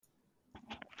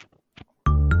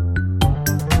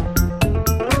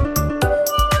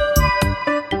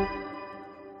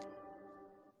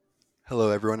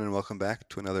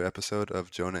to another episode of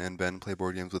Jonah and Ben Play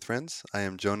Board Games with Friends. I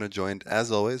am Jonah, joined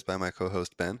as always by my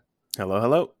co-host Ben. Hello,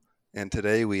 hello. And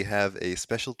today we have a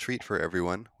special treat for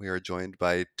everyone. We are joined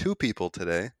by two people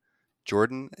today,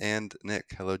 Jordan and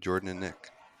Nick. Hello, Jordan and Nick.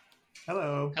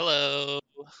 Hello. Hello.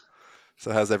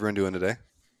 So how's everyone doing today?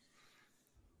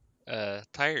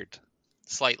 Tired.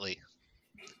 Slightly.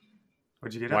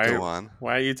 What'd you get up to? Go on.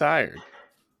 Why are you tired?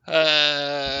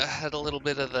 Had a little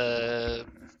bit of the...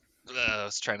 I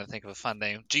was trying to think of a fun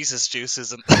name. Jesus Juice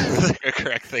isn't the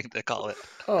correct thing to call it.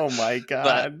 Oh my But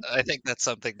god. I think that's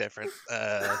something different.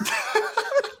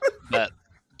 But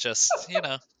just,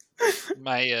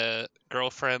 my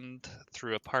girlfriend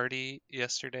threw a party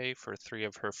yesterday for 3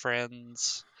 of her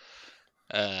friends.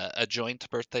 A joint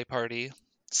birthday party,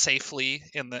 safely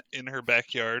in her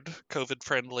backyard, COVID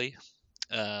friendly,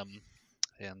 and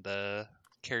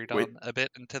carried Wait. on a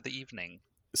bit into the evening.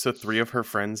 So 3 of her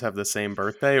friends have the same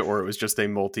birthday, or it was just a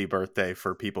multi-birthday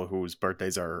for people whose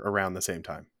birthdays are around the same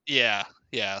time? Yeah.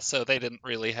 So they didn't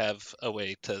really have a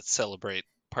way to celebrate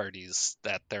parties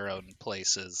at their own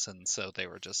places, and so they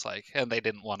were just like, and they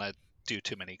didn't want to do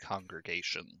too many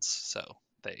congregations, so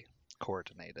they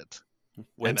coordinated.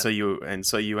 Women. And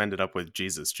so you ended up with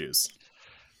Jesus Juice.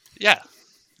 Yeah.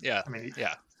 I mean,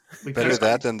 Yeah. we Better could've-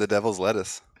 that than the devil's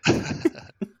lettuce.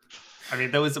 I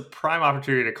mean, there was a prime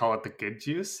opportunity to call it the good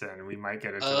juice, and we might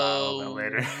get into that a little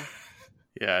bit later.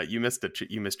 Yeah, you missed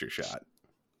you missed your shot,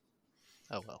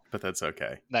 Oh well. but that's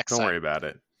okay. Next Don't time. worry about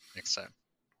it. Next time.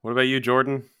 What about you,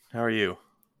 Jordan? How are you?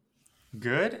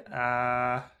 Good.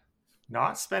 Not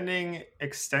spending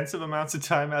extensive amounts of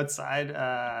time outside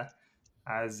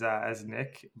as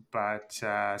Nick, but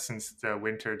since the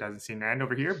winter doesn't seem to end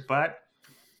over here, but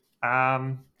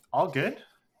all good.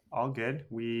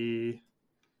 We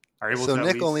are able So to.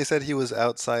 Nick only said he was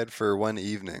outside for one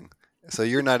evening. So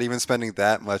you're not even spending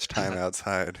that much time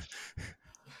outside.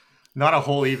 Not a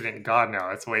whole evening. God no,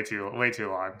 it's way too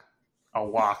long. A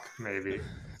walk maybe.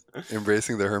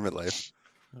 Embracing the hermit life.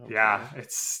 Yeah,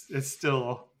 it's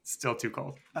still too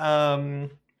cold. Yeah,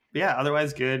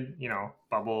 otherwise good.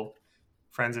 Bubble,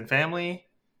 friends and family,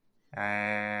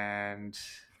 and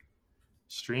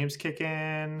streams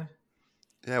kicking.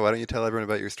 Yeah, why don't you tell everyone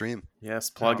about your stream? Yes,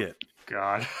 plug Oh. it.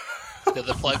 God. Did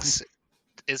the plugs?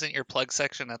 Isn't your plug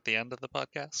section at the end of the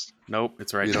podcast? Nope,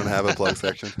 it's right. We don't here. have a plug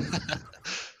section.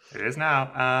 It is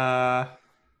now.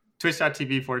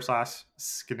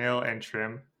 Twitch.tv/Skinil and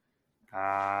Trim.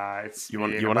 It's You me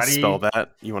want and you a want to buddy, spell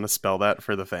that? You want to spell that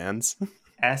for the fans?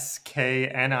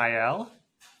 SKNIL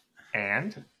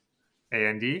and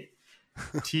AND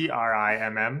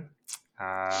TRIMM.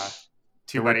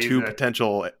 Two There were buddies. 2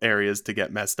 potential areas to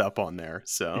get messed up on there.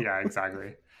 So Yeah,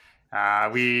 exactly.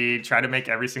 We try to make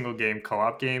every single game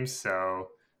co-op games,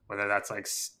 so whether that's like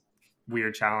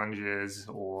weird challenges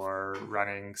or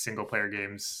running single player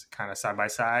games kind of side by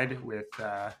side with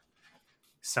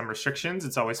some restrictions,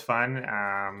 it's always fun.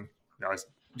 We always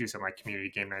do some like community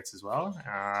game nights as well.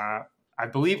 I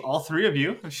believe all 3 of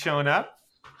you have shown up,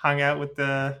 hung out with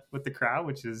the crowd,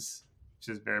 which is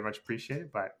very much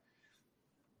appreciated. But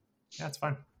yeah, it's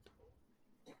fun.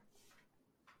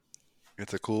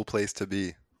 It's a cool place to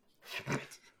be.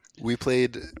 We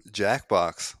played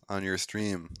Jackbox on your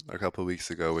stream a couple weeks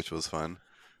ago, which was fun.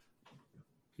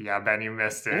 Yeah, Ben, you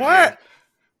missed it. What?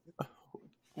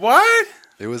 What?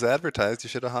 It was advertised. You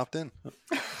should have hopped in.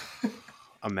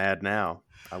 I'm mad now.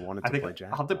 I wanted I to think play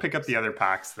Jack. I'll have to pick up the other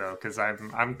packs though, because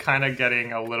I'm kind of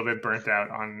getting a little bit burnt out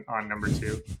on number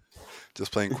 2.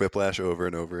 Just playing Quiplash over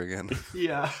and over again.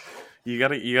 Yeah. You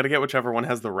gotta get whichever one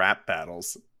has the rap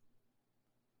battles.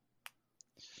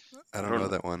 I don't know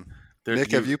that one. There's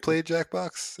Nick, have you played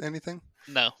Jackbox? Anything?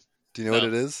 No. Do you know what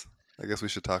it is? I guess we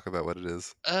should talk about what it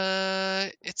is.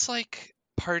 It's like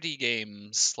party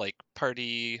games, like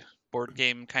party board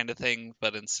game kind of thing,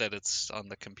 but instead it's on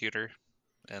the computer.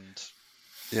 And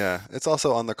Yeah, it's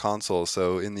also on the console.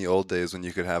 So in the old days when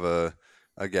you could have a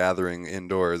gathering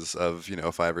indoors of,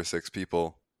 5 or 6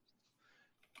 people,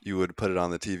 you would put it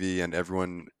on the TV and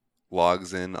everyone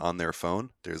logs in on their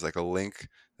phone. There's like a link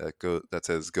that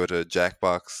says go to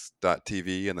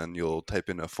jackbox.tv, and then you'll type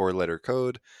in a 4-letter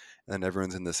code, and then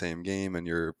everyone's in the same game and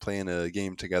you're playing a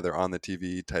game together on the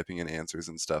TV, typing in answers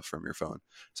and stuff from your phone.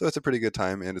 So it's a pretty good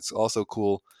time, and it's also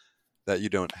cool that you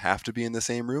don't have to be in the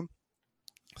same room.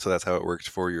 So that's how it worked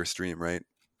for your stream, right?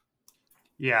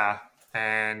 Yeah,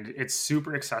 and it's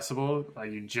super accessible. Like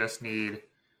you just need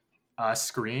a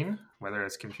screen, whether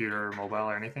it's computer or mobile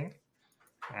or anything.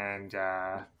 And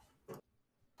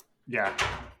yeah,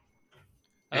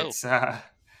 it's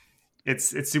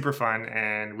super fun,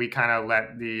 and we kind of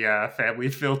let the family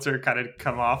filter kind of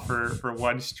come off for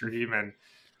one stream, and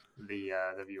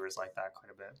the viewers like that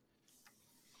quite a bit.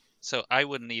 So I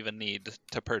wouldn't even need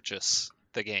to purchase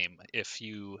the game if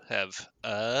you have.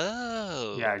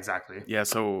 Oh. Yeah, exactly. Yeah,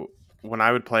 so when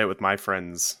I would play it with my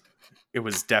friends, it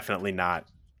was definitely not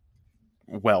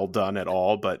well done at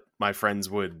all, but my friends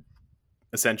would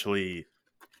essentially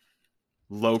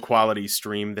low quality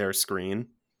stream their screen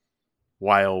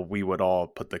while we would all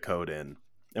put the code in.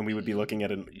 And we would be looking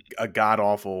at a god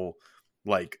awful,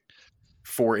 like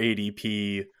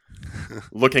 480p,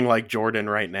 looking like Jordan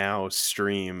right now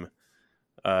stream,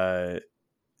 where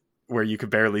you could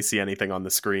barely see anything on the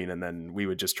screen, and then we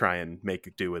would just try and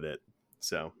make do with it.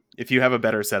 So if you have a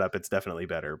better setup, it's definitely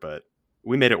better, but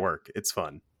we made it work. It's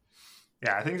fun.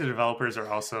 Yeah, I think the developers are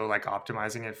also like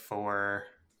optimizing it for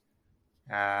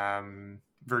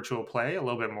virtual play a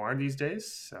little bit more these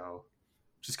days, so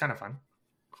which is kind of fun.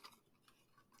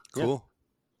 Cool.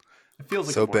 It feels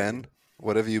like So a board Ben, game.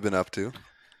 what have you been up to?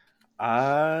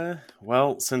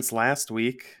 Well, since last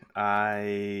week,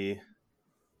 I've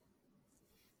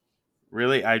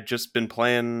just been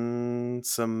playing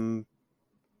some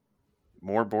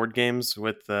more board games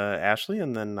with Ashley,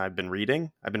 and then I've been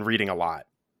reading. I've been reading a lot.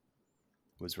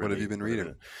 What have you been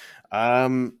reading?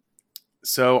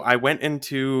 So I went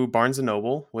into Barnes and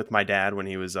Noble with my dad when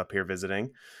he was up here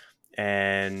visiting,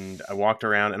 and I walked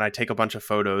around and I take a bunch of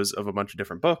photos of a bunch of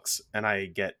different books, and I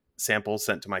get samples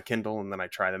sent to my Kindle, and then I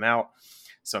try them out.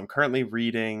 So I'm currently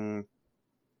reading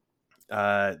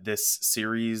this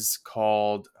series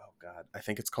called, I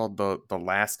think it's called The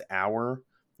Last Hour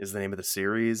is the name of the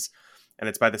series. And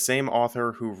it's by the same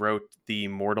author who wrote the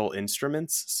Mortal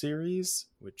Instruments series,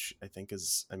 which I think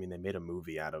is, I mean, they made a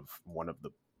movie out of one of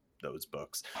those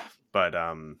books. But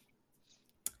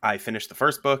I finished the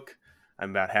first book. I'm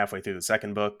about halfway through the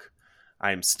second book.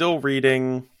 I'm still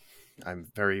reading. I'm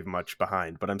very much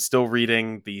behind, but I'm still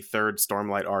reading the third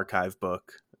Stormlight Archive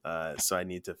book. So I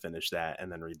need to finish that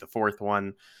and then read the fourth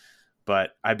one.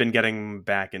 But I've been getting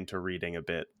back into reading a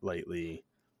bit lately,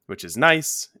 which is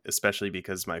nice, especially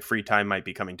because my free time might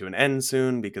be coming to an end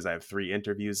soon because I have 3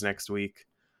 interviews next week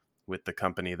with the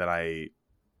company that I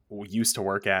used to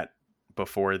work at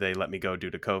before they let me go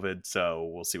due to COVID. So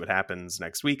we'll see what happens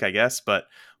next week, I guess. But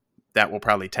that will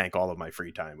probably tank all of my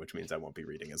free time, which means I won't be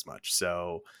reading as much.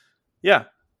 So yeah,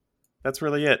 that's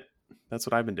really it. That's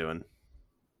what I've been doing.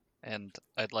 And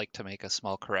I'd like to make a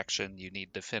small correction. You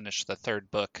need to finish the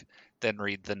third book, then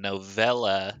read the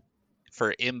novella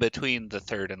for in between the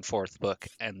third and fourth book,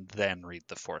 and then read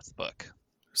the fourth book.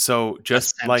 So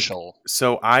just Essential.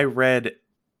 so I read,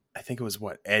 I think it was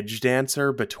Edge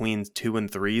Dancer between 2 and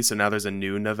 3. So now there's a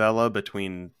new novella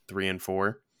between 3 and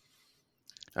 4.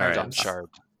 All right, John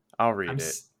Sharp. I'll read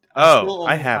it. I'm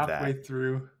I have that.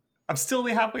 I'm still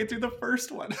only halfway through the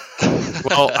first one.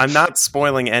 Well, I'm not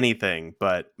spoiling anything,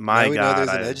 but my now we God, know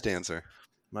there's an Edge Dancer.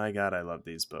 My God, I love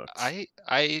these books.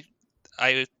 I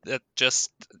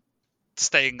just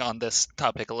staying on this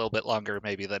topic a little bit longer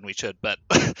maybe than we should, but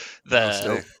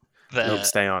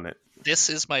Stay on it. This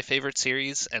is my favorite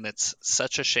series, and it's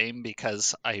such a shame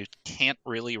because I can't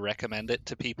really recommend it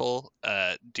to people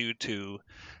due to,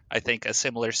 I think, a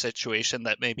similar situation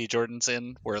that maybe Jordan's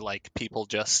in, where like people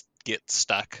just get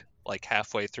stuck like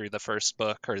halfway through the first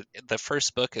book, or the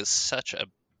first book is such a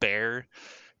bear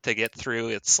to get through.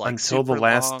 It's like until the super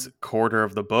last long. quarter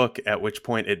of the book, at which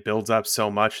point it builds up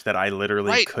so much that I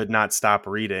literally could not stop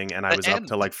reading, and I was up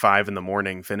to like 5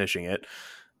 a.m. finishing it.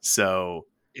 So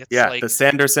it's yeah, like, the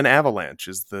Sanderson avalanche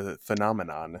is the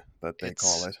phenomenon that they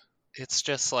call it. It's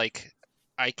just like,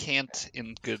 I can't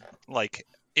in good, like,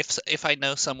 if I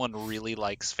know someone really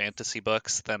likes fantasy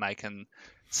books, then I can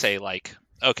say like,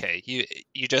 okay, you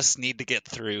just need to get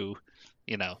through,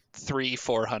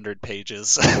 300-400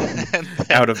 pages and then,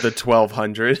 out of the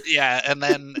 1,200. Yeah, and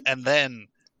then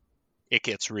it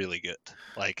gets really good.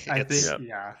 Like, I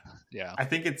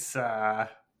think it's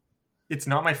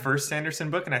not my first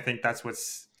Sanderson book, and I think that's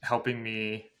what's helping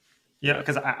me. Yeah,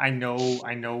 because I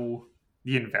know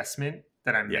the investment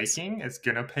that I'm making is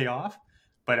gonna pay off.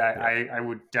 But I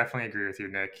would definitely agree with you,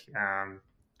 Nick.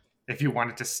 If you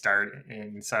wanted to start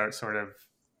and sort of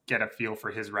get a feel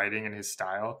for his writing and his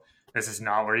style, this is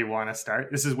not where you want to start.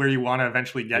 This is where you want to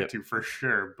eventually get to for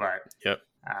sure. But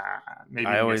maybe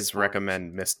I always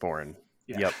recommend Mistborn.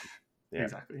 Yeah. Yep. Yeah.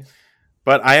 Exactly.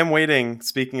 But I am waiting.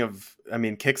 Speaking of,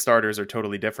 Kickstarters are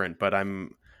totally different. But I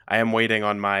am waiting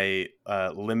on my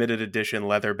limited edition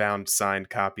leather-bound signed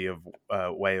copy of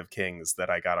Way of Kings that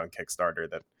I got on Kickstarter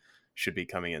that should be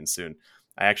coming in soon.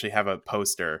 I actually have a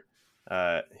poster.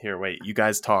 Here, wait. You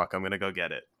guys talk. I'm gonna go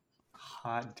get it.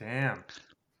 Hot damn!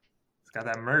 It's got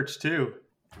that merch too.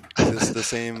 Is this the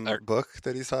same book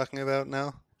that he's talking about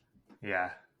now? Yeah.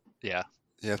 Yeah.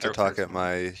 You have to Or talk first at one.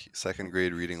 my second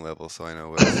grade reading level so I know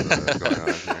what's going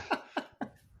on here.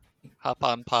 Hop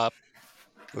on Pop.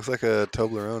 Looks like a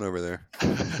Toblerone over there.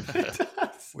 It does.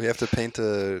 We have to paint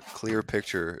a clear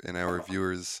picture in our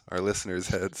listeners'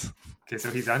 heads. Okay, so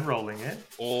he's unrolling it.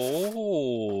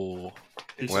 Oh.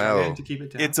 He's Wow. struggling to keep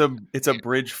it down. It's a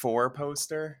Bridge 4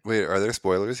 poster. Wait, are there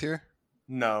spoilers here?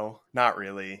 No, not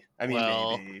really. I mean,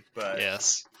 Well, maybe, but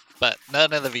Yes. But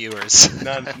none of the viewers.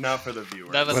 not for the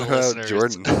viewers. None of What the about listeners.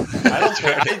 Jordan? I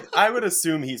don't think, I would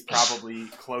assume he's probably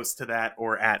close to that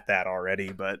or at that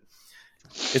already, but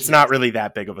it's not really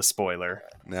that big of a spoiler.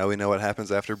 Now we know what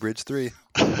happens after Bridge 3.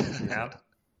 Yeah.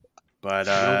 But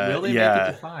Will they make yeah,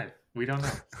 it to 5? We don't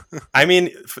know. I mean,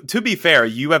 to be fair,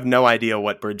 you have no idea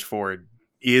what Bridge 4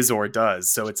 is or does,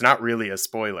 so it's not really a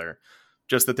spoiler.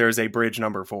 Just that there's a Bridge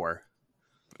number 4.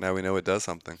 Now we know it does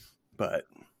something. But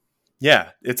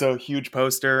yeah, it's a huge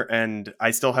poster, and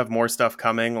I still have more stuff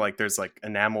coming. Like there's like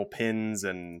enamel pins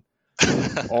and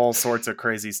all sorts of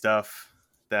crazy stuff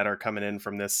that are coming in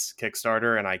from this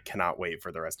Kickstarter, and I cannot wait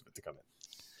for the rest of it to come in.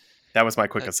 That was my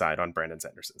quick aside on Brandon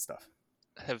Sanderson stuff.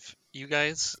 Have you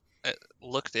guys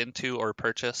looked into or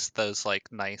purchased those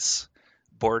like nice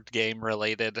board game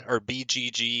related or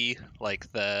BGG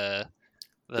like those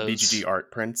BGG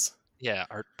art prints. Yeah,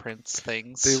 art prints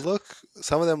things.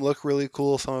 Some of them look really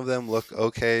cool, some of them look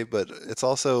okay, but it's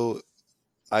also,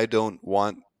 I don't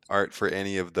want art for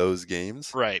any of those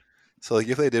games. Right. So like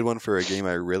if they did one for a game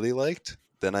I really liked,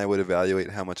 then I would evaluate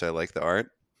how much I like the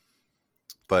art.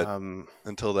 But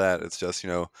until that, it's just,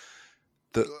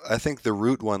 I think the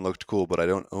Root one looked cool, but I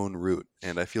don't own Root,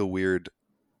 and I feel weird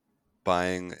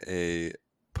buying a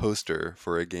poster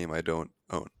for a game I don't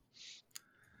own.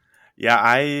 Yeah,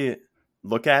 I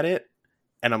look at it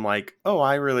and I'm like, oh,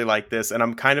 I really like this. And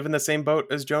I'm kind of in the same boat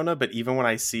as Jonah, but even when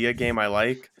I see a game I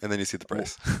like, and then you see the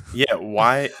price. Yeah,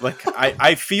 why? Like,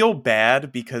 I feel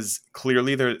bad because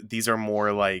clearly these are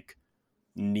more like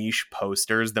niche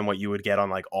posters than what you would get on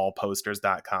like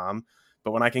allposters.com.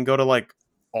 But when I can go to like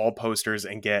All Posters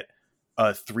and get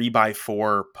a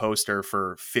 3x4 poster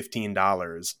for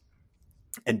 $15,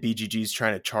 and BGG's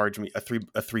trying to charge me a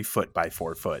 3 foot by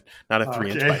 4 foot, not a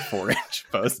 3 inch by 4 inch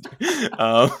poster.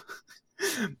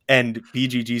 And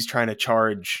BGG's trying to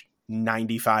charge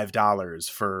 $95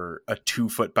 for a 2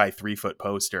 foot by 3 foot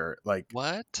poster. Like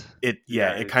what?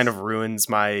 It kind of ruins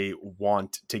my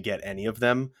want to get any of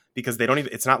them because they don't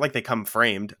even. It's not like they come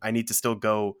framed. I need to still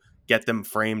go get them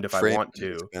framed if I want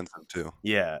to. Expensive too.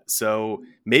 Yeah, so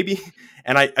maybe,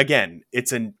 and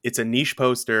it's a niche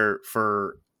poster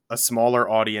for a smaller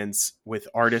audience with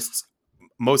artists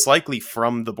most likely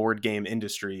from the board game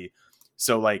industry.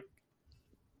 So like,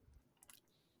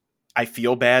 I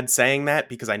feel bad saying that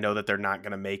because I know that they're not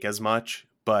going to make as much,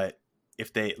 but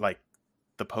if they like,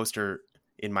 the poster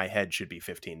in my head should be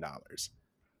 $15.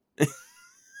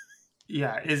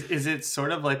 Yeah, is it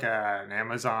sort of like an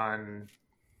Amazon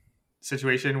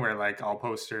situation where like All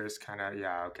Posters kind of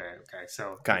okay,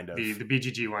 so kind of the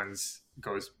BGG ones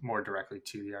goes more directly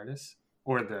to the artist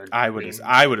or the I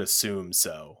would assume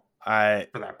so.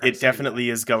 It definitely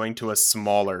is going to a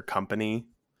smaller company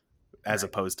as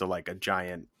opposed to like a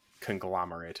giant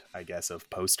conglomerate, I guess, of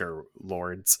poster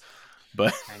lords.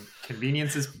 But and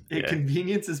convenience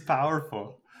is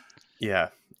powerful. Yeah.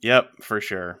 Yep, for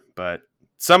sure. But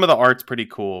some of the art's pretty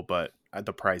cool, but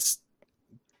the price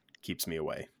keeps me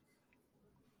away.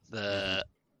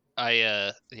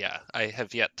 I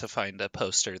have yet to find a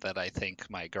poster that I think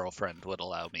my girlfriend would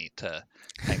allow me to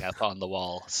hang up on the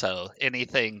wall. So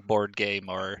anything board game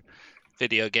or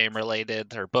video game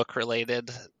related or book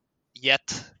related,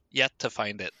 yet to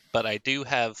find it. But I do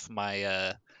have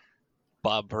my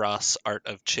Bob Ross Art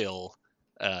of Chill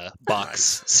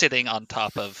box sitting on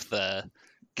top of the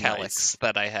Calyx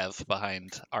that I have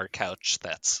behind our couch.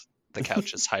 The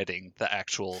couch is hiding the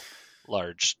actual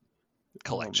large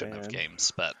collection of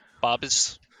games, but Bob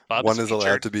is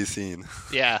allowed to be seen.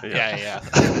 Yeah.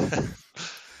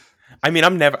 I mean,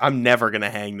 I'm never gonna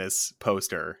hang this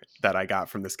poster that I got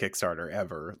from this Kickstarter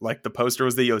ever. Like the poster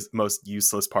was the most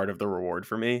useless part of the reward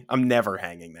for me. I'm never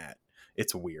hanging that.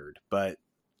 It's weird, but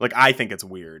like I think it's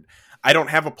weird. I don't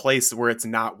have a place where it's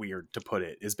not weird to put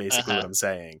it. Is basically what I'm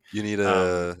saying. You need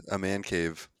a man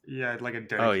cave. Yeah, like a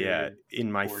dedicated. Oh yeah,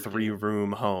 in my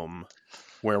 3-room home,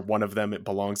 where one of them it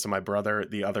belongs to my brother,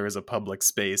 the other is a public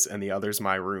space, and the other's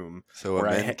my room. So a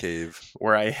man cave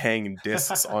where I hang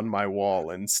discs on my wall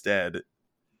instead.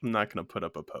 I'm not gonna put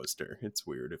up a poster. It's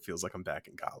weird. It feels like I'm back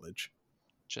in college.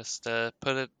 Just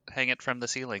hang it from the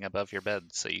ceiling above your bed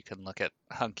so you can look at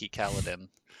Hunky Kaladin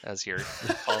as you're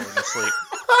falling asleep.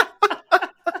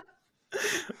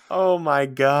 Oh my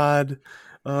god.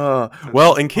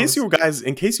 Well, in case you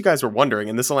guys were wondering,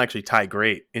 and this will actually tie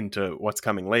great into what's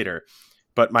coming later,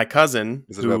 but my cousin,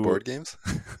 Is it about board games?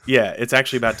 yeah, it's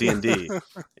actually about D&D.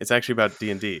 It's actually about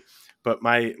D&D. But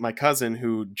my cousin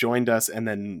who joined us and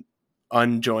then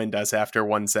unjoined us after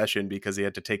one session because he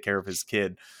had to take care of his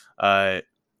kid,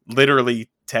 literally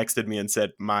texted me and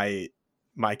said, my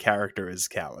character is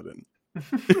Kaladin.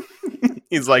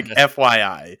 He's like,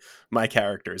 FYI, my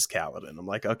character is Kaladin. I'm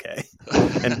like, okay.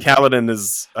 And Kaladin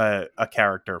is a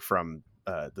character from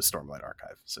the Stormlight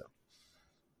Archive. So,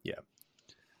 yeah.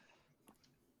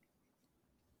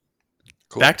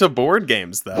 Cool. Back to board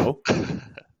games, though.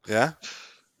 Yeah.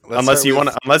 Unless you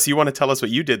want to tell us what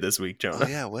you did this week, Jonah. Oh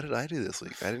yeah, what did I do this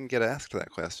week? I didn't get asked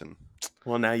that question.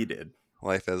 Well, now you did.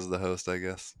 Life as the host, I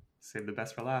guess. Save the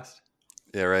best for last.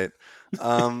 Yeah, right.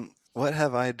 What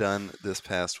have I done this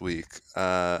past week?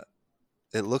 It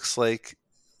looks like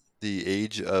the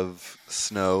age of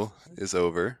snow is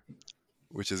over,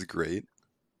 which is great.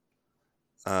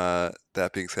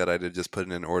 That being said, I did just put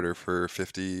in an order for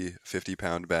 50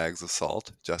 pound bags of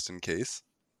salt, just in case.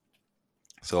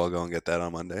 So I'll go and get that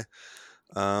on Monday.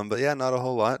 But yeah, not a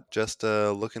whole lot. Just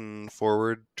looking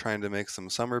forward, trying to make some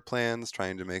summer plans,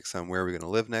 trying to make some where we're going to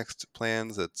live next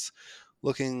plans. It's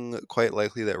looking quite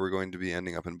likely that we're going to be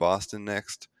ending up in Boston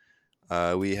next.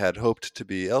 We had hoped to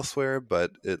be elsewhere,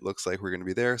 but it looks like we're going to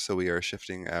be there. So we are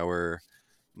shifting our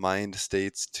mind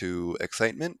states to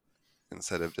excitement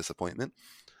instead of disappointment.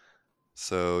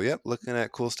 So, yep, looking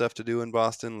at cool stuff to do in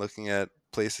Boston, looking at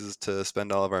places to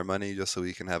spend all of our money just so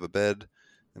we can have a bed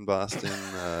in Boston.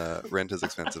 Rent is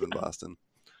expensive in Boston.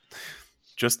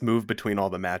 Just move between all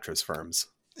the mattress firms.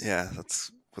 Yeah,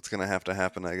 that's what's going to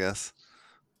happen, I guess.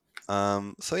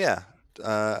 So, yeah,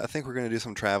 I think we're going to do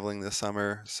some traveling this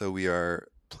summer. So we are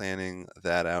planning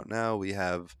that out now. We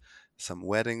have some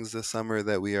weddings this summer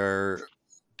that we are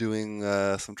doing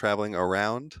some traveling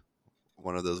around.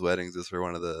 One of those weddings is for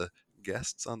one of the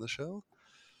guests on the show.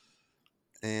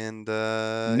 And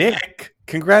Nick,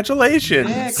 congratulations.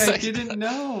 Nick, I didn't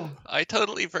know. I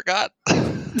totally forgot.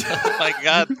 Oh my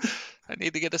god. I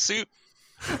need to get a suit.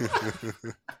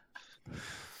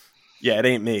 Yeah, it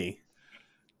ain't me.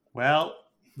 Well,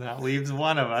 that leaves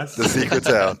one of us. The secret's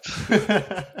out.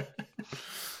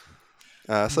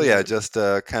 So yeah, just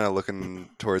kind of looking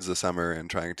towards the summer and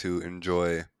trying to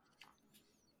enjoy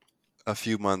a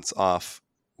few months off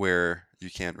where you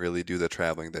can't really do the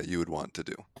traveling that you would want to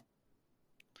do.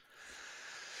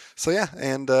 So yeah,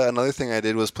 and another thing I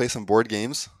did was play some board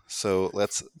games. So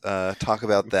let's talk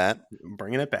about that.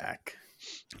 Bringing it back.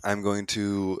 I'm going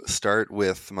to start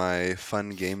with my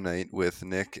fun game night with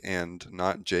Nick and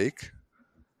not Jake.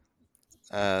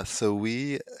 So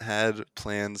we had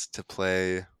plans to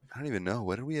play. I don't even know.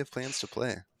 What did we have plans to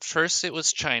play? First, it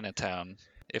was Chinatown.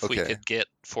 If we Okay. could get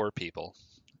 4 people.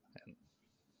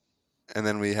 And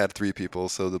then we had 3 people,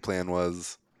 so the plan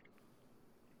was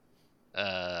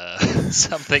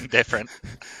Something different.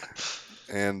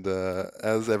 And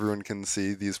as everyone can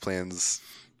see, these plans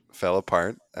fell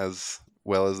apart as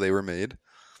well as they were made.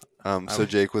 So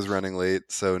Jake was running late,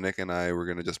 so Nick and I were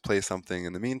going to just play something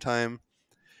in the meantime.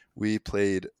 We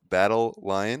played Battle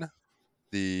Line,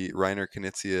 the Reiner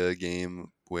Knizia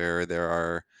game where there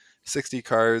are 60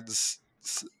 cards.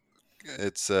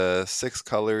 It's 6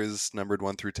 colors, numbered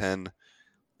 1 through 10,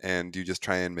 and you just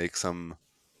try and make some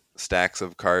stacks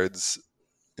of cards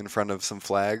in front of some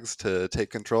flags to take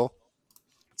control.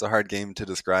 It's a hard game to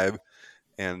describe,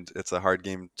 and it's a hard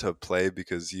game to play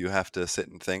because you have to sit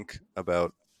and think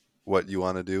about what you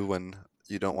want to do when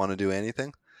you don't want to do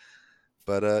anything.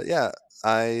 But yeah,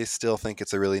 I still think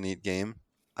it's a really neat game.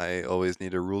 I always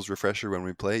need a rules refresher when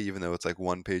we play, even though it's like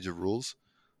 1 page of rules.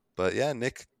 But yeah,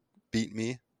 Nick beat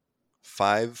me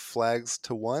 5 flags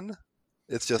to 1.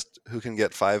 It's just who can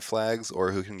get 5 flags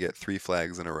or who can get 3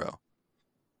 flags in a row.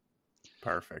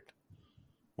 Perfect.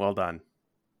 Well done.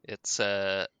 It's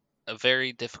a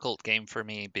very difficult game for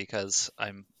me because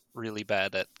I'm really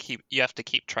bad at you have to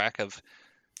keep track of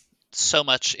so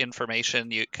much information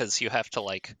because you have to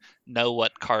like know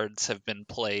what cards have been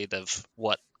played of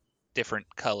what different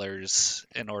colors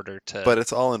in order to. But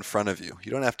it's all in front of you.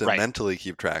 You don't have to Right. mentally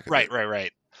keep track of Right.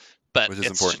 it. But which is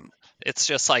important. It's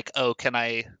just like, oh,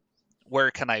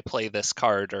 where can I play this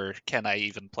card, or can I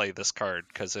even play this card?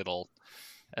 Because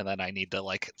and then I need to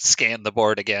like scan the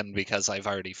board again because I've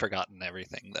already forgotten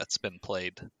everything that's been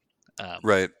played.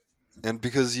 Right. And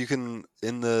because you can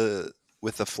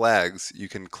with the flags, you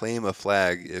can claim a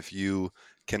flag if you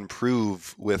can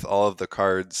prove with all of the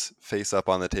cards face up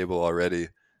on the table already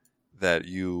that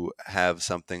you have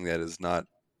something that is not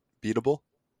beatable.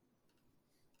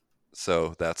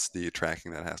 So that's the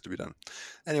tracking that has to be done.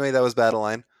 Anyway, that was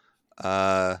Battleline.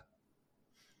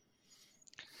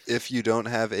 If you don't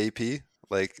have AP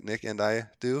like Nick and I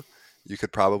do, you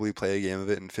could probably play a game of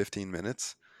it in 15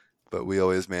 minutes, but we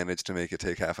always manage to make it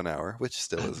take half an hour, which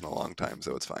still isn't a long time,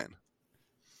 so it's fine.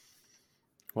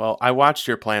 Well, I watched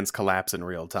your plans collapse in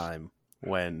real time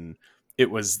when it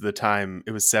was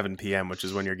 7 p.m., which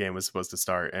is when your game was supposed to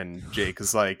start, and Jake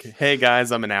was like, "Hey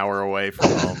guys, I'm an hour away from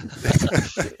home."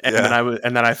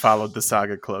 And then I followed the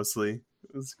saga closely.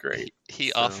 It was great. He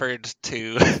So- offered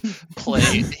to play.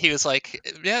 He was like,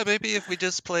 "Yeah, maybe if we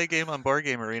just play a game on Board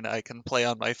Game Arena, I can play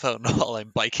on my phone while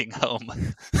I'm biking home."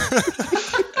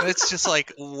 And it's just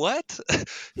like, what?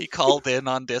 He called in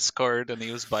on Discord and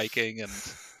he was biking, and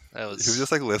that was. He was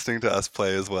just like listening to us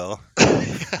play as well.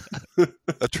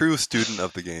 A true student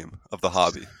of the game, of the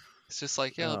hobby. It's just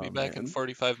like, yeah, I'll be Oh, back in man.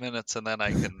 45 minutes, and then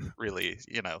I can really,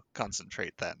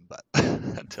 concentrate then. But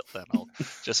until then, I'll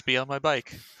just be on my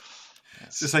bike.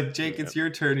 It's just like, Jake, it's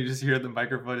your turn. You just hear the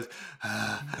microphone is,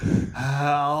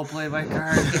 I'll play my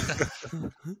card.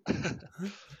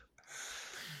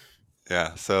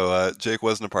 Yeah, so Jake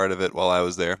wasn't a part of it while I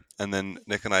was there. And then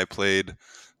Nick and I played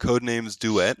Codenames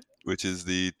Duet, which is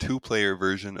the two-player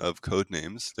version of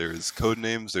Codenames. There's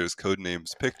Codenames, there's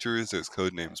Codenames Pictures, there's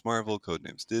Codenames Marvel,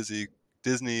 Codenames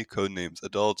Disney, Codenames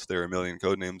Adult. There are a million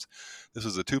Codenames. This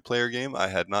was a two-player game. I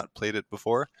had not played it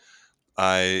before.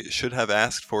 I should have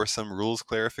asked for some rules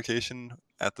clarification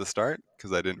at the start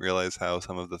because I didn't realize how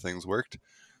some of the things worked.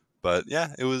 But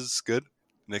yeah, it was good.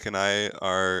 Nick and I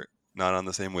are not on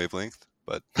the same wavelength,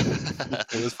 but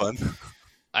it was fun.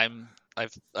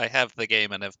 I have the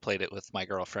game and have played it with my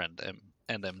girlfriend,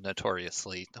 and am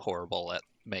notoriously horrible at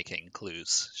making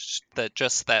clues.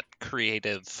 That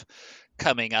creative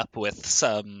coming up with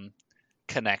some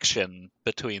connection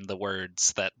between the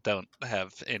words that don't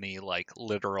have any like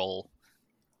literal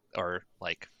or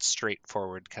like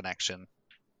straightforward connection.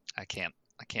 I can't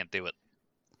do it.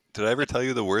 Did I ever tell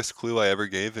you the worst clue I ever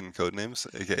gave in Codenames,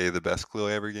 aka the best clue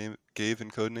I ever gave in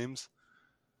Codenames?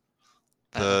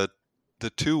 The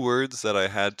two words that I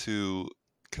had to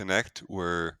connect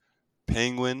were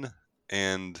penguin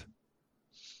and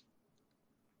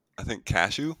I think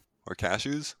cashew or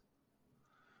cashews.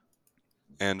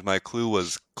 And my clue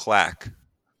was clack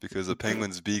because a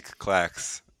penguin's beak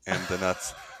clacks and the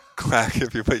nuts clack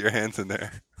if you put your hands in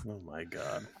there. Oh my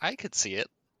god, I could see it.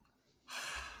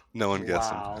 No one gets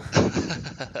them. Wow.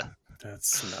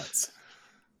 that's nuts.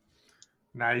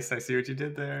 Nice. I see what you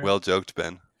did there. Well joked,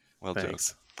 Ben. Well Thanks.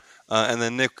 joked. And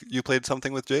then Nick, you played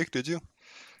something with Jake, did you?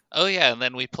 Oh yeah, and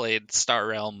then we played Star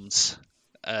Realms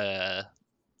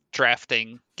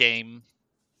drafting game,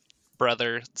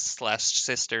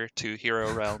 brother/sister to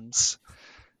Hero Realms.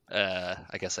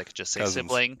 I guess I could just say Cousins.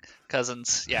 sibling,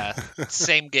 cousins. Yeah,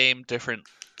 same game, different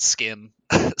skin.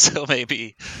 So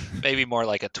maybe more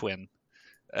like a twin,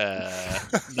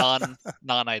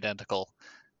 non-identical.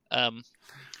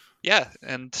 Yeah,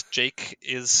 and Jake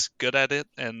is good at it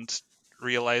and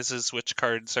realizes which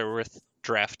cards are worth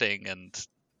drafting, and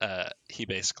he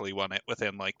basically won it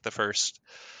within like the first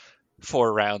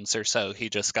 4 rounds or so. He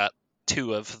just got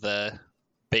 2 of the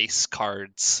base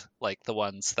cards, like the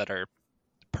ones that are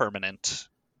permanent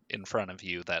in front of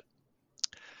you, that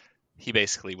he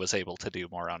basically was able to do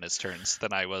more on his turns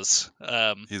than I was.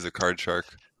 He's a card shark.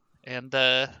 And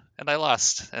I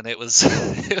lost, and it was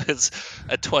it was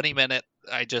a 20-minute.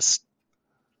 I just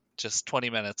 20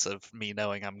 minutes of me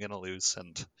knowing I'm gonna lose,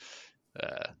 and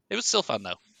it was still fun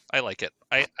though. I like it.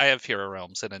 I have Hero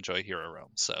Realms and enjoy Hero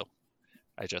Realms, so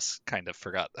I just kind of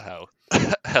forgot how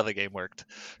how the game worked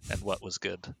and what was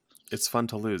good. It's fun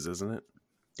to lose, isn't it?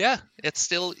 Yeah, it's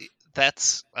still,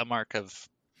 that's a mark of,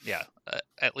 yeah,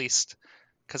 at least,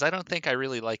 because I don't think I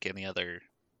really like any other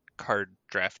card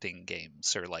drafting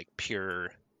games or like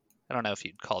pure, I don't know if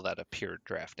you'd call that a pure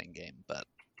drafting game, but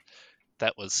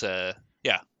that was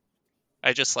yeah,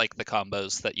 I just like the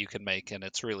combos that you can make, and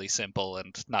it's really simple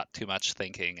and not too much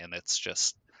thinking, and it's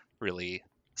just really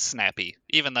snappy.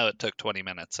 Even though it took 20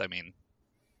 minutes, I mean,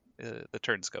 the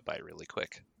turns go by really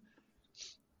quick.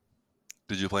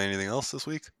 Did you play anything else this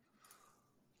week?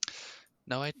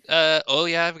 No, oh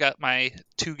yeah, I've got my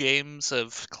 2 games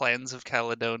of Clans of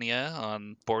Caledonia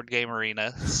on Board Game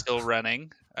Arena still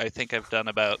running. I think I've done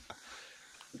about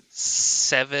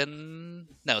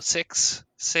 6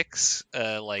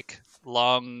 like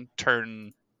long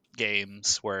turn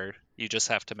games where you just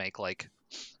have to make like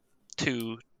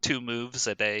two moves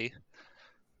a day,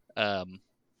 and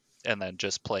then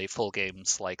just play full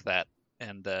games like that.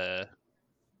 And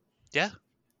yeah,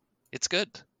 it's good.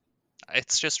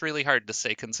 It's just really hard to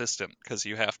stay consistent because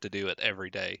you have to do it every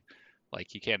day.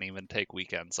 Like, you can't even take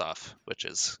weekends off, which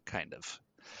is kind of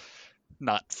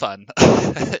not fun.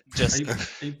 Just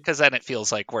because then it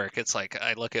feels like work. It's like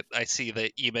I see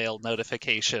the email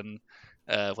notification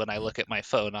when I look at my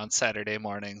phone on Saturday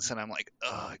mornings, and I'm like,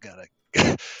 oh,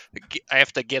 I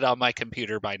have to get on my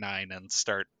computer by 9 and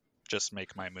start just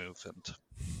make my move.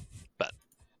 But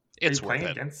it's worth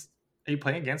it. Are you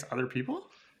playing against other people?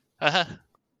 Uh-huh.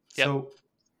 Yep. So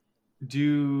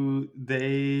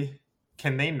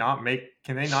can they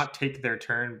not take their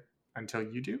turn until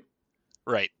you do?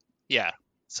 Right. Yeah.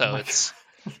 So it's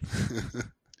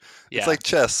like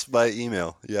chess by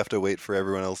email. You have to wait for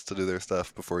everyone else to do their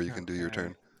stuff before you can do your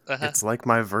turn. Uh-huh. It's like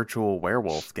my virtual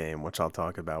werewolf game, which I'll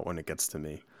talk about when it gets to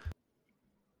me.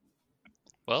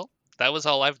 Well, that was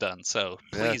all I've done. So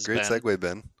please, great Ben. segue,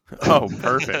 Ben. Oh,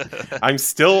 perfect. I'm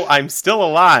still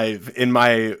alive in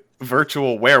my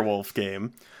virtual werewolf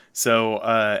game. So,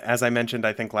 as I mentioned,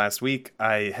 I think last week,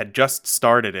 I had just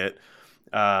started it.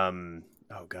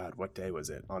 Oh God, what day was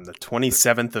it? On the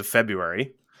 27th of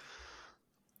February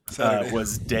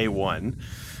was day one.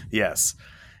 Yes.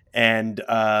 And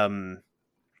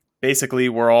basically,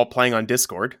 we're all playing on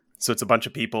Discord. So it's a bunch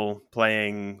of people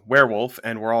playing werewolf,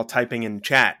 and we're all typing in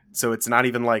chat. So it's not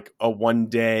even like a one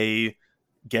day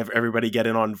everybody get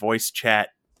in on voice chat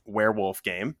werewolf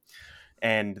game.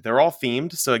 And they're all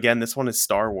themed. So again, this one is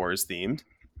Star Wars themed.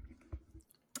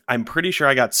 I'm pretty sure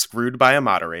I got screwed by a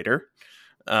moderator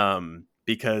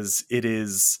because it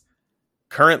is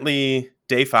currently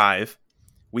day 5.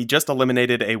 We just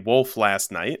eliminated a wolf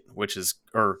last night,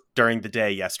 or during the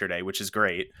day yesterday, which is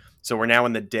great. So we're now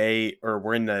in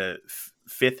we're in the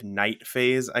 5th night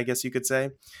phase, I guess you could say.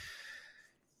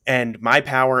 And my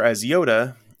power as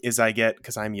Yoda is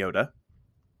because I'm Yoda,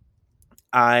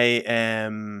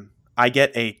 I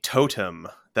get a totem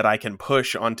that I can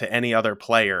push onto any other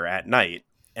player at night,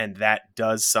 and that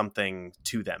does something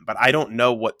to them. But I don't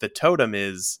know what the totem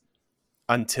is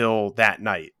until that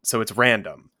night, so it's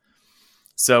random.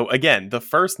 So again, the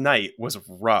first night was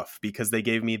rough because they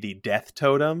gave me the death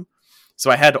totem, so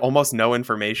I had almost no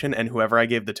information, and whoever I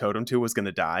gave the totem to was going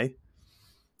to die,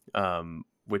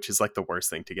 which is like the worst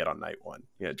thing to get on night 1.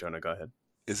 Yeah, Jonah, go ahead.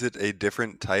 Is it a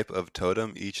different type of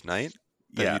totem each night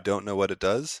that you don't know what it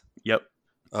does? Yep.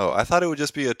 Oh, I thought it would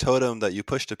just be a totem that you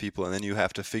push to people, and then you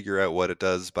have to figure out what it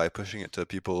does by pushing it to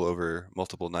people over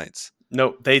multiple nights.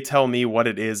 No, they tell me what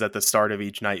it is at the start of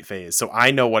each night phase. So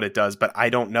I know what it does, but I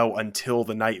don't know until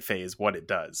the night phase what it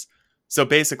does. So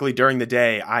basically, during the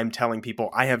day, I'm telling people,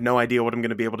 I have no idea what I'm going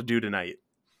to be able to do tonight.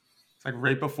 It's like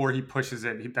right before he pushes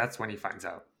it, that's when he finds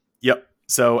out. Yep.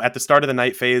 So at the start of the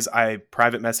night phase, I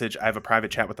have a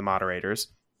private chat with the moderators.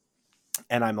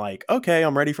 And I'm like, okay,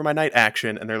 I'm ready for my night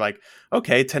action. And they're like,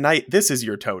 okay, tonight, this is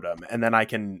your totem. And then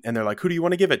and they're like, who do you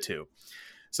want to give it to?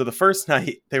 So the first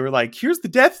night, they were like, here's the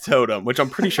death totem, which I'm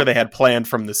pretty sure they had planned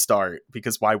from the start,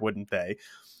 because why wouldn't they?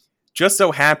 Just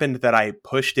so happened that I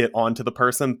pushed it onto the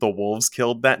person the wolves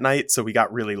killed that night, so we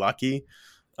got really lucky.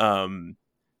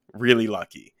 Really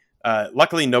lucky.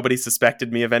 Luckily, nobody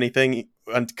suspected me of anything,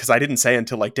 because I didn't say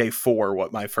until like day 4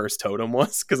 what my first totem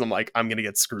was, because I'm like, I'm going to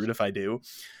get screwed if I do.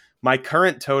 My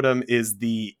current totem is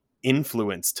the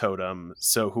influence totem,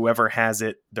 so whoever has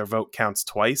it, their vote counts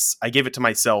twice. I gave it to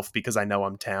myself because I know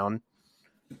I'm town.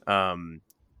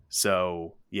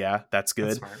 So yeah, that's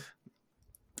good.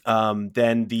 That's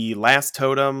then the last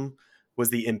totem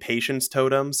was the impatience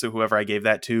totem, so whoever I gave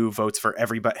that to votes for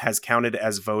everybody, has counted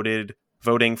as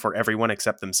voting for everyone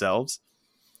except themselves.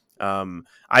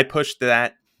 I pushed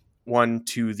that one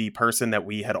to the person that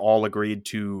we had all agreed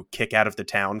to kick out of the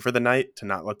town for the night, to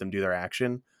not let them do their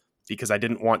action, because I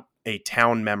didn't want a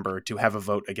town member to have a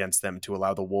vote against them to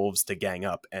allow the wolves to gang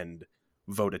up and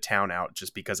vote a town out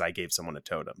just because I gave someone a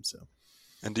totem. So,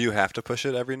 and do you have to push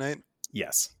it every night?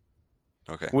 Yes.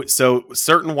 Okay. So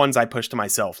certain ones I push to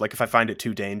myself, like if I find it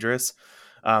too dangerous.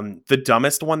 The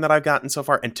dumbest one that I've gotten so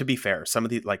far, and to be fair, some of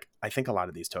the, like, I think a lot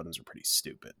of these totems are pretty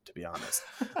stupid, to be honest.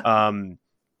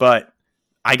 But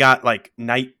I got like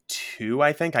night 2,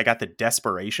 I think I got the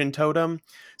desperation totem.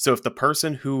 So if the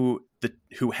person who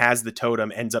has the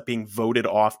totem ends up being voted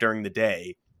off during the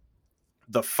day,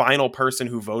 the final person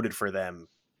who voted for them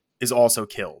is also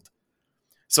killed.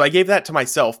 So I gave that to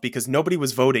myself because nobody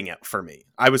was voting it for me.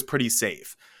 I was pretty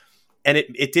safe. And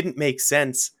it didn't make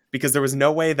sense because there was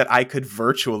no way that I could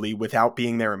virtually, without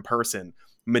being there in person,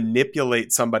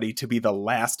 manipulate somebody to be the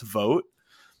last vote.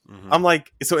 Mm-hmm. I'm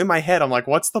like, so in my head, I'm like,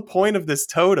 what's the point of this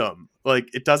totem? Like,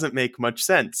 it doesn't make much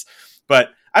sense. But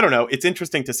I don't know. It's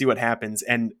interesting to see what happens.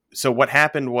 And so what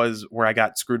happened was, where I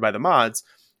got screwed by the mods,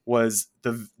 was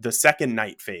the second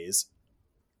night phase.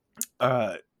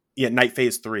 Night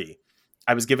phase 3.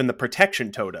 I was given the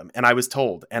protection totem, and I was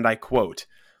told, and I quote,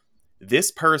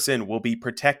 "This person will be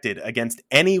protected against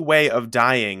any way of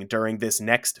dying during this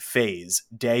next phase,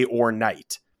 day or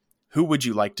night. Who would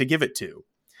you like to give it to?"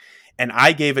 And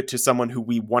I gave it to someone who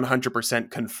we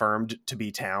 100% confirmed to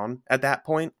be town at that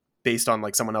point, based on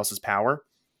like someone else's power.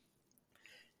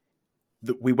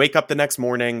 We wake up the next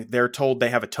morning, they're told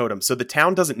they have a totem. So the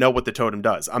town doesn't know what the totem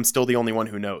does. I'm still the only one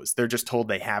who knows. They're just told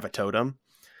they have a totem.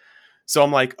 So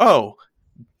I'm like, oh,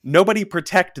 nobody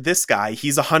protect this guy.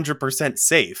 He's 100%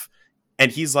 safe.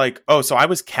 And he's like, oh, so I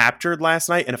was captured last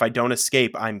night, and if I don't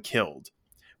escape, I'm killed.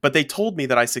 But they told me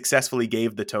that I successfully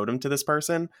gave the totem to this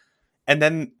person. And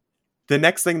then the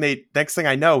next thing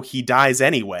I know, he dies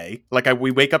anyway. Like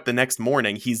we wake up the next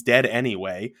morning, he's dead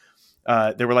anyway.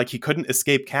 They were like, he couldn't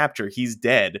escape capture. He's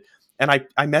dead. And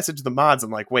I messaged the mods.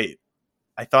 I'm like, wait,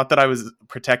 I thought that I was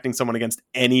protecting someone against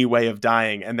any way of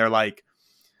dying. And they're like,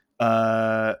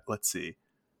 let's see.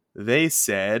 They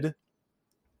said,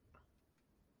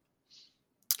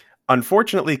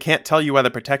 unfortunately, can't tell you why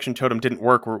the protection totem didn't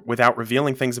work without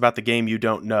revealing things about the game you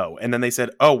don't know. And then they said,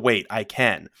 oh, wait, I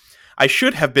can. I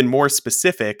should have been more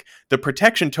specific. The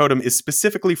protection totem is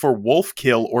specifically for wolf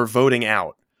kill or voting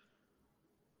out.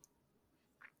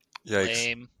 Yikes.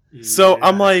 Lame. So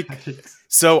I'm like,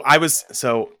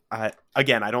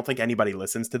 again, I don't think anybody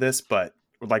listens to this, but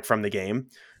like from the game,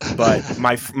 but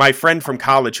my friend from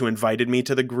college who invited me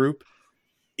to the group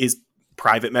is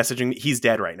private messaging me. He's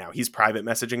dead right now. He's private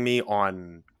messaging me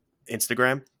on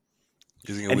Instagram.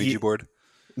 Using a Ouija board?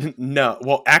 No,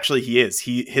 well, actually, he is.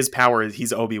 His power is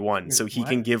he's Obi-Wan, so he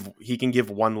can give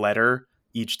one letter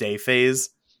each day phase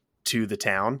to the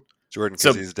town. Jordan,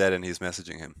 because he's dead and he's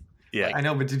messaging him. Yeah, I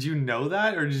know, but did you know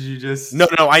that, or did you just? No,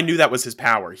 I knew that was his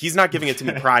power. He's not giving it to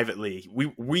me privately.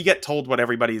 We get told what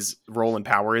everybody's role and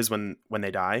power is when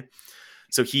they die.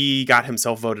 So he got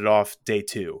himself voted off day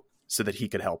 2 so that he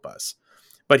could help us.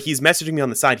 But he's messaging me on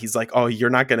the side. He's like, "Oh, you're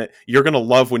gonna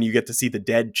love when you get to see the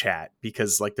dead chat,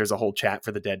 because like there's a whole chat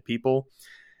for the dead people."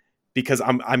 Because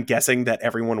I'm guessing that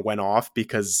everyone went off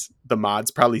because the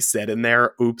mods probably said in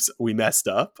there, "Oops, we messed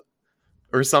up,"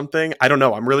 or something. I don't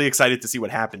know. I'm really excited to see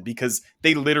what happened, because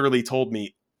they literally told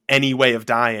me any way of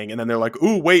dying, and then they're like,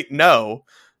 "Ooh, wait, no."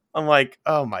 I'm like,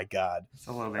 "Oh my god." It's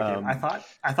a little bit. I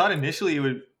thought initially it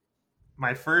would.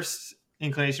 My first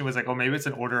inclination was like, oh, maybe it's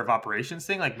an order of operations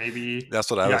thing. Like maybe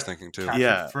that's what I was thinking too.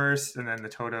 Yeah, first, and then the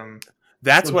totem.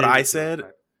 That's what I said,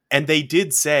 and they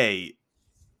did say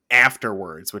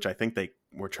afterwards, which I think they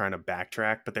were trying to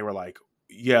backtrack, but they were like,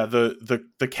 "Yeah,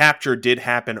 the capture did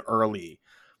happen early,"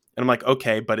 and I'm like,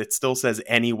 "Okay, but it still says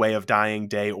any way of dying,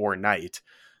 day or night."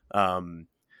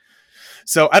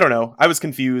 So I don't know. I was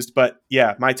confused, but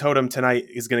yeah, my totem tonight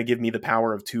is going to give me the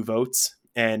power of 2 votes.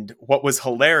 And what was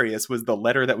hilarious was the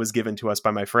letter that was given to us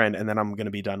by my friend. And then I'm going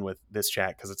to be done with this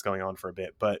chat because it's going on for a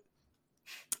bit. But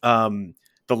the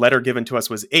letter given to us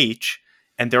was H.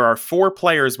 And there are 4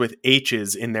 players with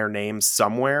H's in their names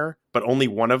somewhere, but only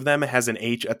one of them has an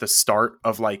H at the start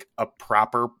of like a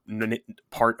proper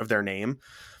part of their name.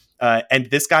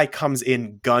 And this guy comes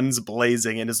in guns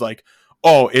blazing and is like,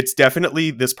 "Oh, it's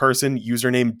definitely this person,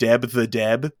 username Deb the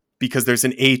Deb, because there's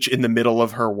an H in the middle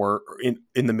of her word,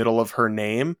 in the middle of her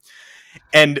name."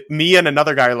 And me and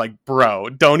another guy are like, "Bro,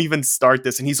 don't even start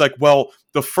this." And he's like, "Well,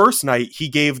 the first night he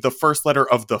gave the first letter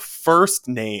of the first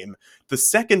name. The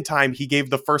second time he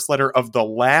gave the first letter of the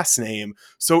last name.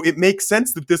 So it makes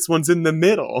sense that this one's in the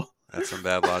middle." That's some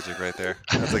bad logic right there.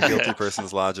 That's a guilty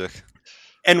person's logic.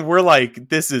 And we're like,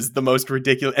 this is the most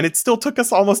ridiculous. And it still took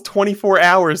us almost 24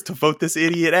 hours to vote this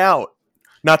idiot out.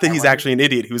 Not that he's actually an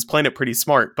idiot. He was playing it pretty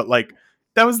smart. But like,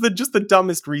 that was just the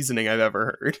dumbest reasoning I've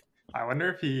ever heard. I wonder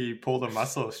if he pulled a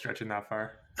muscle stretching that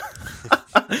far.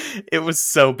 It was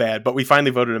so bad. But we finally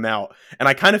voted him out. And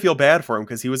I kind of feel bad for him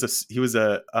because he was a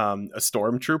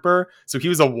stormtrooper. So he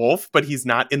was a wolf, but he's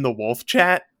not in the wolf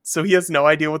chat. So he has no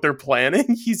idea what they're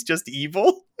planning. He's just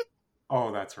evil.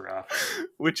 Oh, that's rough.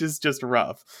 Which is just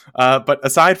rough. But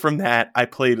aside from that, I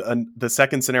played the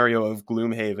second scenario of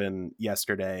Gloomhaven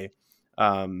yesterday.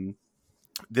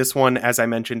 This one, as I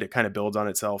mentioned, it kind of builds on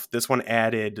itself. This one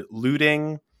added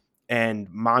looting and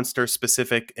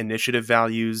monster-specific initiative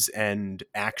values and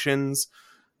actions,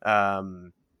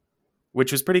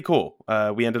 which was pretty cool.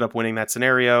 We ended up winning that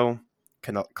scenario,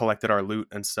 collected our loot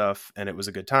and stuff, and it was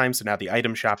a good time. So now the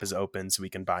item shop is open, so we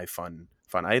can buy fun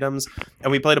items. And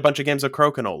we played a bunch of games of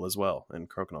Crokinole as well, and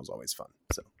Crokinole is always fun.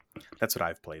 So that's what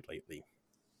I've played lately.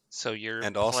 So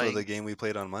also the game we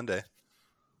played on Monday.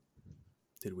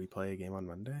 Did we play a game on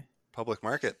Monday? Public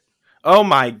Market. Oh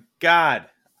my god!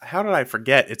 how did I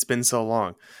forget? It's been so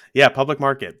long. Yeah, Public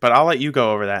Market. But I'll let you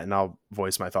go over that, and I'll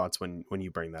voice my thoughts when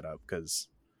you bring that up, because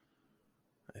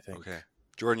I think. Okay.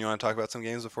 Jordan, you want to talk about some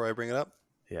games before I bring it up?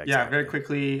 Yeah, Yeah, exactly. very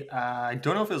quickly. I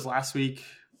don't know if it was last week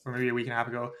or maybe a week and a half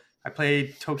ago. I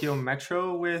played Tokyo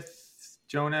Metro with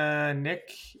Jonah,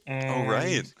 Nick, and Oh,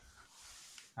 right.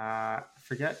 I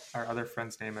forget our other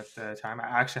friend's name at the time. I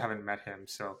actually haven't met him,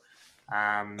 so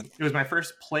it was my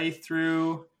first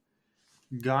playthrough.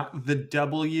 Got the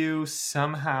W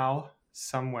somehow,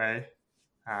 some way.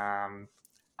 I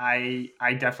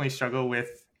definitely struggle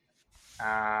with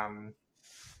that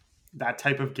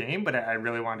type of game, but I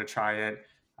really wanted to try it.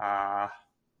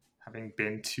 Having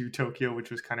been to Tokyo,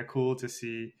 which was kind of cool to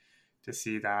see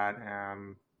that.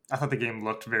 I thought the game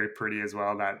looked very pretty as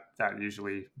well. That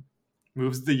usually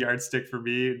moves the yardstick for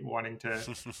me, wanting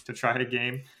to try a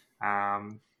game.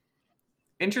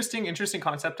 Interesting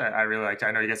concept. I really liked it.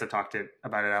 I know you guys have talked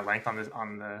about it at length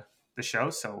on the show,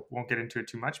 so won't get into it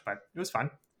too much, but it was fun.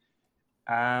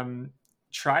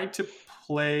 Tried to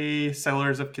play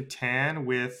Settlers of Catan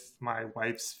with my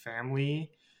wife's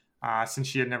family since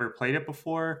she had never played it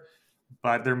before,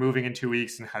 but they're moving in 2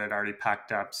 weeks and had it already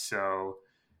packed up, so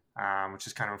which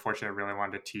is kind of unfortunate. I really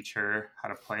wanted to teach her how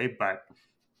to play, but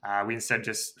we instead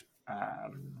just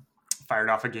fired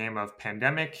off a game of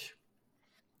Pandemic.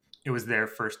 It was their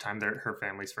first time, her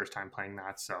family's first time playing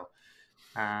that, so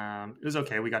it was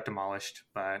okay. We got demolished,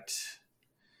 but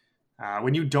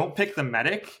when you don't pick the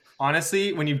medic, honestly,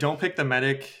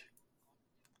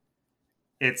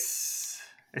 it's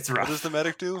rough. What does the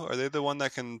medic do? Are they the one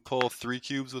that can pull 3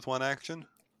 cubes with 1 action?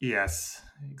 Yes,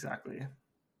 exactly.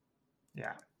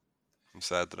 Yeah. I'm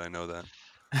sad that I know that.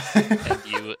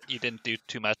 And you didn't do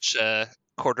too much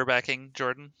quarterbacking,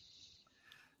 Jordan?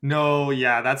 No,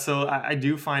 yeah, that's so. I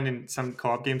do find in some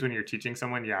co-op games when you're teaching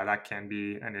someone, yeah, that can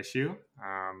be an issue.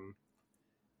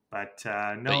 But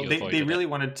no, they really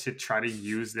wanted to try to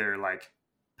use their like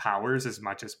powers as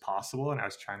much as possible, and I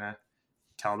was trying to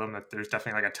tell them that there's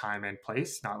definitely like a time and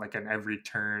place, not like an every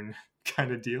turn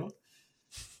kind of deal.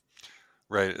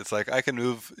 Right. It's like I can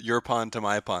move your pawn to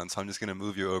my pawn, so I'm just going to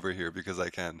move you over here because I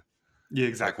can. Yeah,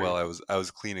 exactly. Like, well, I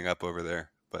was cleaning up over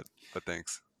there, but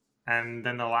thanks. And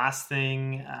then the last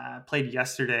thing I played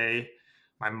yesterday,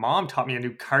 my mom taught me a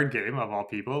new card game of all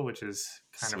people, which is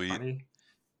kind of funny.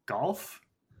 Golf.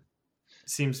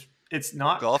 It's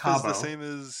not Golf Cabo. is the same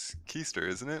as Keister,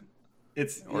 isn't it?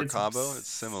 It's Cabo. It's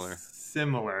similar.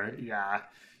 Similar, yeah.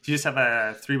 You just have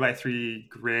a 3x3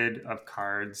 grid of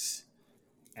cards,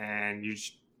 and you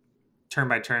turn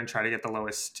by turn try to get the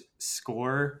lowest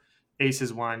score. Ace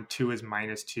is 1, 2 is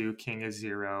 -2, king is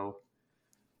 0.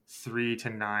 3 to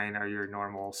 9 are your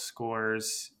normal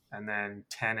scores, and then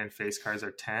 10 and face cards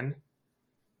are 10.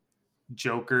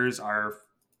 Jokers are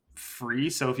free,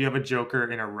 so if you have a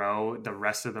joker in a row, the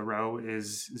rest of the row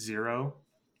is 0.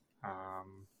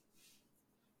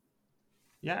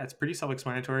 Yeah, it's pretty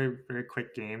self-explanatory, very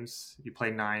quick games. You play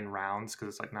 9 rounds because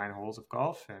it's like 9 holes of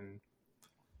golf, and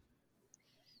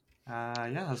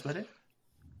yeah, that's about it.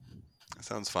 That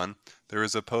sounds fun. There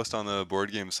was a post on the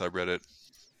board game subreddit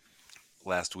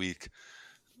last week.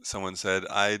 Someone said,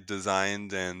 I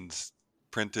designed and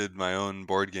printed my own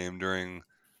board game during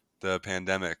the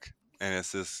pandemic, and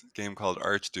it's this game called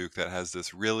Archduke that has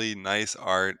this really nice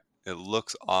art. It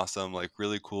looks awesome, like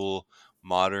really cool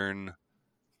modern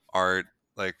art.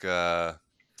 Like what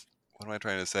am I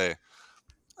trying to say?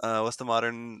 What's the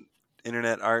modern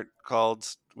internet art called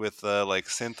with like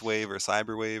synthwave or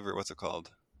cyberwave, or what's it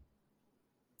called?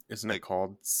 Isn't it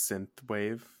called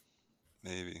synthwave?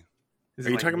 Maybe. Are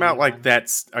you talking about like that?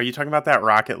 Are you talking about that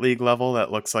Rocket League level that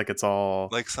looks like it's all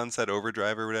like Sunset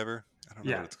Overdrive or whatever? I don't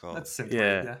know what it's called. That's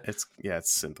synthwave. Yeah,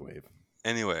 it's synthwave.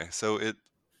 Anyway, so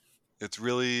it's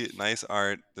really nice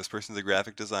art. This person's a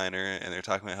graphic designer, and they're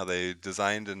talking about how they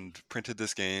designed and printed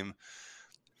this game.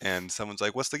 And someone's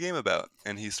like, "What's the game about?"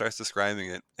 And he starts describing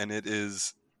it, and it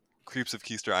is Creeps of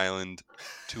Keister Island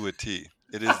to a T.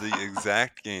 It is the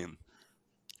exact game,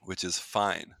 which is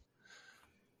fine.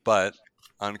 But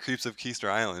on Creeps of Keister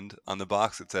Island, on the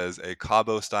box it says a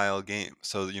Cabo-style game.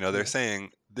 So, they're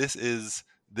saying this is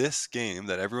this game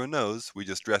that everyone knows, we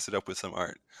just dress it up with some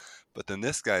art. But then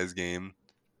this guy's game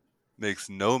makes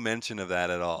no mention of that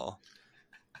at all.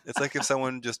 It's like if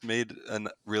someone just made a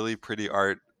really pretty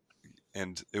art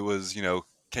and it was,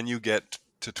 can you get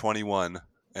to 21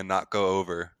 and not go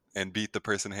over and beat the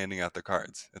person handing out the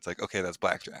cards? It's like, okay, that's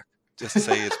blackjack. Just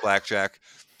say it's blackjack.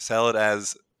 Sell it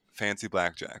as fancy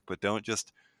blackjack, but don't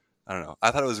just, I don't know.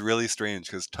 I thought it was really strange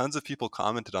because tons of people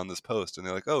commented on this post and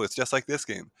they're like, oh, it's just like this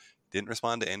game. Didn't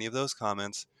respond to any of those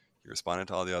comments. He responded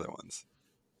to all the other ones.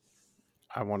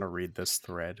 I want to read this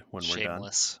thread when we're done.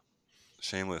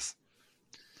 Shameless.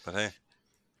 But hey, Uh,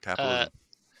 capitalism.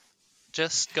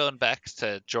 just going back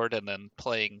to Jordan and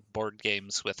playing board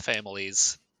games with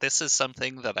families, this is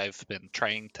something that I've been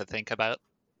trying to think about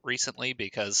recently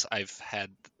because I've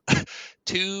had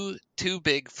two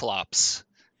big flops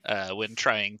when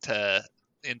trying to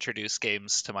introduce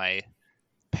games to my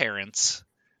parents.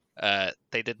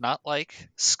 They did not like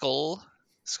Skull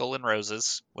and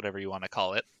Roses, whatever you want to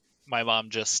call it. My mom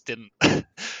just didn't.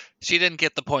 She didn't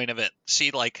get the point of it.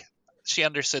 She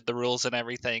understood the rules and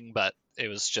everything, but it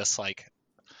was just like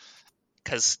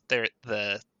because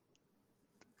the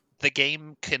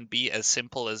game can be as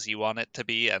simple as you want it to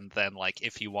be, and then like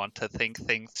if you want to think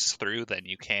things through, then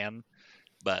you can.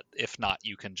 But if not,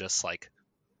 you can just like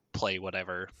play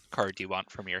whatever card you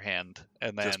want from your hand,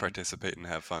 and then Just participate and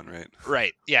have fun, right?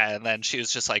 right, yeah. And then she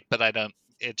was just like, "But I don't.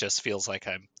 It just feels like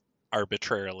I'm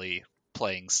arbitrarily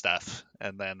playing stuff."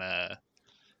 And then,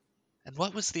 and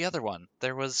what was the other one?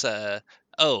 There was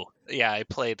oh yeah, I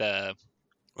played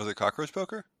Was it Cockroach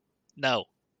Poker? no,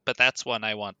 but that's one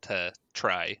I want to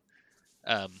try.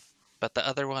 But the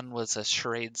other one was a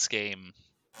charades game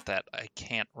that I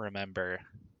can't remember.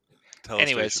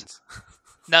 Anyways, Telestrations.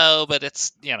 no, but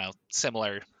it's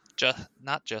similar,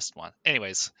 not just one.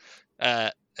 Anyways,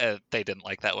 they didn't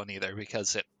like that one either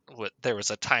because there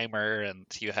was a timer and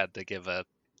you had to give a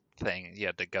thing. You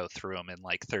had to go through them in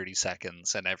like 30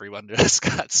 seconds, and everyone just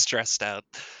got stressed out.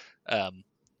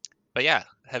 But yeah,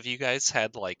 have you guys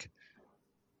had like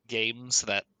games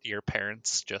that your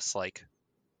parents just like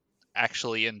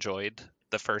actually enjoyed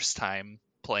the first time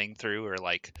playing through, or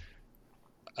like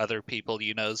other people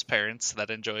you know's parents that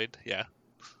enjoyed? Yeah.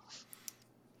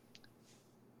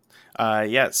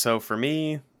 Yeah, so for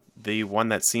me, the one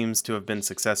that seems to have been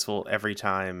successful every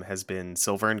time has been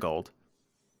Silver and Gold.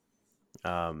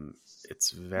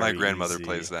 It's very My grandmother easy.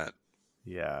 plays that.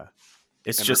 Yeah.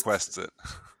 It's and just requests it.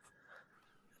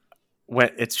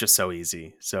 it's just so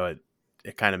easy. So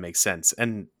it kind of makes sense.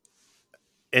 And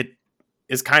it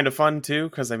is kind of fun too,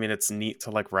 because I mean it's neat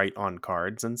to like write on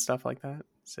cards and stuff like that.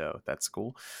 So that's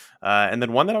cool. And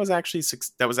then one that was actually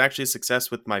a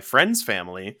success with my friend's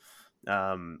family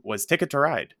was Ticket to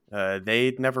Ride.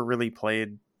 They'd never really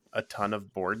played a ton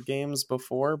of board games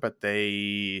before, but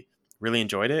they really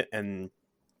enjoyed it. And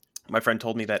my friend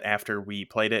told me that after we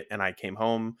played it and I came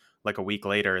home, like a week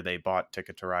later, they bought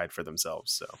Ticket to Ride for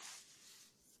themselves. So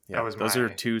yeah, those are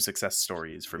two success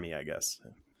stories for me, I guess.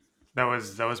 That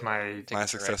was my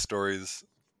success stories.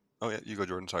 Oh yeah, you go,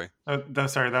 Jordan. Sorry.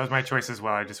 Sorry, that was my choice as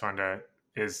well. I just wanted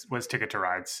to was Ticket to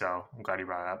Ride, so I'm glad you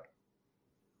brought it up.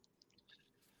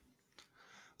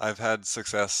 I've had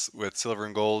success with Silver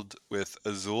and Gold with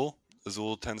Azul.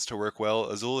 Azul tends to work well.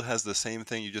 Azul has the same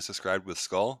thing you just described with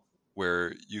Skull,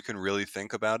 where you can really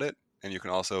think about it, and you can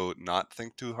also not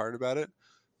think too hard about it.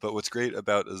 But what's great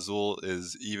about Azul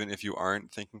is even if you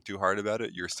aren't thinking too hard about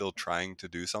it, you're still trying to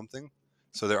do something.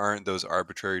 So there aren't those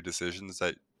arbitrary decisions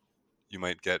that you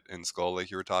might get in Skull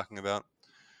like you were talking about.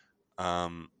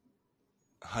 Hanabi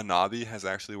has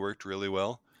actually worked really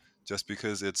well, just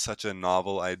because it's such a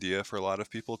novel idea for a lot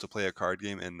of people to play a card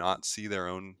game and not see their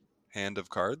own hand of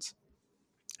cards.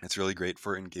 It's really great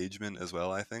for engagement as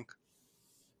well, I think.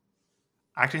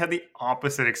 I actually had the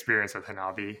opposite experience with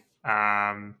Hanabi.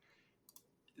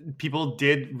 People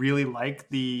did really like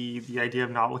the idea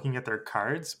of not looking at their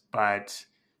cards, but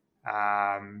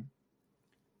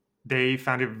they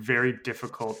found it very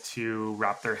difficult to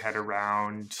wrap their head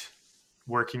around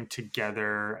working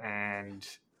together and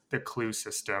the clue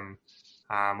system,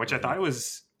 which I thought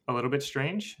was a little bit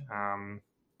strange.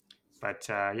 But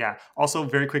yeah, also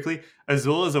very quickly,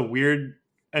 Azul is a weird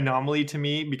anomaly to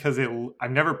me because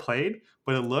I've never played,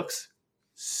 but it looks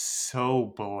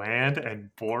so bland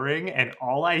and boring, and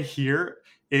all I hear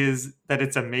is that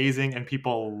it's amazing and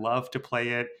people love to play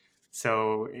it.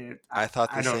 So I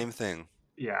thought the same thing.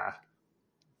 Yeah.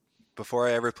 Before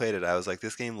I ever played it, I was like,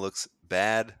 this game looks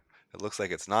bad. It looks like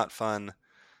it's not fun.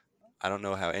 I don't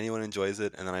know how anyone enjoys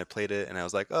it. And then I played it and I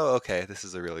was like, oh, okay, this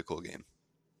is a really cool game.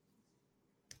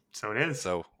 So it is.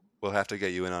 So we'll have to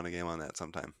get you in on a game on that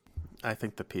sometime. I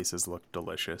think the pieces look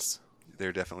delicious.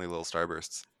 They're definitely little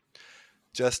starbursts.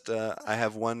 Just, I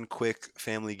have one quick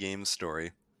family game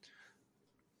story.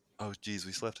 Oh, geez,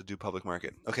 we still have to do public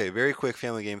market. Okay, very quick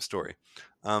family game story.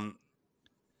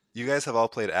 You guys have all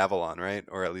played Avalon, right?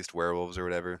 Or at least Werewolves or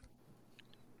whatever.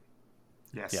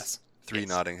 Yes. 3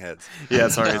 nodding heads. Yeah,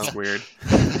 sorry, it's weird.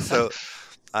 So,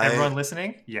 everyone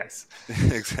listening? Yes.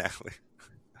 Exactly.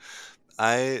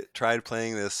 I tried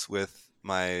playing this with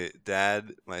my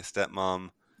dad, my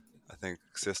stepmom, I think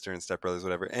sister and stepbrothers,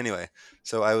 whatever. Anyway,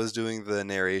 so I was doing the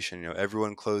narration,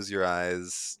 everyone close your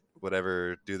eyes,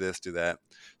 whatever, do this, do that.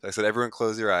 So I said, everyone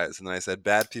close your eyes. And then I said,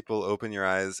 bad people, open your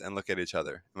eyes and look at each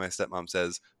other. And my stepmom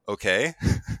says, okay.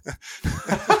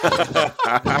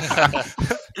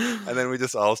 And then we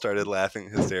just all started laughing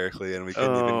hysterically, and we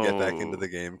couldn't even get back into the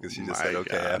game because she just said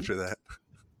okay after that.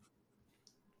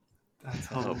 That's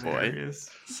hilarious.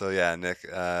 So yeah, Nick,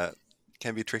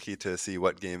 can be tricky to see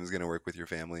what game is going to work with your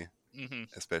family,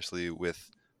 especially with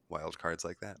wild cards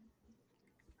like that.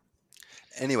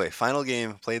 Anyway, final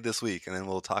game played this week, and then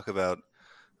we'll talk about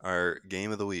our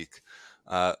game of the week.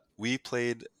 We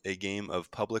played a game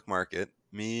of Public Market.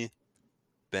 Me,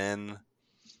 Ben,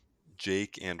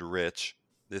 Jake, and Rich.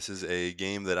 This is a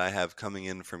game that I have coming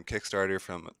in from Kickstarter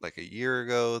from like a year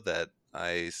ago that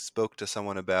I spoke to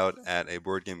someone about at a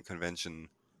board game convention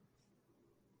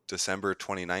December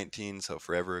 2019, so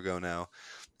forever ago now.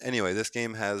 Anyway, this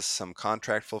game has some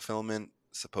contract fulfillment,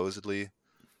 supposedly,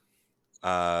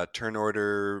 turn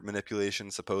order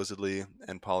manipulation, supposedly,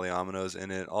 and polyominoes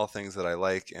in it, all things that I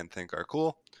like and think are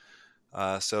cool.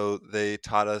 So they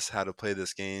taught us how to play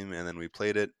this game, and then we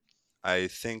played it. I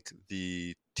think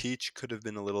the teach could have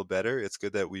been a little better. It's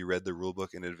good that we read the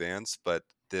rulebook in advance, but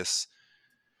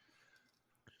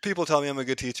people tell me I'm a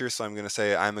good teacher, so I'm going to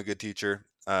say I'm a good teacher.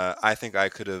 I think I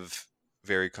could have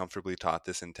very comfortably taught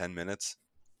this in 10 minutes.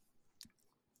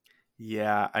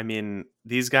 Yeah, I mean,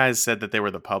 these guys said that they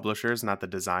were the publishers, not the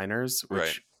designers,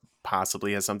 which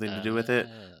possibly has something to do with it.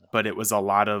 But it was a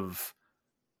lot of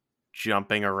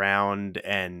jumping around,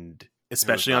 and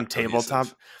especially on tabletop.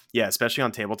 Yeah, especially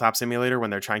on Tabletop Simulator when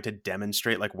they're trying to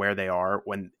demonstrate like where they are,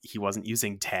 when he wasn't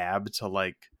using tab to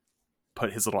like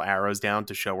put his little arrows down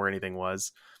to show where anything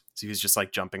was. So he was just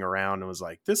like jumping around and was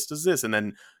like, this does this. And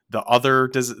then the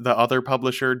other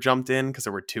publisher jumped in because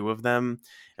there were two of them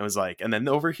and was like, and then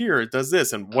over here it does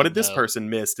this. And what did this person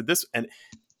miss? Did this? And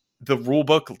the rule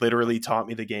book literally taught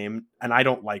me the game. And I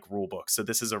don't like rule books. So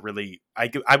this is a really, I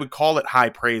would call it high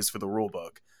praise for the rule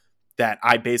book, that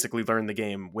I basically learned the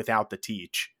game without the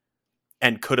teach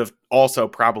and could have also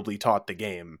probably taught the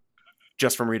game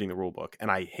just from reading the rule book. And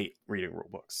I hate reading rule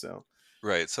books. So.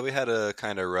 Right. So we had a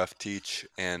kind of rough teach,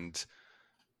 and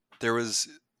there was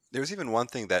even one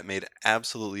thing that made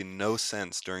absolutely no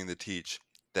sense during the teach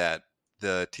that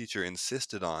the teacher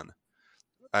insisted on.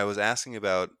 I was asking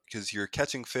about, because you're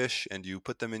catching fish and you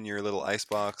put them in your little ice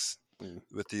box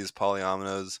with these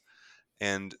polyominoes,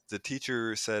 and the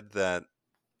teacher said that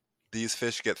these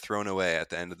fish get thrown away at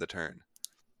the end of the turn.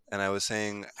 And I was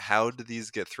saying, how do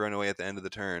these get thrown away at the end of the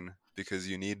turn? Because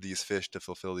you need these fish to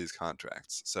fulfill these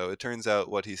contracts. So it turns out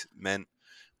what he meant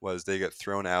was they get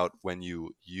thrown out when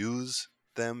you use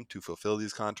them to fulfill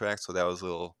these contracts. So that was a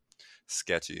little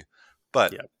sketchy.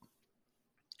 But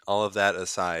all of that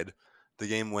aside, the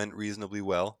game went reasonably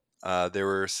well. There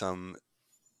were some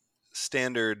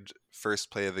standard first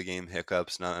play of a game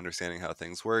hiccups, not understanding how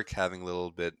things work, having a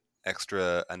little bit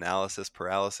extra analysis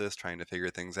paralysis, trying to figure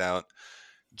things out.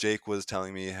 Jake was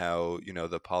telling me how,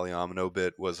 the polyomino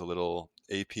bit was a little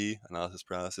AP, analysis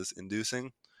paralysis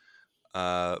inducing.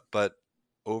 But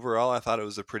overall, I thought it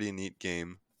was a pretty neat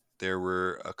game. There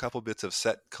were a couple bits of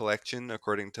set collection,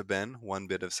 according to Ben, one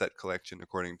bit of set collection,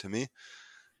 according to me.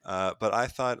 But I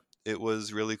thought it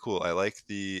was really cool. I like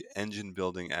the engine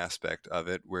building aspect of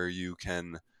it, where you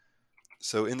can...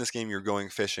 So in this game, you're going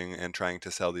fishing and trying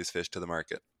to sell these fish to the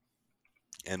market.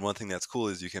 And one thing that's cool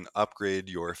is you can upgrade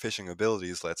your fishing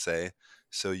abilities, let's say,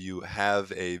 so you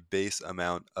have a base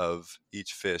amount of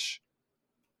each fish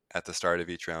at the start of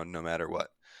each round, no matter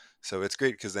what. So it's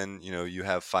great because then, you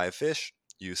have 5 fish,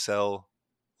 you sell,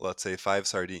 let's say, 5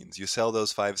 sardines. You sell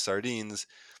those 5 sardines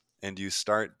and you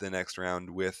start the next round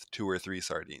with 2 or 3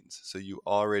 sardines. So you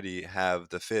already have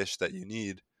the fish that you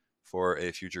need for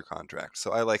a future contract.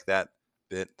 So I like that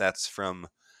bit. That's from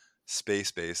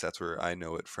Space Base. That's where I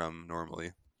know it from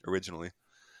originally.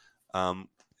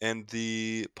 And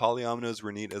the polyominoes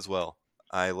were neat as well.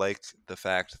 I liked the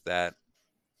fact that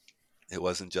it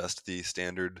wasn't just the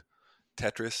standard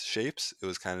Tetris shapes. It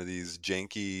was kind of these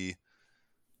janky,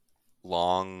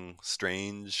 long,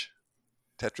 strange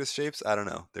Tetris shapes. I don't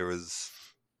know.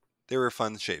 They were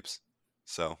fun shapes.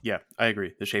 So yeah, I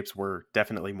agree. The shapes were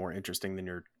definitely more interesting than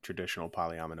your traditional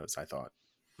polyominoes, I thought.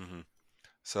 Mm-hmm.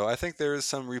 So I think there is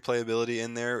some replayability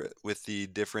in there with the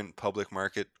different public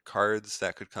market cards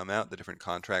that could come out, the different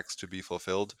contracts to be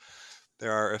fulfilled.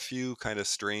 There are a few kind of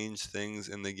strange things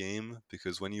in the game,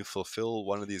 because when you fulfill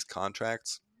one of these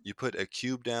contracts, you put a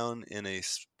cube down in a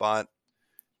spot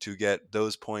to get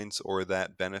those points or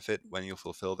that benefit when you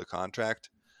fulfill the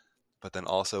contract. But then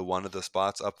also one of the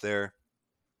spots up there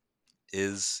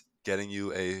is getting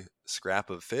you a scrap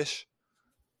of fish.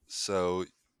 So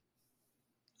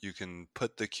you can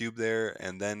put the cube there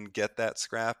and then get that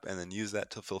scrap and then use that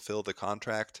to fulfill the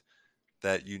contract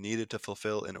that you needed to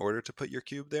fulfill in order to put your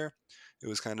cube there. It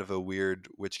was kind of a weird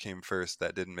which came first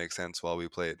that didn't make sense while we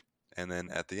played. And then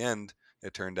at the end,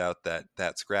 it turned out that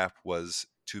that scrap was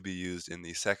to be used in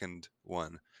the second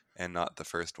one and not the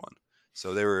first one.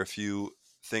 So there were a few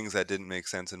things that didn't make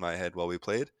sense in my head while we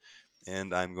played,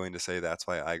 and I'm going to say that's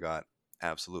why I got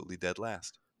absolutely dead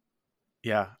last.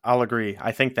 Yeah, I'll agree.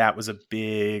 I think that was a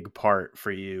big part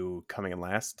for you coming in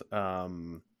last.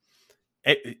 The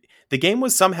game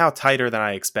was somehow tighter than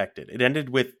I expected. It ended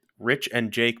with Rich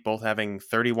and Jake both having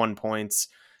 31 points,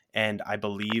 and I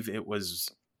believe it was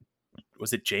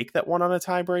it Jake that won on a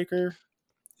tiebreaker?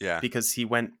 Yeah. Because he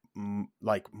went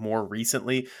like more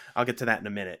recently. I'll get to that in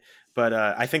a minute. But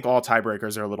I think all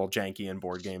tiebreakers are a little janky in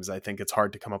board games. I think it's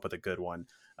hard to come up with a good one.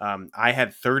 I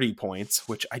had 30 points,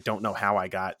 which I don't know how I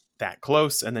got that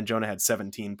close. And then Jonah had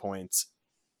 17 points.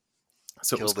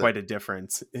 So it was quite a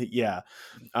difference. Yeah.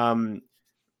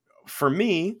 For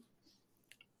me,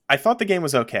 I thought the game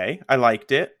was okay. I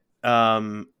liked it.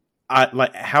 I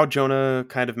like how Jonah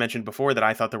kind of mentioned before that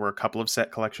I thought there were a couple of set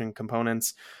collection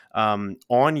components.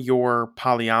 On your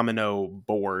Polyomino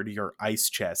board, your ice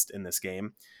chest in this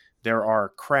game, there are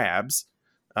crabs,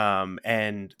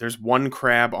 and there's one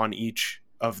crab on each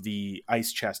of the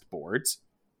ice chest boards.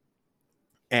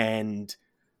 And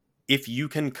if you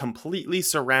can completely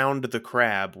surround the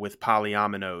crab with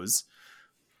polyominoes,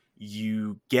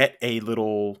 you get a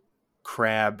little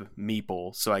crab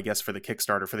meeple. So I guess for the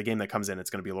Kickstarter, for the game that comes in,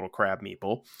 it's going to be a little crab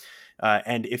meeple.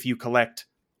 And if you collect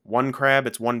one crab,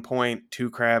 it's 1 point, 2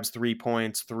 crabs, 3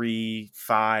 points, 3,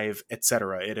 5,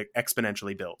 etc. It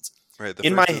exponentially builds. Right. The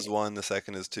first is 1, the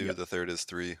second is 2, Yep. The third is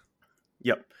 3.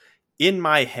 Yep. In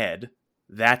my head,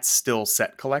 that's still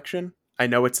set collection. I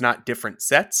know it's not different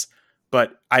sets,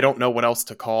 but I don't know what else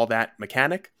to call that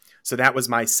mechanic. So that was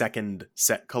my second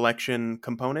set collection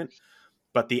component.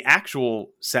 But the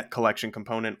actual set collection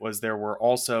component was there were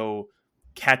also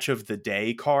catch of the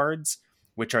day cards,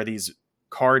 which are these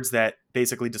cards that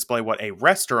basically display what a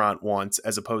restaurant wants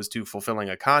as opposed to fulfilling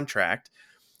a contract.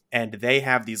 And they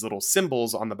have these little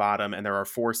symbols on the bottom, and there are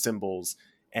 4 symbols,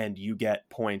 and you get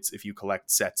points if you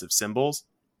collect sets of symbols.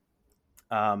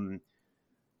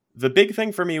 The big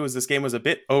thing for me was this game was a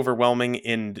bit overwhelming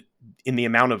in the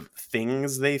amount of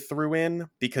things they threw in,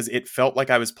 because it felt like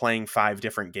I was playing 5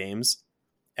 different games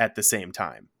at the same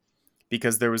time,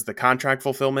 because there was the contract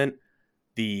fulfillment,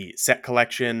 the set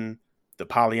collection, the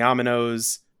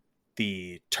polyominoes,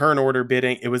 the turn order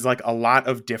bidding. It was like a lot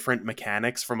of different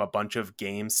mechanics from a bunch of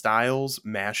game styles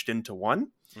mashed into one.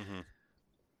 Mm-hmm.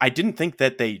 I didn't think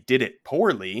that they did it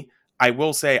poorly. I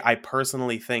will say I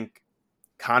personally think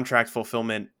contract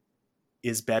fulfillment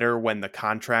is better when the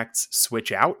contracts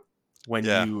switch out when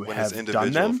you have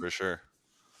done them. For sure.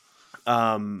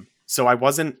 So I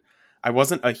wasn't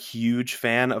a huge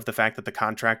fan of the fact that the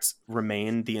contracts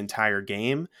remained the entire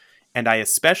game. And I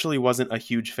especially wasn't a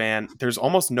huge fan. There's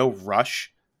almost no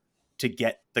rush to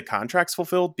get the contracts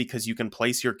fulfilled because you can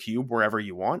place your cube wherever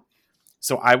you want.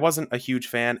 So I wasn't a huge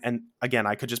fan. And again,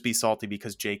 I could just be salty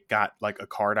because Jake got like a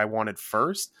card I wanted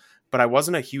first. But I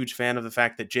wasn't a huge fan of the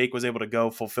fact that Jake was able to go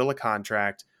fulfill a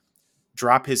contract,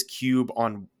 drop his cube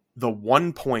on the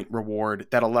 1 point reward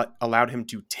that allowed him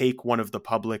to take one of the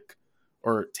public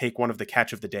or take one of the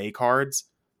catch of the day cards,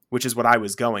 which is what I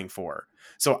was going for.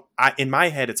 So in my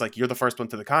head, it's like, you're the first one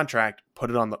to the contract, put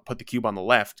the cube on the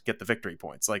left, get the victory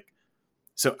points. Like,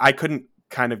 so I couldn't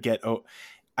kind of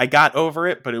I got over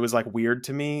it, but it was like weird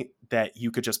to me that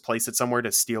you could just place it somewhere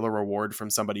to steal a reward from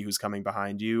somebody who's coming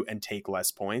behind you and take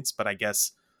less points. But I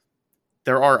guess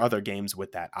there are other games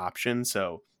with that option.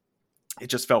 So it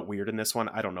just felt weird in this one.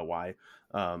 I don't know why.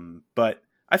 But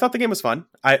I thought the game was fun.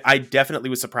 I definitely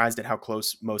was surprised at how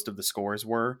close most of the scores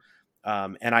were.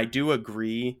 And I do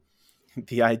agree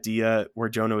the idea where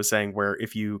Jonah was saying where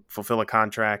if you fulfill a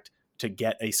contract to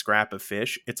get a scrap of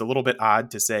fish, it's a little bit odd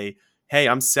to say, hey,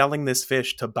 I'm selling this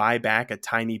fish to buy back a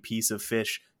tiny piece of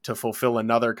fish to fulfill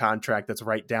another contract that's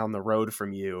right down the road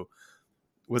from you,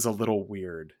 was a little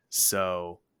weird.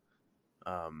 So,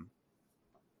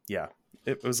 yeah,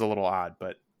 it was a little odd,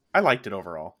 but I liked it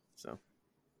overall. So.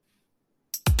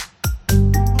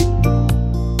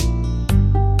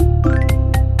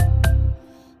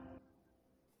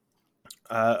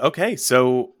 Okay,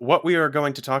 so what we are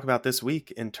going to talk about this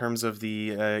week in terms of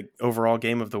the overall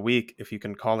game of the week, if you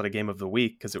can call it a game of the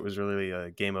week, because it was really a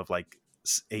game of like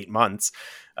 8 months,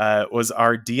 was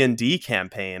our D&D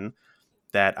campaign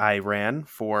that I ran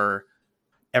for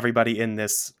everybody in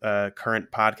this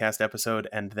current podcast episode,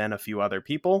 and then a few other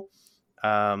people.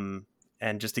 And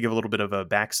just to give a little bit of a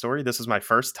backstory, this was my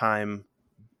first time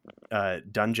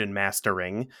dungeon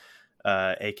mastering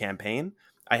a campaign.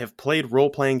 I have played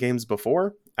role-playing games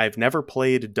before. I've never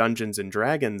played Dungeons and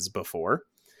Dragons before.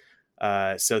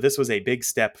 So this was a big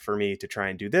step for me to try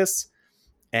and do this.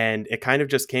 And it kind of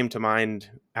just came to mind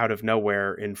out of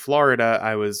nowhere. In Florida,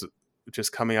 I was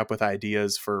just coming up with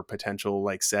ideas for potential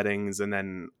like settings. And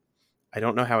then I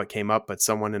don't know how it came up, but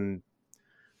someone in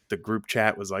the group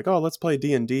chat was like, oh, let's play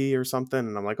D&D or something.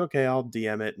 And I'm like, okay, I'll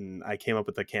DM it. And I came up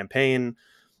with a campaign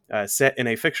set in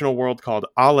a fictional world called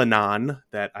Alanon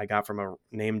that I got from a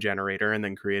name generator and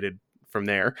then created from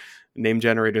there. Name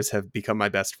generators have become my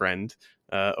best friend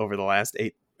over the last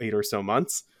eight or so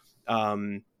months.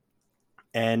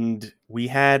 And we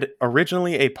had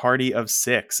originally a party of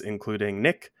 6, including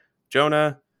Nick,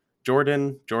 Jonah,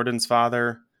 Jordan, Jordan's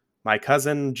father, my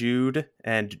cousin Jude,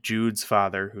 and Jude's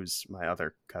father, who's my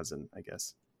other cousin, I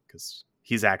guess, because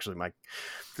he's actually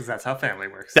because that's how family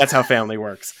works. That's how family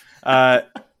works.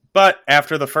 But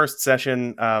after the first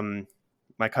session,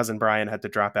 my cousin Brian had to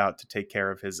drop out to take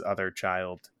care of his other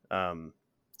child.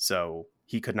 So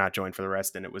he could not join for the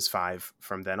rest, and it was 5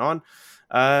 from then on.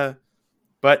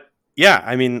 But yeah,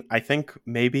 I mean, I think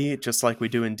maybe just like we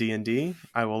do in D&D,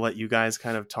 I will let you guys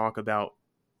kind of talk about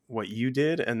what you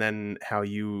did and then how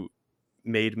you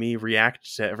made me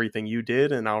react to everything you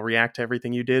did, and I'll react to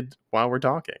everything you did while we're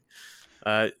talking.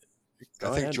 I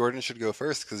think Jordan should go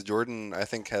first because Jordan, I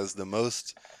think, has the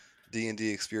most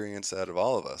D&D experience out of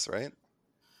all of us, right?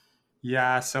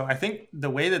 Yeah, so I think the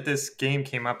way that this game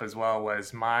came up as well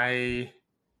was my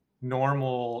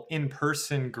normal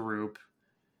in-person group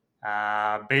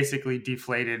basically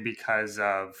deflated because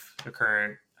of the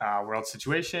current world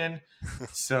situation.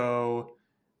 So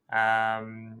I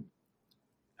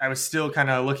was still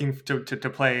kind of looking to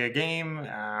play a game.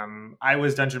 I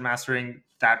was dungeon mastering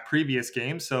that previous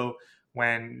game, so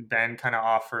when Ben kind of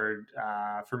offered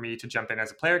for me to jump in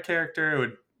as a player character, it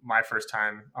would my first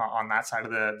time on that side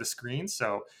of the screen.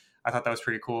 So I thought that was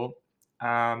pretty cool.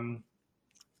 That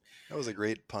was a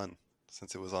great pun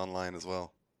since it was online as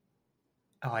well.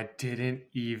 Oh, I didn't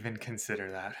even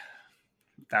consider that.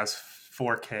 That was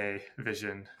 4K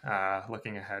vision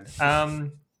looking ahead.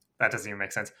 That doesn't even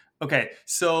make sense. Okay,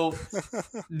 so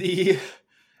the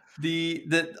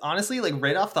honestly, like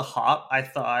right off the hop, I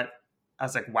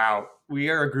was like, wow, we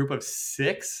are a group of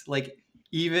 6. Like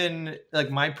even like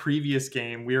my previous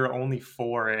game, we were only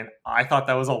 4, and I thought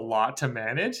that was a lot to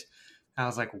manage. I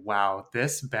was like, wow,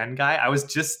 this Ben guy, I was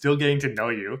just still getting to know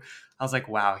you. I was like,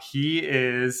 wow,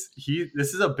 this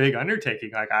is a big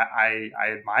undertaking. Like I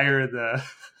admire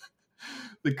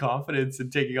the confidence in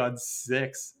taking on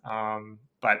 6.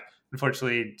 But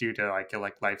unfortunately, due to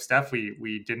like life stuff,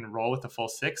 we didn't roll with the full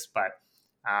 6. But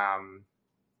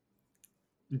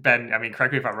Ben, I mean,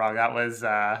 correct me if I'm wrong. That was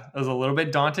a little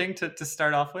bit daunting to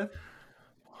start off with.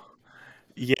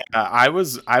 Yeah, I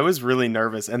was really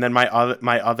nervous, and then my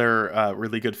other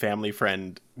really good family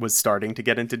friend was starting to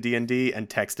get into D&D and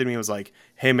texted me, was like,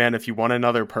 "Hey man, if you want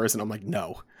another person," I'm like,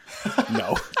 "No,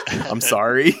 I'm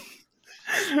sorry."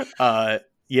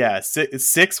 Yeah,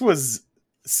 6 was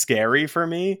scary for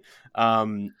me,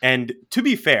 and to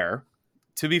be fair,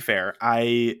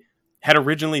 I had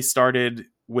originally started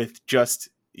with just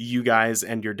you guys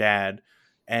and your dad,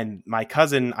 and my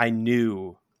cousin,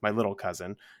 my little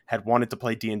cousin had wanted to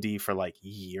play D&D for like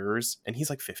years, and he's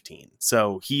like 15.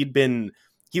 So he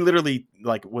literally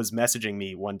like was messaging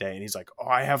me one day, and he's like, "Oh,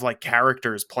 I have like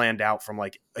characters planned out from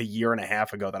like a year and a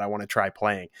half ago that I want to try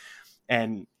playing."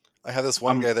 And I have this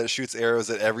one guy that shoots arrows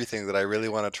at everything that I really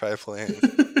want to try playing.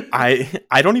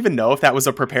 I don't even know if that was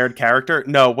a prepared character.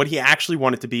 No, what he actually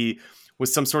wanted to be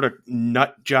was some sort of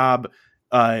nut job,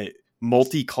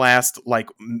 multi-classed like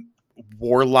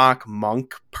warlock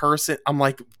monk person. I'm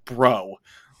like, bro,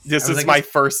 this is my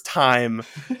first time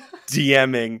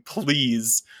DMing.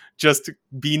 Please just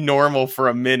be normal for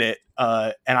a minute.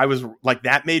 And I was like,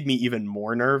 that made me even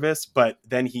more nervous. But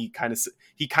then he kind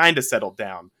of settled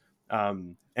down,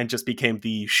 and just became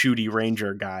the shooty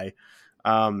ranger guy.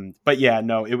 But yeah,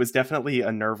 no, it was definitely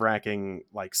a nerve-wracking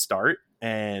like start.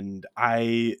 And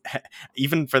I,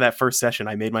 even for that first session,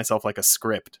 I made myself like a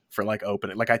script for like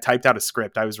opening. Like I typed out a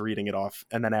script, I was reading it off,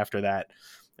 and then after that,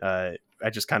 I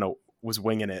just kind of was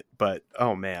winging it. But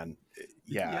oh man,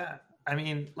 yeah. I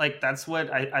mean, like that's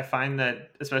what I find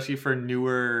that especially for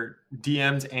newer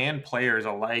DMs and players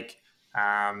alike,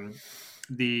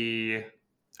 the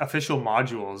official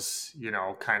modules,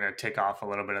 kind of take off a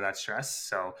little bit of that stress.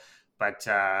 So, but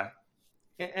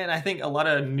and I think a lot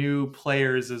of new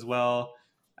players as well,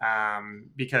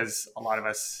 because a lot of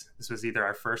us, this was either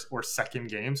our first or second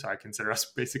game, so I consider us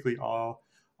basically all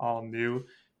new.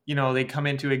 You know, they come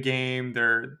into a game,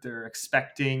 they're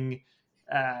expecting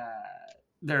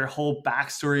their whole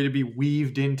backstory to be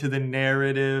weaved into the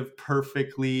narrative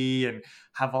perfectly and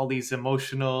have all these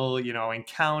emotional, you know,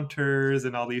 encounters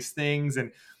and all these things.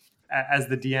 And as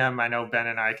the DM, I know Ben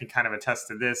and I can kind of attest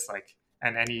to this, like,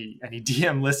 and any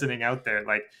DM listening out there,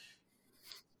 like,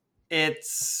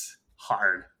 it's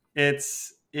hard.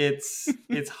 It's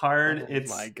hard. Oh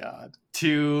my God.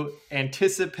 To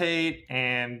anticipate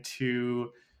and to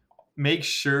make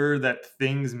sure that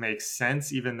things make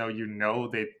sense, even though you know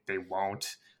they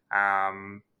won't.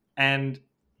 And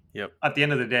Yep. at the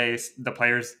end of the day, the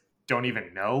players don't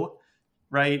even know,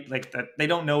 right? Like that, they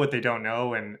don't know what they don't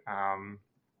know, and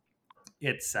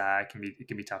it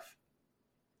can be tough.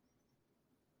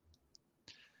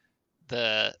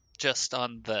 Just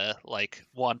on the like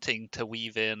wanting to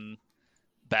weave in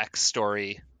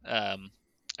backstory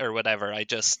or whatever, I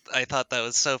thought that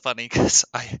was so funny because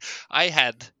I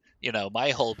had, you know, my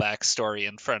whole backstory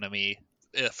in front of me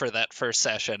for that first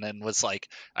session, and was like,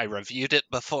 I reviewed it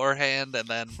beforehand, and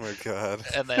then Oh my God.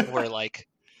 and then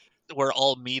we're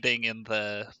all meeting in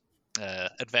the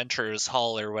adventurers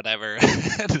hall or whatever,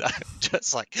 and I'm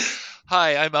just like,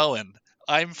 hi, I'm Owen,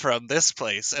 I'm from this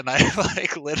place, and I'm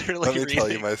like literally Let me tell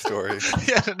you my story.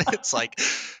 Yeah, and it's like,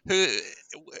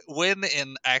 when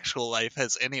in actual life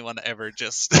has anyone ever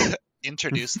just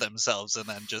introduced themselves and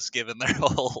then just given their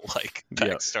whole like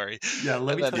backstory? Yeah,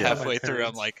 let me And then tell you about halfway my through,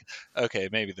 I'm parents. like, okay,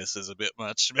 maybe this is a bit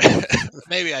much.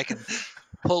 Maybe I can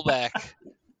pull back,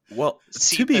 Well, to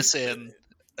seat be this in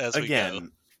as we go.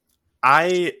 again,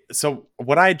 so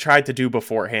what I tried to do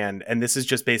beforehand, and this is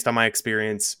just based on my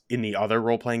experience in the other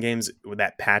role-playing games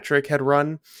that Patrick had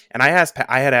run, and I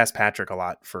had asked Patrick a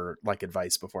lot for like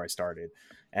advice before I started,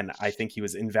 and I think he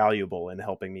was invaluable in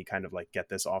helping me kind of like get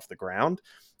this off the ground,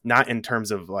 not in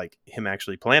terms of like him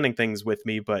actually planning things with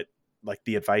me, but like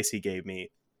the advice he gave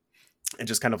me and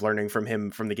just kind of learning from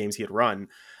him from the games he had run.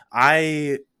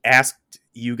 I asked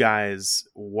you guys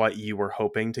what you were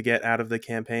hoping to get out of the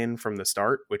campaign from the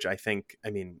start, which I think, I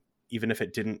mean, even if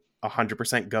it didn't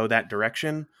 100% go that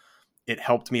direction, it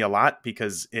helped me a lot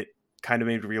because it kind of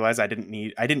made me realize I didn't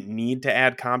need to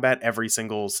add combat every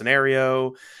single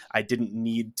scenario. I didn't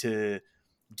need to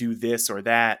do this or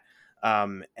that.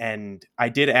 And I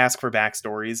did ask for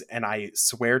backstories, and I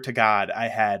swear to God, I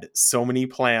had so many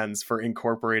plans for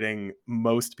incorporating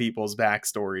most people's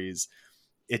backstories.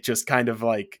 It just kind of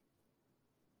like,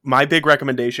 my big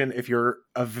recommendation, if you're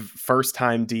a first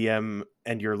time DM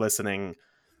and you're listening,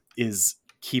 is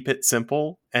keep it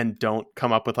simple and don't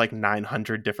come up with like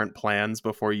 900 different plans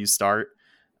before you start.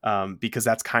 Because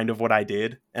that's kind of what I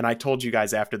did. And I told you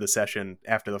guys after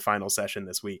the final session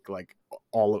this week, like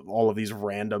all of these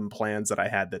random plans that I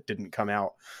had that didn't come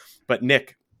out. But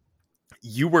Nick,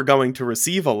 you were going to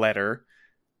receive a letter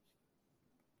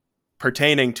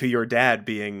pertaining to your dad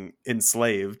being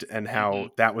enslaved and how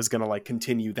that was going to like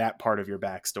continue that part of your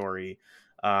backstory.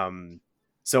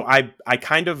 So I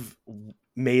kind of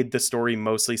made the story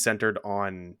mostly centered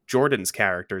on Jordan's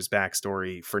character's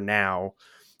backstory for now.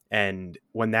 And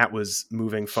when that was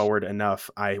moving forward enough,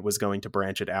 I was going to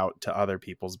branch it out to other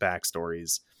people's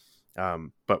backstories.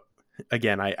 But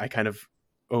again, I kind of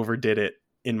overdid it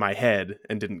in my head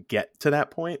and didn't get to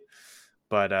that point.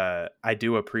 But I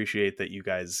do appreciate that you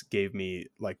guys gave me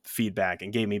like feedback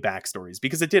and gave me backstories,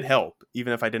 because it did help.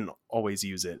 Even if I didn't always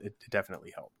use it, it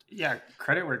definitely helped. Yeah,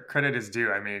 credit where credit is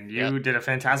due. I mean, you did a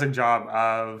fantastic job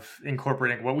of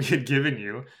incorporating what we had given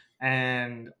you.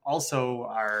 And also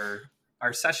our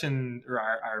session, or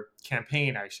our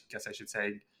campaign, I guess I should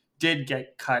say, did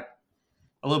get cut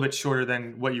a little bit shorter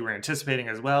than what you were anticipating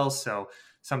as well. So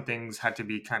some things had to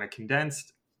be kind of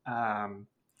condensed.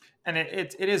 And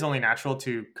it is only natural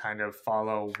to kind of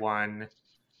follow one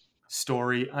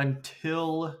story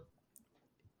until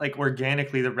like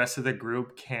organically the rest of the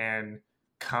group can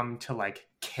come to like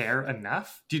care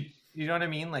enough. Do you know what I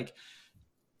mean? Like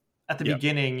at the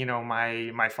beginning, you know,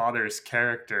 my father's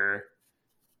character,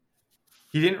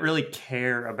 he didn't really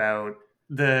care about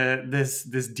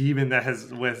this demon that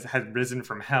has risen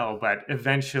from hell, but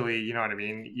eventually, you know what I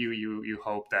mean, you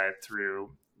hope that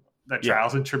through the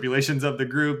trials and tribulations of the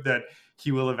group that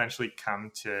he will eventually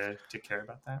come to care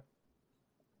about that.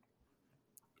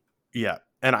 Yeah.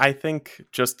 And I think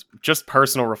just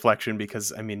personal reflection,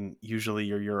 because I mean, usually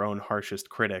you're your own harshest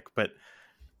critic, but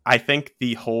I think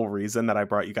the whole reason that I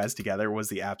brought you guys together was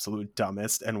the absolute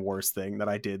dumbest and worst thing that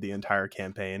I did the entire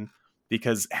campaign.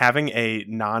 because having a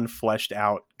non-fleshed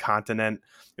out continent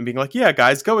and being like, yeah,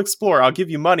 guys, go explore. I'll give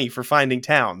you money for finding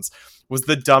towns was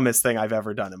the dumbest thing I've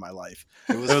ever done in my life.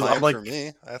 It was fine like, for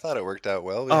me. I thought it worked out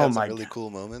well. We Oh had some my really God. cool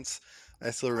moments.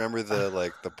 I still remember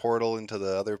the portal into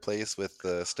the other place with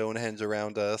the Stonehenge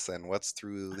around us and what's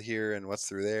through here and what's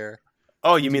through there.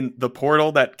 Oh, you mean the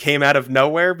portal that came out of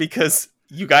nowhere because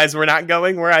you guys were not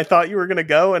going where I thought you were going to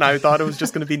go, and I thought it was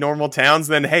just going to be normal towns?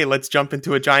 Then, hey, let's jump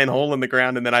into a giant hole in the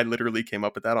ground, and then I literally came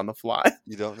up with that on the fly.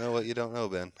 You don't know what you don't know,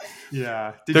 Ben.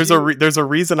 Yeah. There's a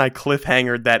reason I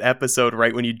cliffhangered that episode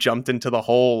right when you jumped into the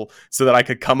hole, so that I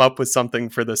could come up with something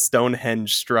for the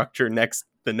Stonehenge structure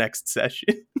the next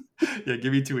session. Yeah,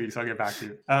 give me 2 weeks. I'll get back to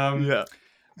you. Yeah.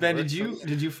 Ben, Works did for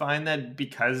me. you find that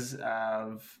because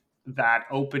of that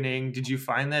opening, did you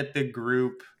find that the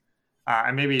group,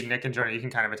 and maybe Nick and Jonah, you can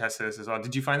kind of attest to this as well.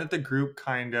 Did you find that the group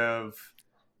kind of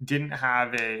didn't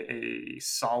have a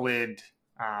solid,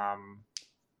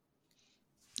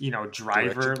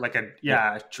 driver, Direction? like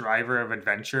a driver of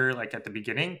adventure, like at the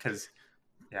beginning? Because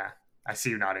I see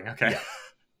you nodding. Okay.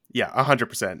 Yeah,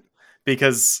 100%.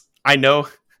 Because I know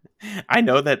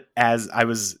that as I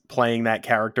was playing that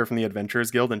character from the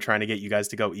Adventurers Guild and trying to get you guys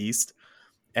to go east,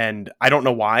 and I don't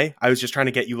know why, I was just trying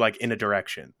to get you like in a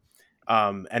direction.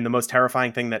 And the most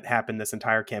terrifying thing that happened this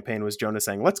entire campaign was Jonah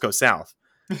saying, "Let's go south."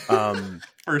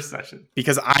 First session.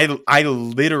 Because I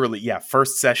literally,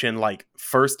 first session, like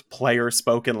first player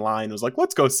spoken line was like,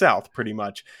 "Let's go south," pretty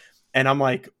much. And I'm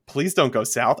like, please don't go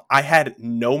south. I had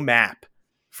no map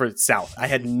for south. I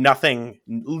had nothing.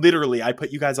 Literally, I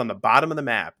put you guys on the bottom of the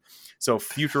map. So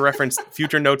future reference,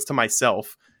 future notes to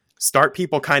myself, start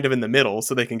people kind of in the middle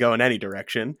so they can go in any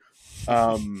direction.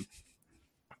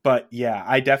 But yeah,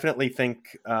 I definitely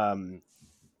think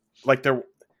they're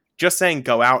just saying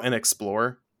go out and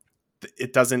explore.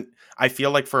 It doesn't, I feel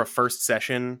like for a first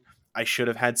session, I should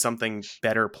have had something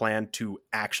better planned to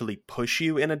actually push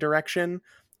you in a direction,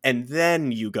 and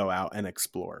then you go out and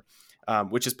explore.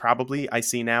 Which is probably, I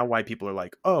see now why people are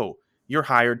like, oh, you're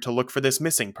hired to look for this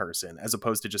missing person, as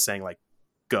opposed to just saying like,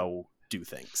 go do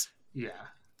things. Yeah.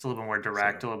 It's a little bit more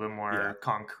direct, a little bit more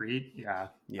concrete. Yeah.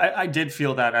 Yeah. I did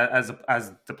feel that as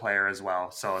the player as well.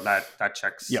 So that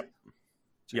checks. Yep.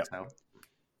 Out.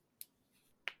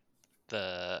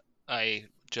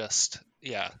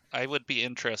 I would be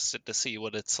interested to see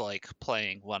what it's like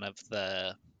playing one of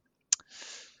the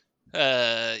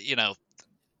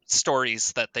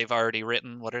stories that they've already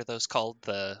written. What are those called?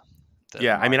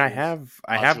 I mean, I have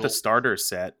the module. starter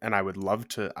set, and I would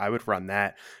run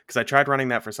that, because I tried running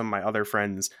that for some of my other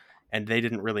friends, and they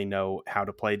didn't really know how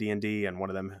to play D&D, and one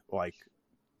of them like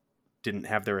didn't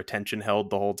have their attention held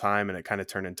the whole time, and it kind of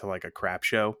turned into like a crap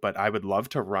show. But I would love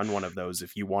to run one of those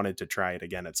if you wanted to try it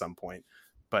again at some point.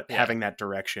 But having that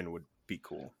direction would be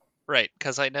cool. Right,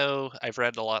 because I know I've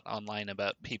read a lot online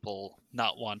about people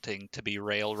not wanting to be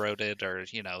railroaded, or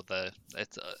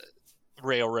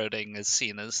railroading is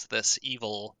seen as this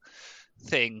evil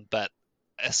thing. But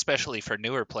especially for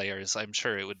newer players, I'm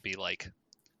sure it would be like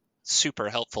super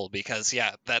helpful, because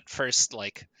that first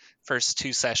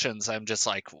 2 sessions, I'm just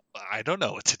like, I don't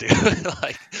know what to do.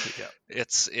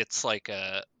 It's like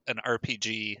an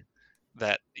RPG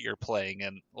that you're playing,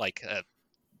 and like a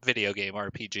video game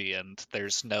RPG, and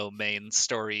there's no main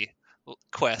story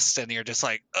quest, and you're just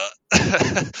like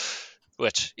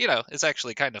which is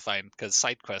actually kind of fine, because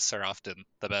side quests are often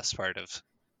the best part of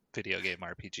video game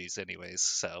RPGs anyways.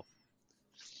 So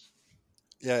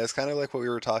it's kind of like what we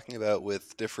were talking about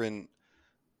with different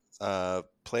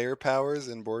player powers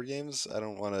in board games. I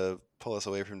don't want to pull us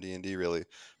away from D&D really,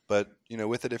 but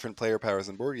with the different player powers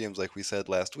in board games, like we said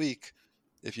last week,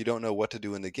 if you don't know what to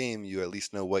do in the game, you at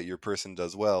least know what your person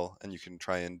does well, and you can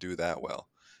try and do that well.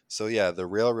 So the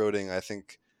railroading, I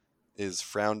think, is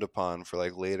frowned upon for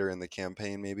like later in the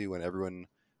campaign, maybe when everyone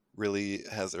really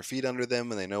has their feet under them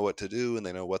and they know what to do and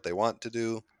they know what they want to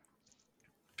do.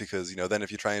 Because then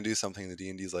if you try and do something, the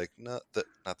D&D's like, not the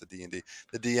D&D,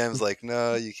 the DM's like,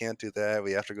 no, you can't do that,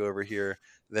 we have to go over here.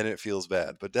 Then it feels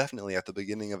bad. But definitely at the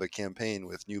beginning of a campaign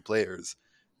with new players,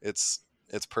 it's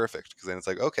perfect, because then it's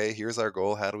like, okay, here's our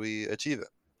goal, how do we achieve it?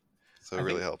 So it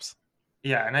really helps.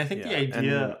 Yeah, and I think the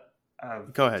idea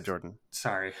of... Go ahead, Jordan.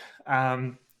 Sorry.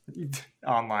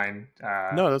 Online.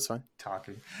 No, that's fine.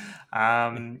 Talking.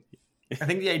 I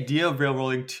think the idea of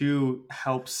railroading too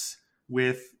helps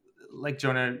with, like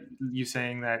Jonah, you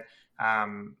saying that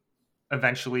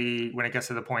eventually when it gets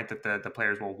to the point that the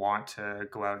players will want to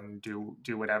go out and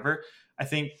do whatever, I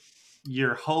think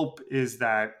your hope is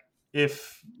that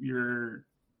if your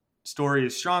story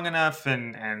is strong enough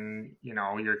and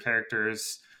your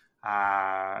characters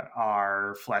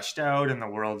are fleshed out and the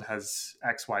world has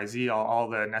XYZ, all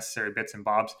the necessary bits and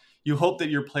bobs, you hope that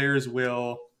your players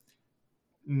will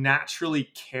naturally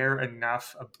care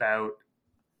enough about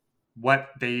what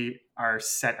they are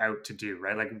set out to do,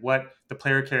 right? Like what the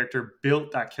player character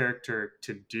built that character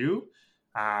to do,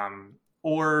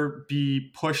 or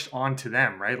be pushed onto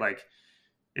them, right? Like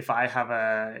if I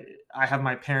have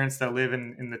my parents that live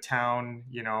in the town,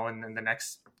 and then the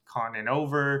next continent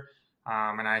over,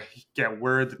 and I get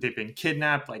word that they've been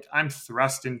kidnapped, like I'm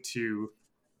thrust into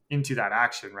that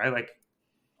action, right? Like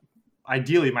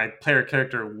ideally my player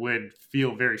character would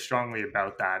feel very strongly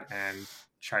about that and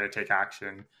try to take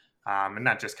action. And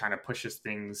that just kind of pushes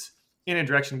things in a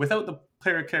direction without the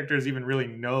player characters even really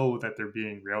know that they're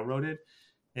being railroaded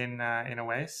in a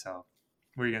way. So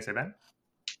what are you gonna say, Ben?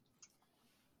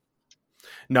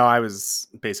 No, I was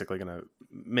basically going to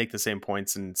make the same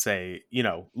points and say,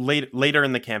 later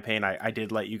in the campaign, I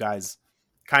did let you guys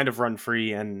kind of run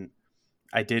free, and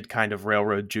I did kind of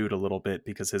railroad Jude a little bit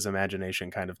because his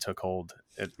imagination kind of took hold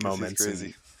at moments. He's crazy.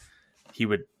 And he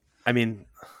would,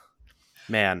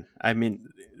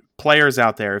 players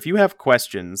out there, if you have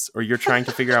questions or you're trying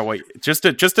to figure out just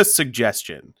a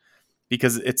suggestion,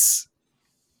 because it's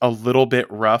a little bit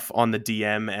rough on the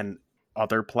DM and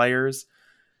other players.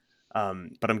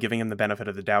 But I'm giving him the benefit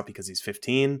of the doubt because he's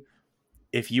 15.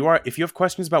 If you have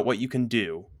questions about what you can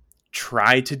do,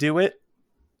 try to do it,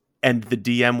 and the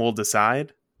DM will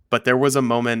decide. But there was a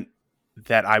moment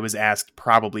that I was asked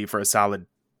probably for a solid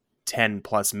 10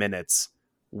 plus minutes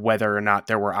whether or not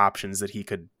there were options that he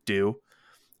could do,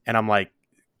 and I'm like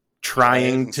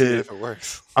trying to see if it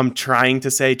works. I'm trying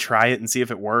to say try it and see if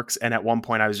it works. And at one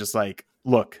point I was just like,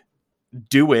 look,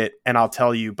 do it and I'll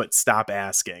tell you, but stop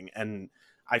asking. And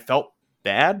I felt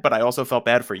bad, but I also felt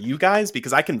bad for you guys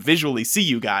because I can visually see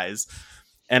you guys.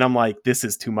 And I'm like, this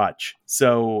is too much.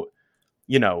 So,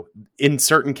 in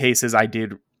certain cases, I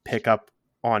did pick up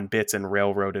on bits and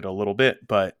railroaded a little bit,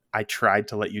 but I tried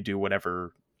to let you do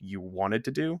whatever you wanted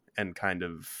to do and kind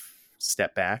of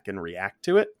step back and react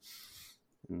to it.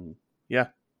 And yeah.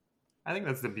 I think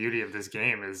that's the beauty of this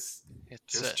game is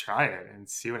just try it and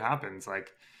see what happens.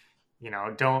 Like,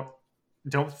 don't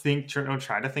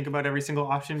try to think about every single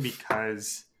option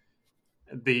because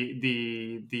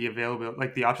the available,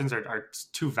 like the options are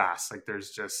too vast. Like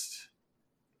there's just,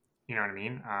 you know what I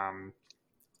mean?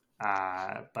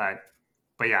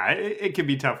 But yeah, it can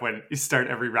be tough when you start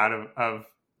every round of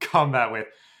combat with,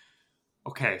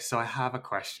 okay, so I have a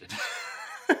question.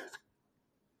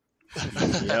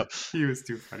 Yep. He was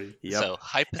too funny. Yep. So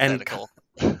hypothetical.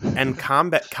 And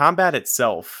combat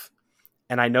itself,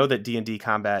 and I know that D&D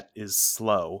combat is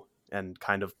slow and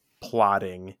kind of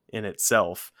plodding in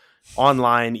itself.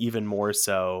 Online, even more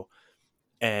so.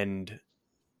 And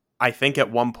I think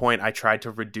at one point I tried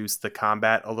to reduce the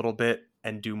combat a little bit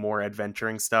and do more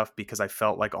adventuring stuff because I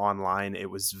felt like online it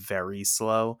was very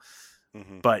slow.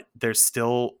 Mm-hmm. But there's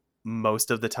still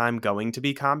most of the time going to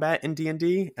be combat in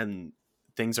D&D, and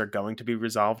things are going to be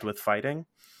resolved with fighting.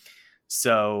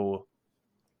 So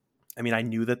I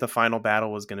knew that the final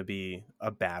battle was going to be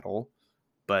a battle,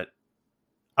 but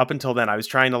up until then I was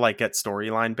trying to get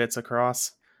storyline bits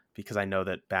across because I know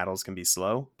that battles can be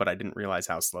slow, but I didn't realize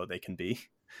how slow they can be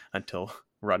until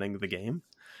running the game.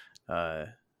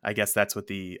 I guess that's what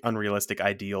the unrealistic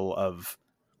ideal of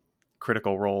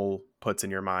Critical Role puts in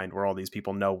your mind, where all these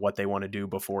people know what they want to do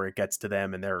before it gets to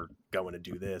them, and they're going to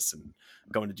do this and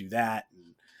going to do that.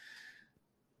 And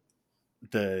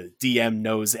the DM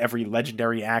knows every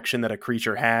legendary action that a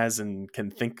creature has and can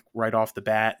think right off the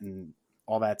bat and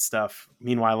all that stuff.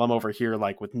 Meanwhile, I'm over here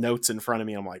with notes in front of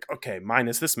me. I'm like, okay,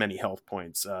 minus this many health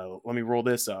points. Let me roll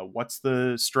this. What's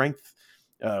the strength?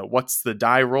 What's the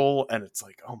die roll? And it's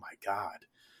like, oh my God,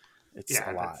 it's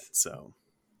a lot. So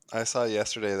I saw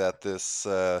yesterday that this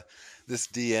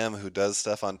DM who does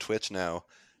stuff on Twitch now,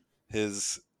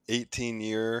 his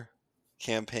 18-year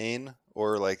campaign,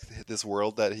 or this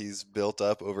world that he's built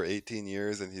up over 18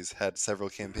 years, and he's had several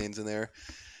campaigns in there,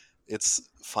 it's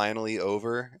finally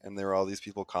over. And there were all these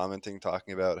people commenting,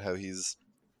 talking about how he's,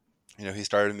 he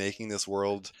started making this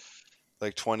world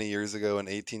 20 years ago, and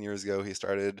 18 years ago he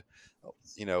started,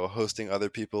 hosting other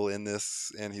people in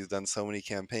this, and he's done so many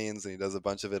campaigns, and he does a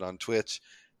bunch of it on Twitch.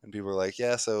 And people are like,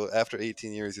 yeah, so after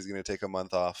 18 years, he's going to take a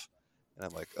month off. And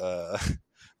I'm like,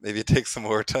 maybe take some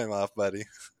more time off, buddy.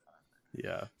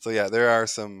 Yeah. So yeah, there are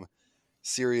some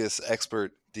serious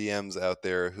expert DMs out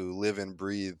there who live and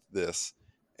breathe this.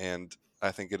 And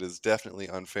I think it is definitely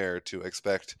unfair to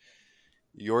expect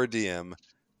your DM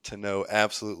to know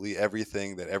absolutely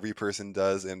everything that every person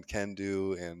does and can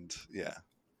do. And yeah.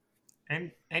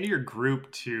 and your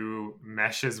group to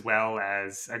mesh as well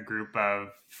as a group of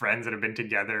friends that have been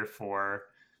together for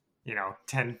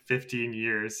 10, 15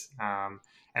 years.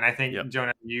 And I think, Yep.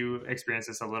 Jonah, you experienced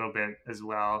this a little bit as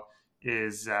well,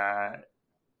 is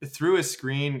through a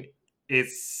screen,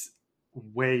 it's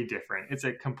way different. It's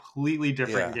a completely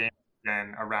different game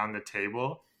than around the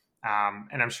table.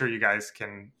 And I'm sure you guys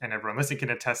can, and everyone listening can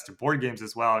attest to board games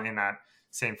as well in that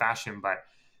same fashion. But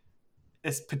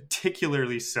it's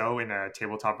particularly so in a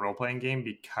tabletop role-playing game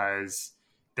because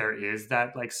there is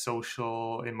that like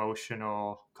social,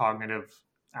 emotional, cognitive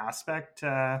aspect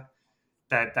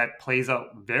that plays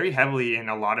out very heavily in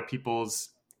a lot of people's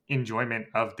enjoyment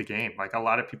of the game. Like a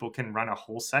lot of people can run a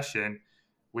whole session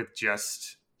with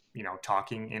just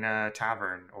talking in a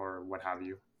tavern or what have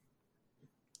you.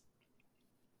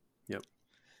 Yep.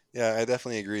 Yeah, I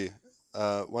definitely agree.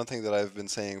 One thing that I've been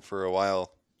saying for a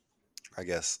while, I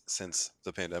guess since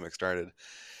the pandemic started,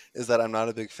 is that I'm not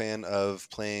a big fan of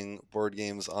playing board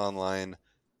games online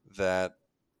that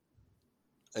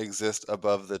exist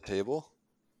above the table.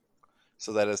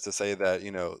 So that is to say that,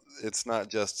 it's not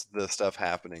just the stuff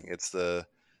happening, it's the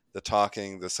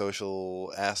talking, the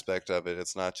social aspect of it.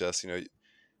 It's not just,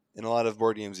 in a lot of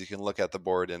board games you can look at the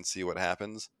board and see what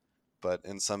happens, but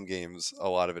in some games a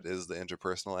lot of it is the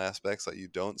interpersonal aspects that you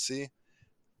don't see.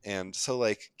 And so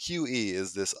like QE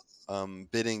is this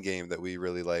bidding game that we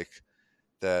really like,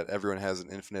 that everyone has an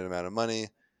infinite amount of money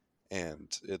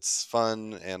and it's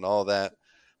fun and all that.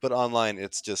 But online,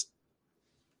 it's just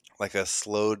like a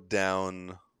slowed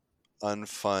down,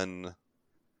 unfun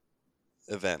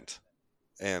event.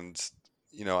 And,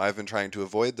 I've been trying to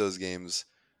avoid those games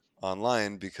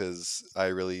online because I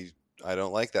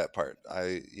don't like that part.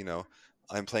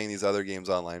 I'm playing these other games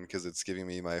online because it's giving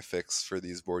me my fix for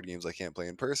these board games I can't play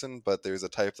in person, but there's a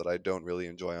type that I don't really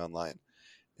enjoy online.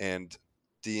 And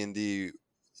D&D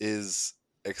is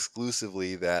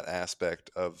exclusively that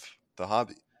aspect of the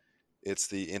hobby. It's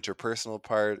the interpersonal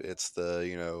part. It's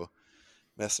the,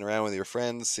 messing around with your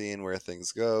friends, seeing where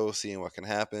things go, seeing what can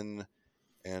happen.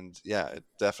 And yeah, it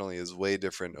definitely is way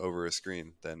different over a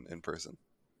screen than in person.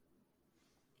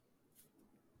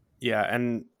 Yeah,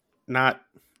 and not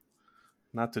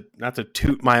to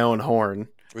toot my own horn,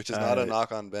 which is not a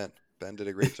knock on Ben. Ben did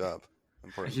a great job.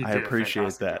 Important. I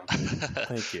appreciate that. Job.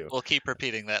 Thank you. We'll keep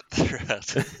repeating that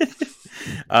throughout.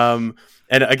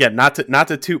 And again, not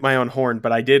to toot my own horn,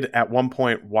 but I did at one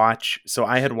point watch. So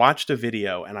I had watched a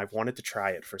video, and I've wanted to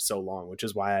try it for so long, which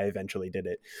is why I eventually did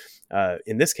it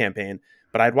in this campaign.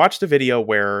 But I'd watched a video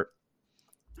where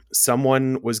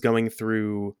someone was going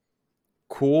through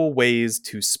cool ways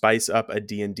to spice up a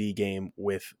D&D game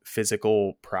with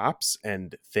physical props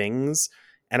and things.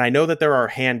 And I know that there are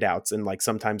handouts, and like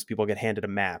sometimes people get handed a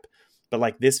map, but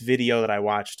like this video that I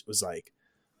watched was like,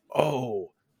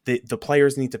 oh, the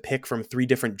players need to pick from 3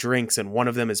 different drinks, and one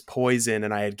of them is poison.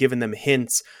 And I had given them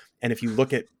hints. And if you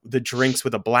look at the drinks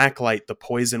with a black light, the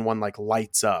poison one like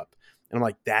lights up. And I'm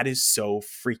like, that is so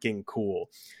freaking cool.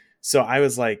 So I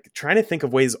was like trying to think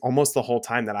of ways almost the whole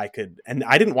time that I could, and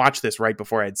I didn't watch this right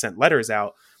before I had sent letters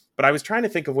out, but I was trying to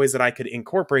think of ways that I could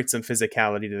incorporate some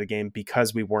physicality to the game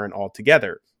because we weren't all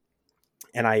together.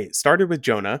 And I started with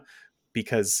Jonah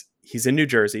because he's in New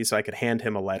Jersey, so I could hand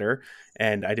him a letter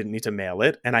and I didn't need to mail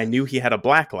it. And I knew he had a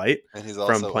black light and he's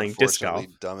also from playing disc golf.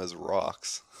 Dumb as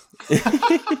rocks.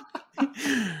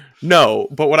 No,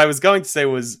 but what I was going to say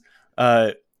was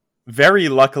very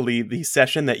luckily the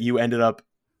session that you ended up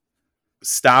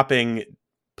stopping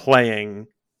playing,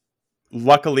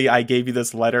 luckily I gave you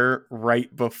this letter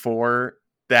right before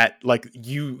that, like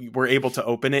you were able to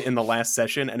open it in the last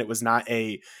session, and it was not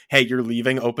a hey, you're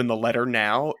leaving, open the letter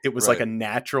now. It was right. Like a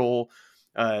natural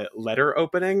letter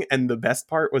opening, and the best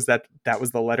part was that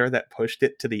was the letter that pushed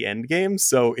it to the end game.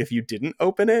 So if you didn't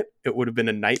open it, it would have been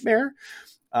a nightmare.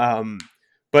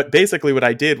 But basically what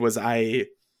I did was I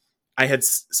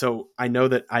know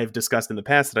that I've discussed in the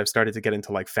past that I've started to get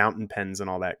into like fountain pens and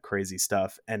all that crazy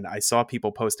stuff. And I saw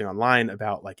people posting online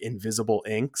about like invisible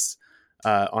inks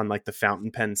on like the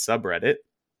fountain pen subreddit.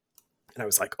 And I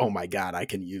was like, oh my God, I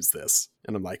can use this.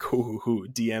 And I'm like, hoo,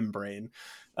 DM brain.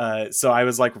 So I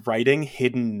was like writing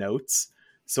hidden notes.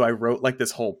 So I wrote like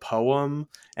this whole poem,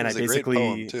 and I basically, great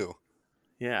poem too.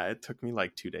 Yeah, it took me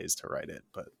like 2 days to write it,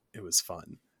 but it was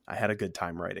fun. I had a good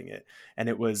time writing it. And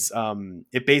it was,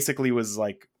 it basically was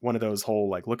like one of those whole,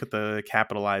 like, look at the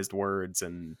capitalized words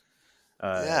and,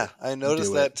 yeah, I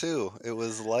noticed that too. It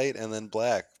was light and then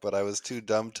black, but I was too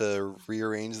dumb to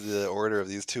rearrange the order of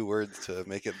these 2 words to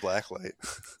make it black light.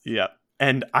 Yeah.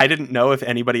 And I didn't know if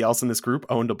anybody else in this group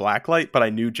owned a blacklight, but I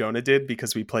knew Jonah did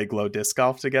because we play Glow Disc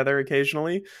Golf together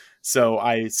occasionally. So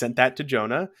I sent that to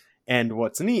Jonah, And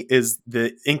what's neat is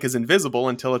the ink is invisible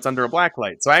until it's under a black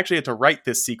light. So I actually had to write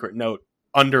this secret note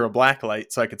under a black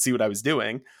light so I could see what I was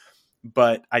doing.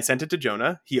 But I sent it to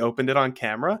Jonah. He opened it on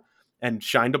camera and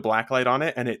shined a black light on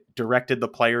it, and it directed the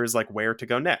players like where to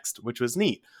go next, which was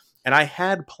neat. And I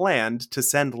had planned to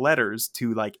send letters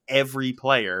to like every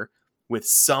player with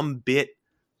some bit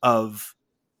of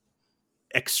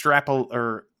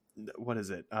or what is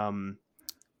it?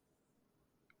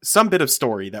 Some bit of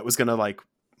story that was going to like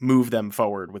move them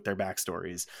forward with their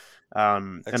backstories.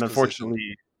 And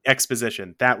unfortunately,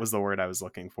 exposition, that was the word I was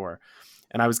looking for.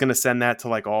 And I was going to send that to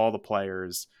like all the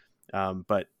players.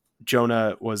 But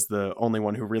Jonah was the only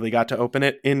one who really got to open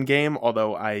it in game.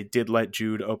 Although I did let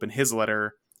Jude open his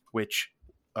letter, which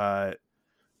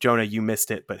Jonah, you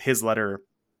missed it, but his letter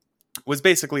was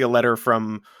basically a letter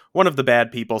from one of the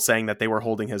bad people saying that they were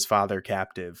holding his father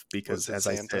captive because, as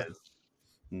Santa? I said,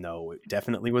 no, it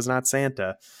definitely was not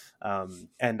Santa.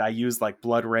 And I used like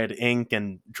blood red ink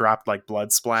and dropped like blood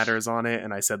splatters on it.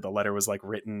 And I said the letter was like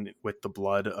written with the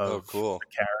blood of the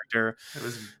character. It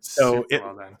was so super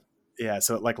well done. Yeah,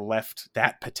 so it like left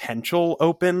that potential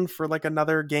open for like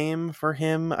another game for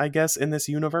him, I guess, in this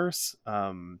universe.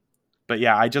 But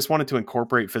yeah, I just wanted to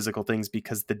incorporate physical things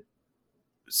because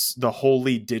the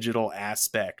wholly digital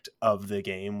aspect of the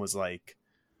game was like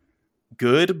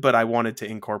good, but I wanted to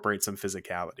incorporate some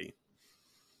physicality.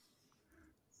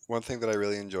 One thing that I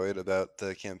really enjoyed about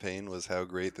the campaign was how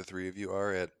great the three of you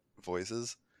are at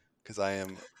voices, because I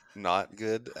am not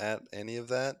good at any of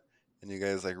that, and you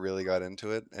guys like really got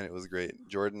into it, and it was great.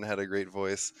 Jordan had a great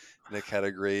voice. Nick had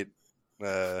a great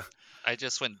I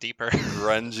just went deeper.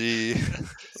 grungy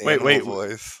wait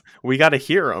voice. We got to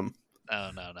hear him. Oh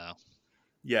no.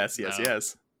 Yes.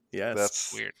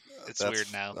 That's weird. It's weird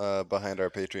now. Behind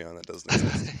our Patreon, that doesn't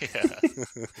exist.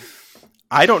 Yeah.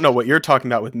 I don't know what you're talking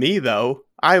about with me, though.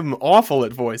 I'm awful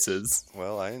at voices.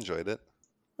 Well, I enjoyed it.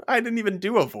 I didn't even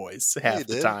do a voice half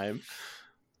the time.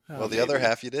 Well, the other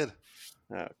half you did.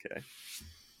 Okay.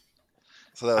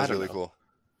 So that was really cool.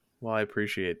 Well, I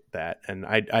appreciate that. And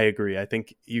I agree. I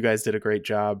think you guys did a great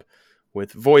job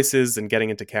with voices and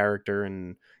getting into character.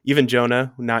 And even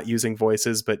Jonah, not using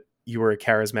voices, but you were a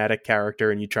charismatic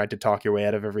character and you tried to talk your way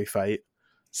out of every fight.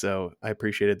 So I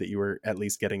appreciated that you were at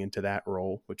least getting into that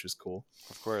role, which was cool.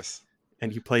 Of course.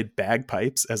 And you played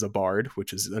bagpipes as a bard,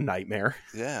 which is a nightmare.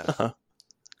 Yeah.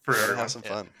 For everyone. Have some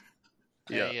fun.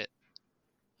 Yeah.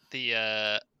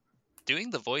 The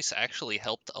doing the voice actually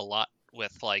helped a lot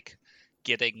with like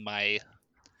getting my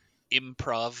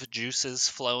improv juices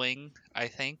flowing. I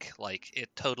think like it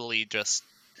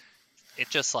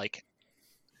just like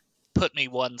put me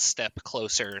one step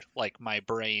closer, like my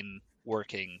brain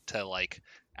working to like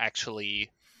actually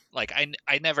like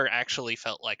I never actually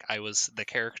felt like I was the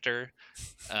character.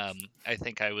 I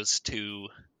think I was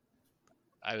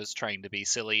trying to be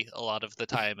silly a lot of the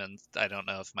time, and I don't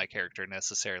know if my character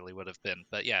necessarily would have been.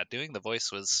 But yeah, doing the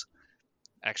voice was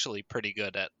actually pretty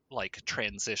good at like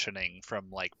transitioning from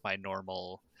like my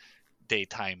normal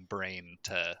daytime brain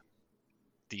to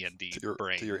D&D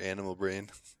brain. To your animal brain.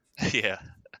 Yeah.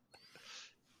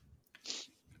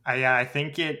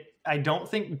 I don't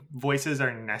think voices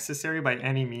are necessary by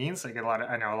any means. Like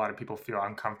I know a lot of people feel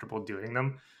uncomfortable doing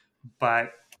them,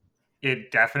 but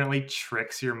it definitely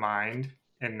tricks your mind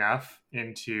enough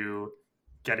into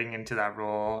getting into that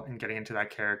role and getting into that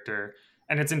character.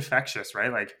 And it's infectious,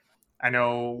 right? Like I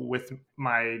know with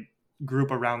my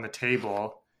group around the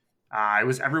table, it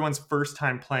was everyone's first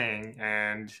time playing,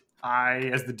 and I,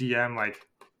 as the DM, like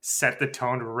set the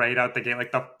tone right out the gate.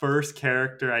 Like the first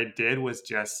character I did was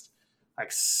just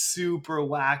like super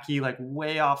wacky, like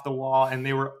way off the wall, and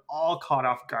they were all caught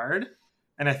off guard.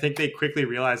 And I think they quickly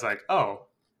realized like, oh,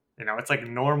 it's like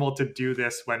normal to do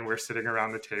this when we're sitting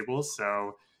around the table.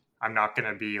 So I'm not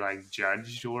going to be like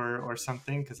judged or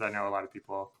something, because I know a lot of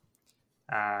people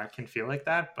can feel like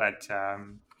that. But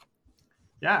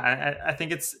yeah, I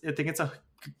think it's a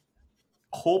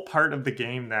whole part of the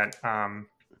game that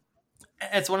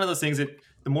it's one of those things that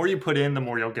the more you put in, the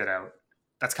more you'll get out.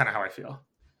 That's kind of how I feel.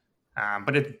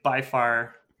 But it's by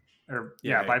far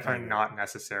not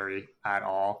necessary at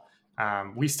all.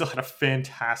 We still had a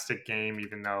fantastic game,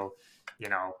 even though,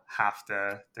 half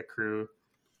the crew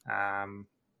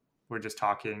were just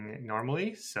talking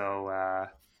normally. So,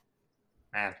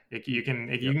 man, you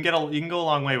can go a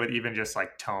long way with even just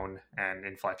like tone and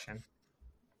inflection.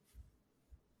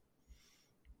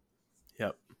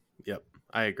 Yep.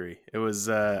 I agree. It was,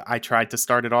 I tried to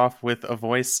start it off with a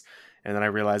voice, and then I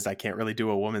realized I can't really do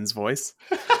a woman's voice,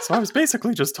 so I was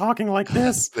basically just talking like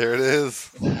this. There it is.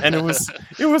 And it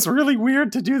was really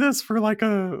weird to do this for like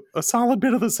a solid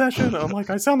bit of the session. I'm like,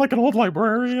 I sound like an old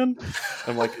librarian.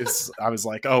 I'm like,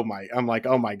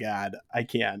 oh my God, I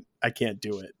can't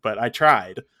do it. But I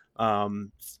tried.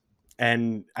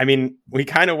 And I mean, we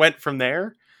kind of went from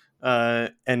there.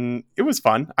 And it was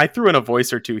fun. I threw in a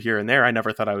voice or two here and there. I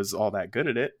never thought I was all that good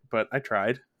at it, but I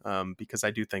tried, because I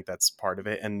do think that's part of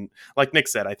it. And like Nick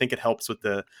said, I think it helps with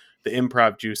the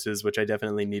improv juices, which I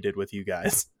definitely needed with you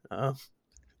guys. But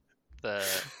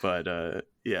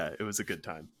yeah, it was a good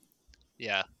time.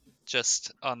 Yeah,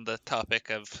 just on the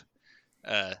topic of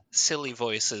silly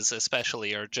voices,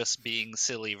 especially, or just being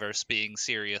silly versus being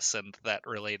serious, and that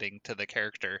relating to the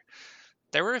character.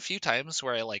 There were a few times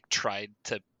where I like tried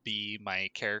to be my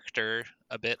character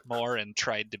a bit more and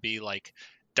tried to be like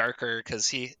darker, because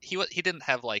he didn't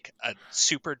have like a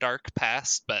super dark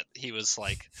past, but he was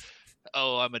like,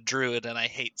 oh, I'm a druid and I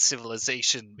hate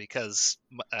civilization because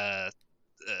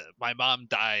my mom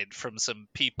died from some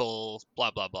people,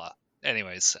 blah blah blah.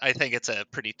 Anyways, I think it's a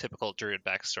pretty typical druid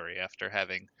backstory after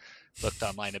having looked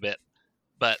online a bit.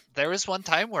 But there was one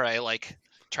time where I like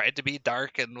tried to be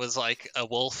dark and was like a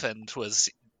wolf and was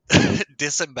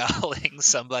disemboweling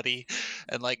somebody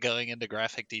and like going into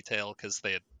graphic detail because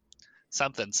they had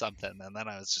something, and then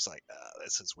I was just like,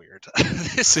 this is weird.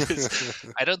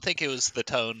 I don't think it was the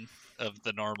tone of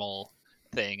the normal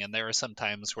thing, and there were some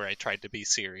times where I tried to be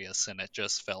serious and it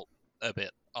just felt a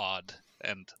bit odd,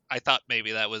 and I thought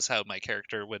maybe that was how my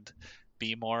character would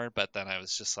be more, but then I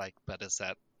was just like, but is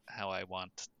that how I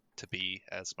want to be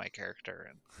as my character?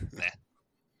 And meh.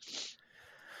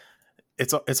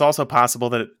 It's also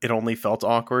possible that it only felt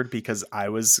awkward because I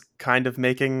was kind of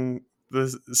making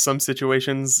some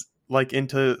situations like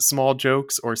into small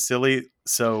jokes or silly.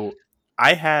 So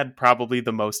I had probably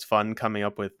the most fun coming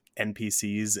up with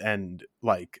NPCs and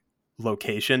like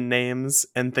location names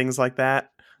and things like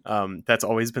that. That's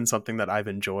always been something that I've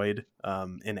enjoyed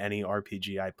in any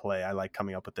RPG I play. I like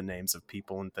coming up with the names of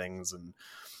people and things. And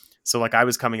so like I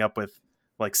was coming up with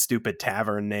like stupid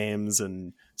tavern names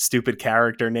and stupid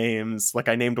character names. Like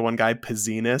I named one guy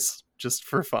Pizzinus just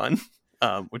for fun,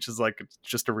 which is like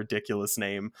just a ridiculous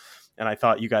name. And I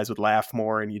thought you guys would laugh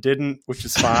more and you didn't, which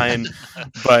is fine.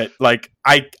 But like,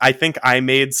 I think I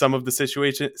made some of the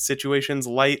situations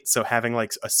light. So having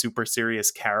like a super serious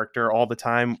character all the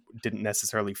time didn't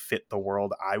necessarily fit the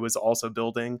world I was also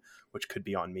building, which could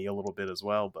be on me a little bit as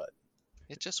well, but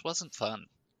it just wasn't fun.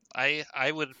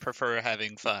 I would prefer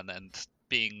having fun, and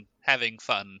having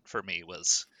fun for me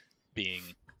was being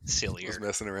sillier. Was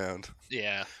messing around.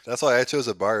 Yeah. That's why I chose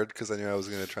a bard, because I knew I was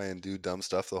going to try and do dumb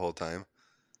stuff the whole time.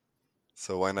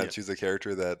 So why not choose a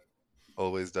character that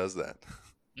always does that?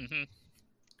 Mm-hmm.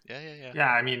 Yeah. Yeah,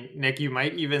 I mean, Nick, you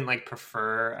might even like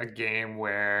prefer a game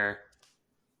where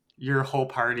your whole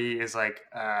party is like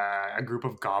a group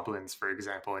of goblins, for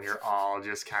example, and you're all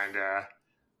just kind of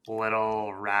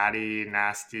little ratty,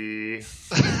 nasty.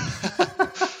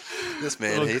 This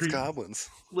man hates goblins.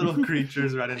 Little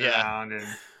creatures running around and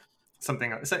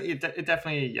something. So it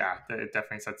definitely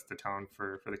sets the tone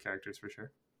for the characters for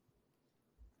sure.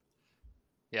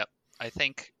 Yep, I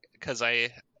think because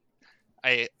I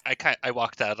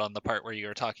walked out on the part where you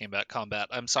were talking about combat.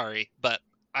 I'm sorry, but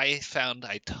I found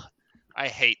I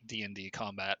hate D&D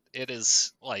combat. It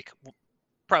is like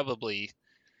probably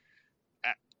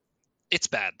it's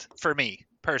bad for me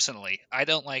personally. I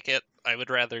don't like it. I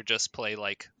would rather just play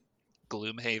like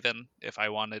Gloomhaven if I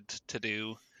wanted to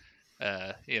do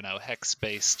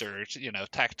hex-based or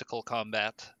tactical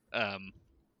combat.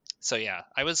 So yeah,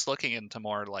 I was looking into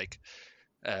more like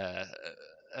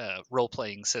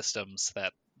role-playing systems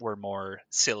that were more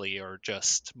silly or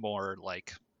just more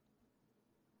like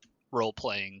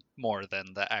role-playing more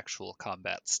than the actual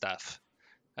combat stuff.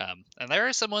 And there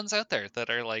are some ones out there that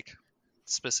are like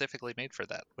specifically made for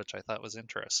that, which I thought was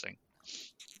interesting.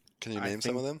 Can you name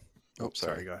some of them? Oh,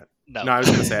 sorry. Go ahead. No, I was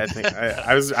going to say.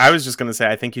 I was just going to say.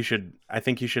 I think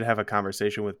you should have a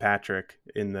conversation with Patrick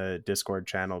in the Discord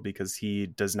channel because he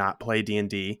does not play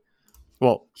D&D.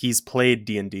 Well, he's played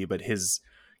D&D, but his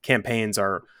campaigns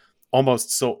are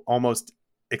almost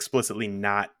explicitly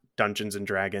not Dungeons and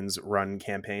Dragons run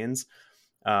campaigns.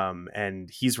 And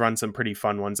he's run some pretty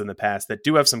fun ones in the past that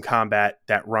do have some combat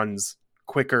that runs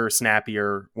quicker,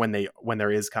 snappier when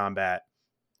there is combat.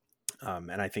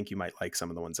 And I think you might like some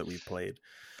of the ones that we've played.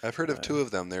 I've heard of two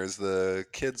of them. There's the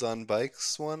kids on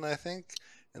bikes one, I think,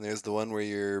 and there's the one where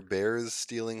your bear's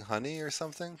stealing honey or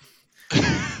something.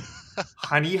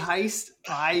 Honey Heist?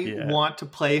 I want to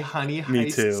play Honey Heist. Me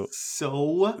too.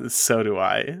 So do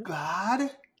I.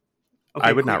 God. Okay,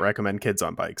 I would not quick- recommend Kids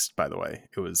on Bikes, by the way.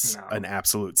 It was No. an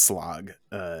absolute slog.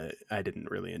 I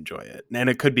didn't really enjoy it. And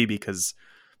it could be because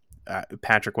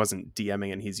Patrick wasn't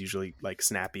DMing and he's usually like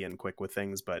snappy and quick with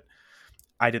things, but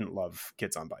I didn't love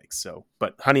Kids on Bikes. So,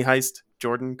 but Honey Heist,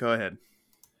 Jordan, go ahead.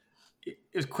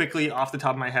 Is quickly off the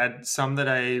top of my head, some that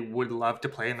I would love to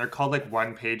play, and they're called like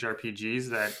one-page RPGs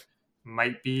that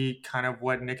might be kind of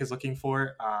what Nick is looking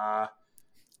for.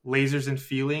 Lasers and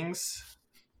Feelings,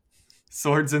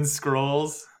 Swords and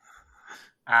Scrolls,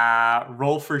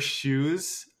 Roll for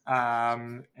Shoes,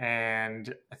 and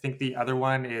I think the other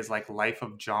one is like Life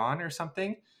of John or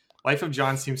something. Life of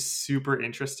John seems super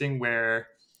interesting, where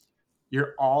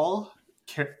you're all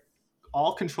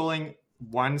controlling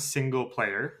one single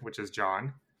player, which is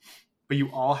John, but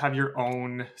you all have your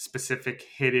own specific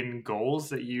hidden goals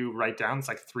that you write down. It's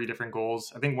like 3 different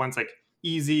goals. I think one's like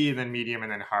easy, then medium,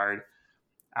 and then hard.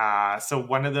 So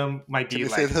one of them might be Can you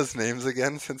like, say those names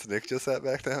again since Nick just sat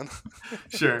back down?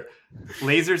 sure,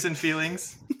 Lasers and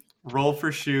Feelings, Roll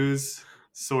for Shoes,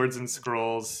 Swords and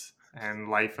Scrolls, and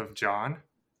Life of John,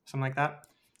 something like that.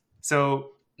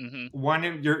 So one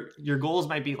of your goals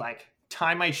might be like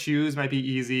tie my shoes, might be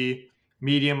easy.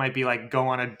 Medium might be like go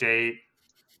on a date,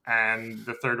 and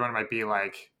the third one might be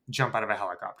like jump out of a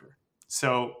helicopter.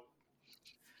 So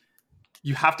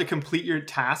you have to complete your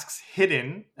tasks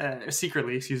hidden,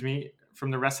 secretly, from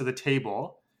the rest of the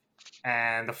table,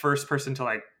 and the first person to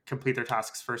like complete their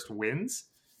tasks first wins.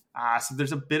 So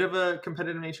there's a bit of a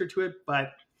competitive nature to it,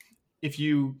 but if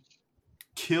you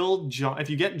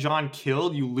get John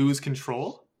killed, you lose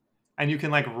control, and you can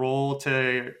like roll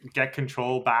to get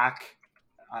control back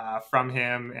from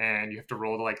him, and you have to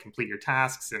roll to like complete your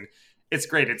tasks, and it's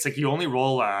great. It's like you only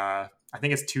roll I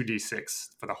think it's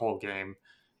 2d6 for the whole game.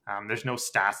 There's no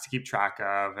stats to keep track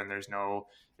of, and there's no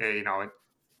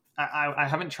I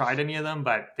haven't tried any of them,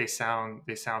 but they sound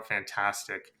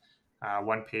fantastic.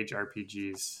 One-page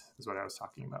RPGs is what I was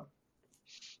talking about.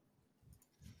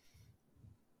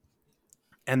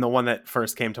 And the one that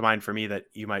first came to mind for me that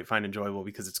you might find enjoyable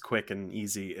because it's quick and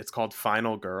easy, it's called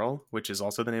Final Girl, which is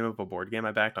also the name of a board game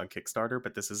I backed on Kickstarter,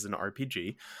 but this is an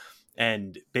RPG.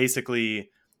 And basically,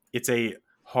 it's a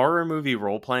horror movie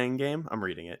role-playing game, I'm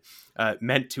reading it,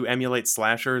 meant to emulate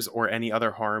slashers or any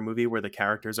other horror movie where the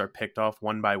characters are picked off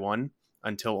one by one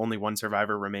until only one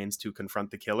survivor remains to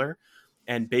confront the killer.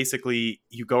 And basically,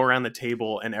 you go around the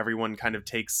table and everyone kind of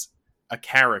takes a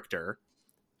character,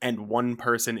 and one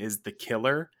person is the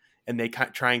killer, and they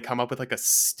try and come up with like a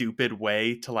stupid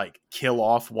way to like kill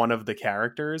off one of the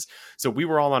characters. So we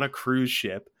were all on a cruise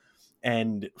ship,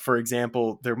 and for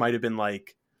example, there might have been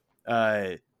like,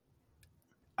 I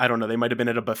don't know, they might have been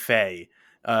at a buffet,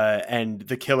 and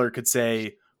the killer could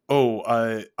say,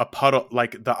 a puddle,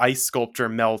 like the ice sculpture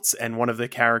melts and one of the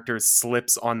characters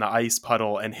slips on the ice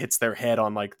puddle and hits their head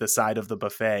on like the side of the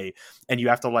buffet. And you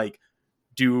have to like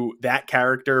do that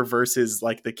character versus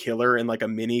like the killer in like a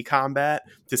mini combat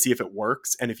to see if it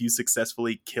works. And if you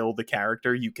successfully kill the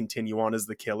character, you continue on as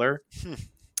the killer.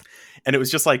 And it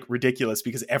was just like ridiculous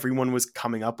because everyone was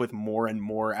coming up with more and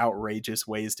more outrageous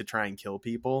ways to try and kill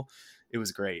people. It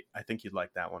was great. I think you'd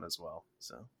like that one as well.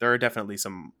 So there are definitely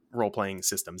some role-playing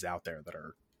systems out there that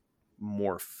are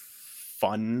more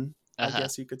fun, I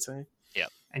guess you could say. Yep.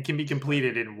 And can be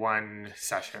completed in one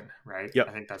session, right? Yep.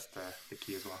 I think that's the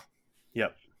key as well.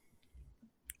 Yep.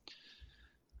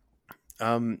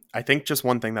 I think just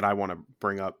one thing that I want to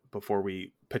bring up before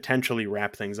we potentially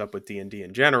wrap things up with D&D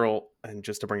in general, and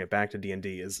just to bring it back to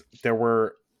D&D, is there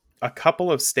were a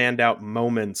couple of standout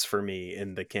moments for me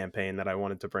in the campaign that I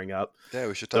wanted to bring up. Yeah,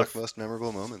 we should talk most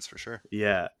memorable moments for sure.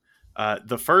 Yeah.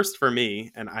 The first for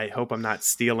me, and I hope I'm not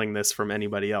stealing this from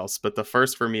anybody else, but the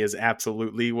first for me is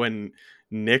absolutely when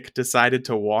Nick decided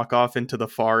to walk off into the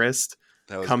forest,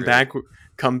 come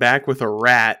back with a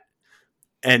rat,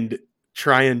 and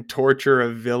try and torture a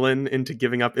villain into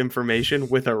giving up information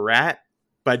with a rat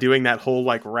by doing that whole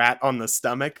like rat on the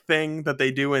stomach thing that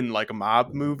they do in like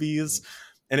mob movies.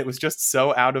 And it was just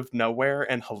so out of nowhere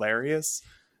and hilarious.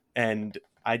 And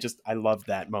I loved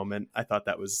that moment. I thought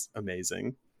that was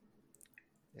amazing.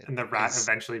 And the rat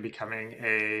eventually becoming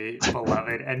a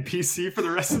beloved NPC for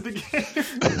the rest of the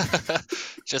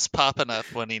game. Just popping up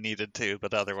when he needed to,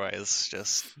 but otherwise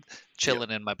just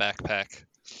chilling in my backpack.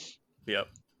 Yep.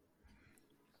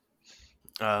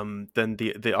 Then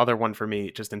the other one for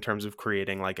me, just in terms of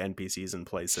creating like NPCs and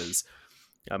places,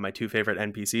 my two favorite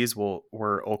NPCs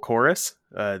were Olkoris,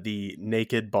 the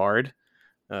naked bard,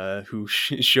 who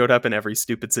showed up in every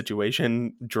stupid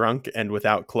situation, drunk and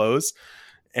without clothes,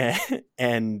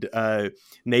 and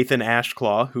Nathan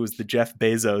Ashclaw, who's the Jeff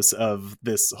Bezos of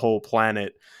this whole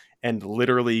planet, and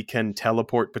literally can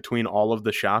teleport between all of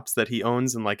the shops that he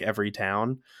owns in like every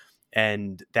town.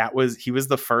 And he was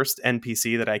the first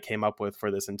NPC that I came up with for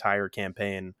this entire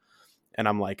campaign. And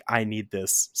I'm like, I need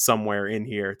this somewhere in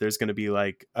here. There's going to be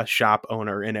like a shop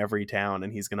owner in every town,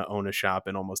 and he's going to own a shop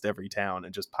in almost every town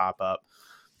and just pop up.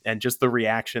 And just the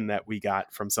reaction that we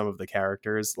got from some of the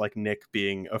characters, like Nick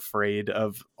being afraid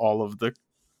of all of the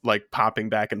like popping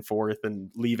back and forth and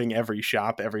leaving every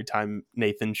shop every time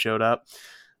Nathan showed up.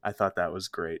 I thought that was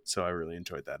great. So I really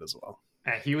enjoyed that as well.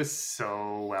 And he was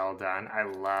so well done. I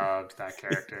loved that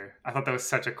character. I thought that was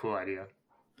such a cool idea.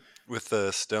 With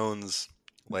the stones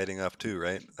lighting up too,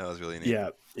 right? That was really neat. Yeah.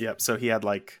 Yep. So he had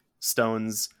like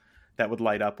stones that would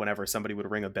light up whenever somebody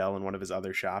would ring a bell in one of his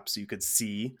other shops. So you could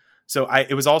see. So I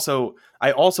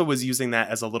also was using that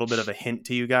as a little bit of a hint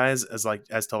to you guys as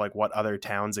to what other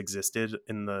towns existed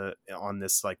on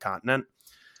this like continent.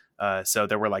 So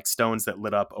there were like stones that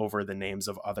lit up over the names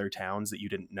of other towns that you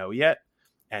didn't know yet.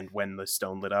 And when the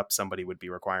stone lit up, somebody would be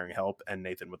requiring help, and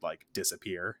Nathan would like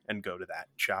disappear and go to that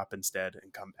shop instead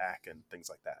and come back and things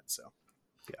like that. So,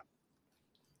 yeah,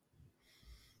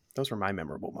 those were my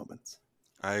memorable moments.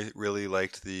 I really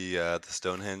liked the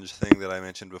Stonehenge thing that I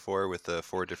mentioned before with the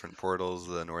 4 different portals,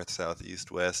 the north, south, east,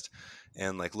 west,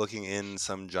 and like looking in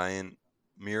some giant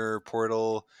mirror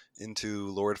portal into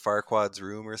Lord Farquaad's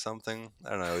room or something. I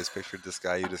don't know. I always pictured this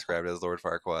guy you described as Lord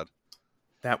Farquaad.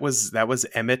 That was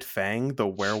Emmett Fang, the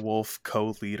werewolf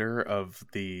co-leader of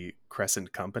the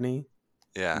Crescent Company.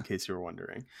 Yeah. In case you were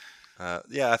wondering.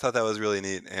 Yeah, I thought that was really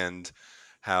neat, and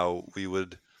how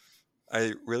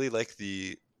I really like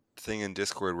the thing in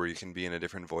Discord where you can be in a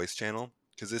different voice channel,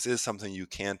 because this is something you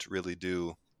can't really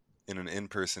do in an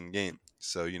in-person game.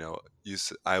 So,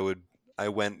 I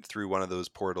went through one of those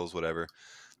portals, whatever,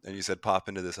 and you said pop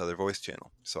into this other voice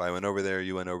channel. So I went over there,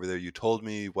 you went over there, you told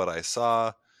me what I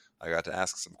saw. I got to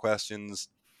ask some questions,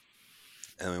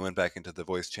 and we went back into the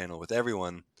voice channel with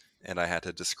everyone, and I had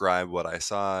to describe what I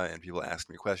saw, and people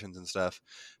asked me questions and stuff,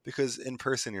 because in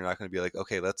person you're not going to be like,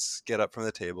 okay, let's get up from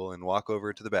the table and walk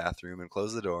over to the bathroom and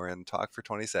close the door and talk for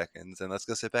 20 seconds and let's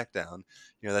go sit back down.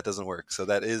 That doesn't work. So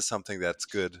that is something that's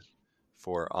good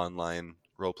for online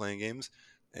role-playing games,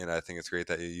 and I think it's great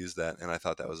that you use that, and I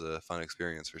thought that was a fun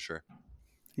experience for sure.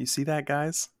 You see that,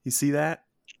 guys? You see that?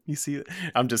 You see it?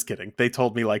 I'm just kidding. They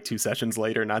told me like 2 sessions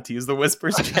later not to use the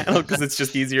Whispers channel because it's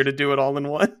just easier to do it all in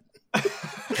one.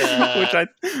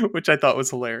 Which I thought was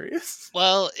hilarious.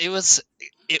 Well, it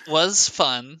was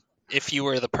fun if you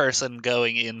were the person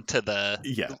going into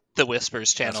the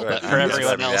Whispers channel, right. but for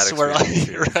everyone else, we're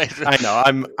like, right. I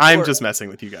know. I'm just messing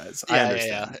with you guys. I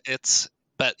understand.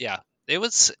 It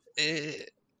was.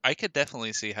 I could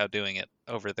definitely see how doing it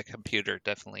over the computer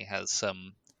definitely has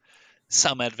some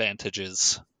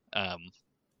advantages.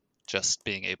 Just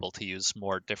being able to use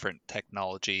more different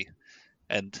technology,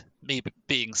 and me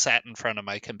being sat in front of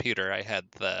my computer, I had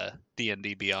the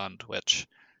D&D Beyond, which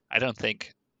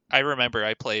I remember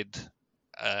I played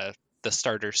the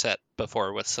starter set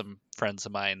before with some friends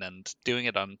of mine, and doing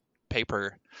it on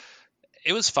paper,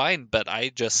 it was fine, but I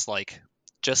just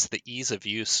the ease of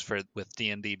use with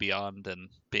D&D Beyond and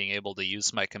being able to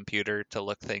use my computer to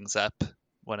look things up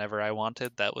whenever I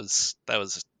wanted, that was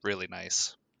really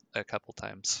nice a couple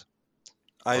times.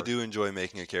 I do enjoy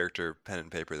making a character pen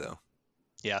and paper, though.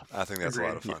 Yeah. I think that's a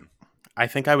lot of fun. I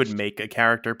think I would make a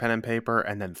character pen and paper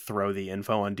and then throw the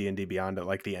info on D&D Beyond at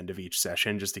like the end of each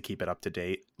session just to keep it up to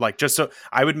date. Like, just so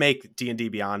I would make D&D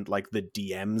Beyond like the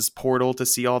DM's portal to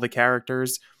see all the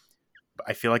characters. But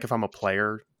I feel like if I'm a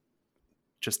player,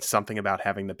 just something about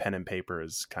having the pen and paper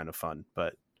is kind of fun.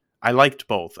 But I liked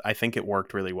both. I think it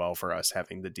worked really well for us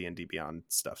having the D&D Beyond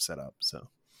stuff set up. So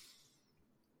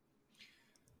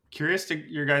curious to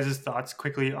your guys' thoughts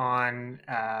quickly on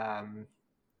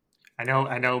I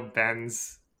know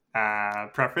Ben's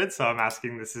preference, so I'm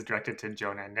asking, this is directed to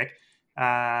Jonah and Nick.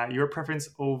 Your preference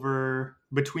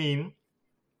between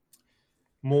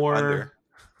more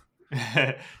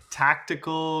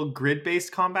tactical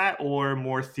grid-based combat or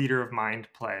more theater of mind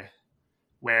play,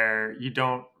 where you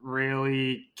don't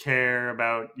really care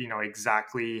about,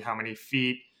 exactly how many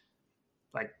feet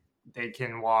like they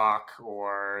can walk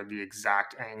or the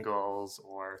exact angles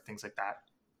or things like that?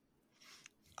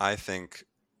 I think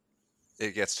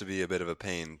it gets to be a bit of a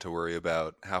pain to worry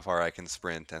about how far I can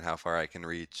sprint and how far I can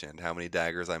reach and how many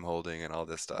daggers I'm holding and all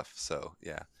this stuff. So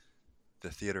yeah, the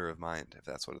theater of mind, if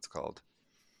that's what it's called.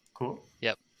 Cool.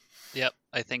 Yep.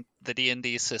 I think the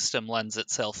D&D system lends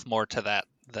itself more to that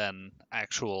than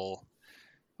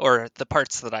or the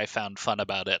parts that I found fun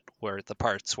about it were the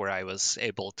parts where I was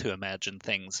able to imagine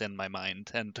things in my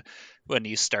mind. And when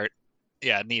you start,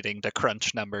 needing to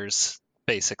crunch numbers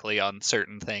basically on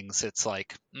certain things. It's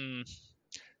like, and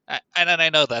I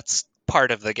know that's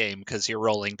part of the game because you're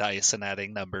rolling dice and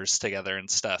adding numbers together and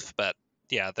stuff. But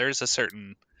yeah, there's a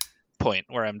certain point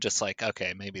where I'm just like,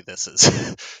 okay, maybe this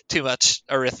is too much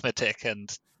arithmetic, and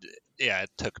yeah, it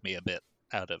took me a bit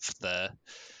out of the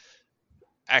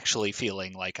actually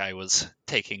feeling like I was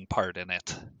taking part in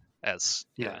it. As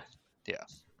Yeah. yeah.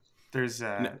 There's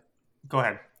go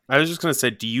ahead. I was just going to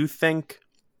say, do you think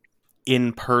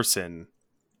in person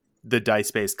the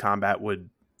dice-based combat would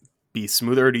be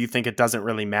smoother, or do you think it doesn't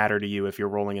really matter to you if you're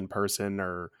rolling in person,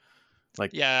 or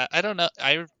like? Yeah, I don't know.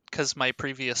 Because my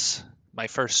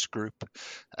first group,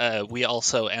 we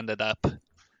also ended up,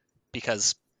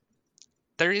 because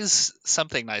there is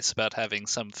something nice about having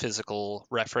some physical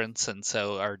reference, and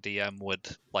so our DM would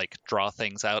like draw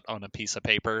things out on a piece of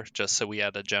paper just so we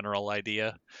had a general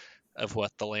idea of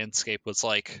what the landscape was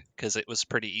like, because it was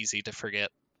pretty easy to forget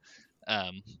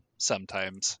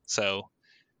sometimes. So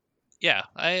yeah,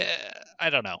 I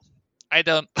don't know. I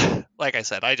don't like I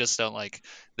said, I just don't like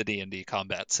the D&D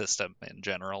combat system in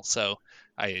general, so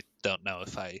I don't know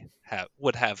if I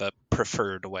would have a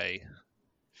preferred way.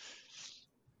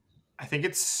 I think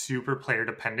it's super player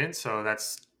dependent, so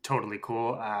that's totally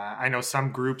cool. I know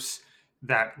some groups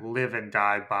that live and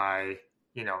die by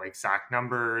exact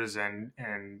numbers and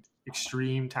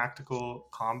extreme tactical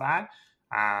combat.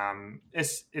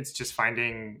 It's just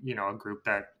finding a group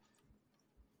that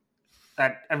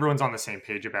everyone's on the same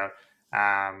page about.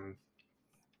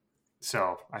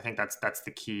 So I think that's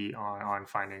the key on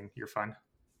finding your fun.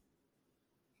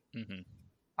 Mm-hmm.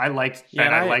 I liked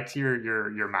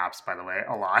your maps, by the way,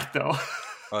 a lot though.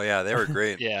 Oh yeah, they were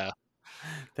great. Yeah.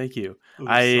 Thank you. So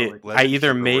I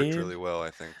either Keeper made worked really well,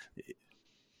 I think.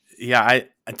 Yeah,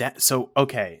 so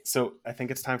I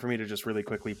think it's time for me to just really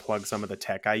quickly plug some of the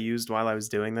tech I used while I was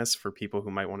doing this for people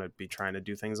who might want to be trying to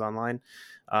do things online.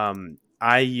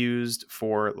 I used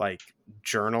for like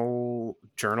journal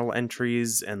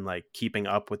entries and like keeping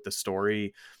up with the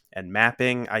story and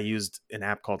mapping. I used an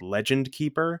app called Legend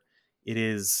Keeper.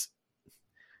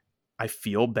 I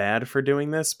feel bad for doing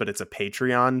this, but it's a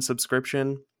Patreon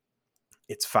subscription.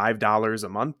 It's $5 a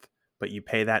month, but you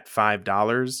pay that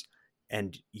 $5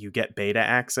 and you get beta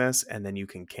access, and then you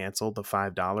can cancel the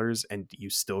 $5 and you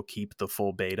still keep the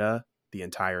full beta the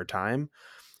entire time.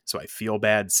 So I feel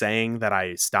bad saying that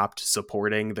I stopped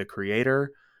supporting the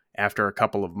creator after a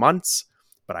couple of months,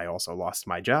 but I also lost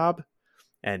my job,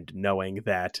 and knowing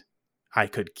that I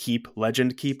could keep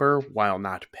Legend Keeper while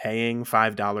not paying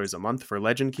 $5 a month for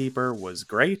Legend Keeper was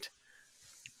great.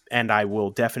 And I will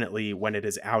definitely, when it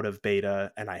is out of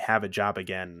beta and I have a job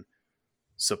again,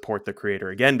 support the creator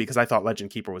again, because I thought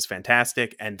Legend Keeper was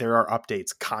fantastic and there are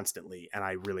updates constantly and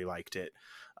I really liked it.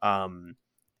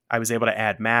 I was able to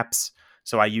add maps.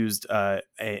 So I used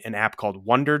an app called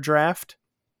Wonder Draft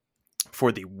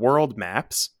for the world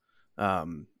maps.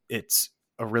 It's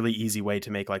a really easy way to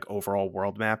make like overall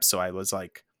world maps. So I was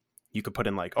like, you could put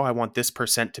in like, oh, I want this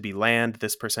 % to be land,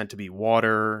 this % to be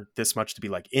water, this much to be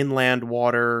like inland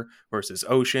water versus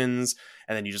oceans.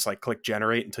 And then you just like click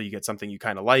generate until you get something you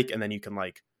kind of like. And then you can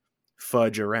like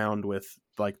fudge around with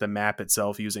like the map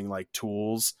itself using like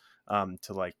tools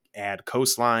to like add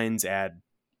coastlines, add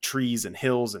trees and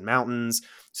hills and mountains.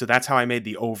 So that's how I made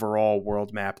the overall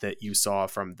world map that you saw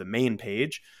from the main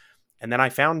page. And then I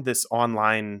found this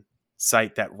online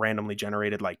site that randomly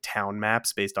generated like town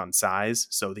maps based on size.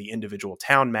 So the individual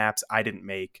town maps I didn't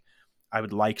make. I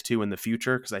would like to in the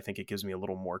future because I think it gives me a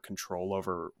little more control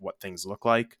over what things look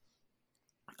like.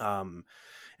 And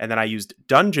then I used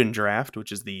Dungeon Draft,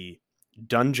 which is the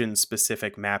dungeon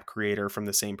specific map creator from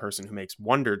the same person who makes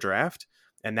Wonder Draft.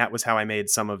 And that was how I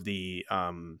made some of the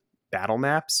battle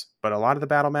maps. But a lot of the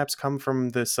battle maps come from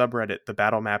the subreddit, the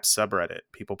Battle Maps subreddit.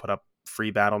 People put up free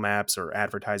battle maps or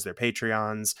advertise their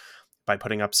Patreons by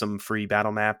putting up some free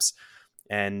battle maps.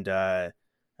 And I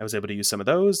was able to use some of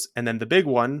those. And then the big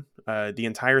one, the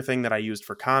entire thing that I used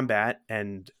for combat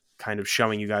and kind of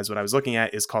showing you guys what I was looking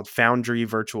at, is called Foundry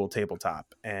Virtual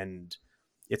Tabletop. And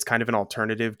it's kind of an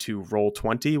alternative to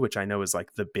Roll20, which I know is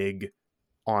like the big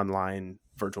online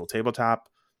virtual tabletop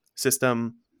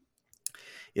system.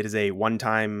 It is a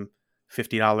one-time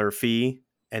 $50 fee,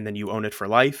 and then you own it for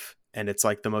life. And it's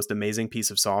like the most amazing piece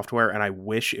of software. And I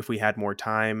wish if we had more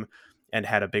time and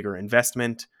had a bigger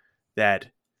investment, that,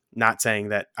 not saying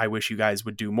that I wish you guys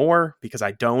would do more, because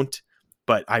I don't,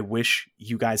 but I wish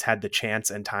you guys had the chance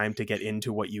and time to get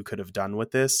into what you could have done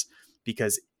with this.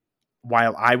 Because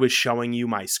while I was showing you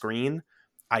my screen,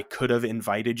 I could have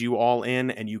invited you all in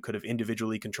and you could have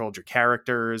individually controlled your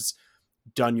characters,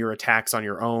 done your attacks on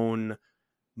your own,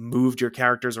 moved your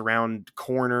characters around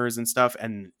corners and stuff.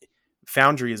 And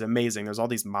Foundry is amazing. There's all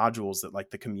these modules that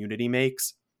like the community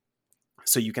makes,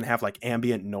 so you can have like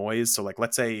ambient noise. So like,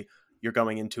 let's say you're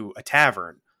going into a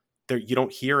tavern, there you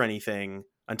don't hear anything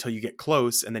until you get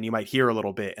close, and then you might hear a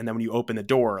little bit, and then when you open the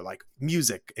door, like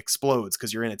music explodes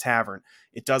because you're in a tavern.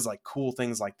 It does like cool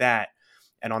things like that.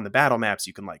 And on the battle maps,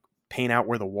 you can like paint out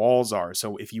where the walls are.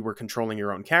 So if you were controlling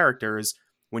your own characters,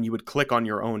 when you would click on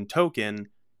your own token,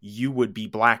 you would be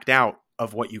blacked out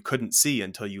of what you couldn't see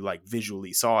until you like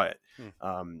visually saw it,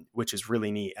 which is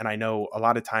really neat. And I know a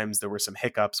lot of times there were some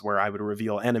hiccups where I would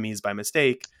reveal enemies by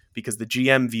mistake because the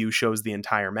GM view shows the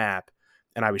entire map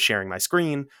and I was sharing my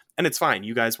screen, and it's fine.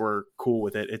 You guys were cool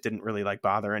with it. It didn't really like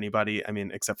bother anybody. I mean,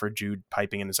 except for Jude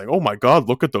piping in and saying, "Oh my God,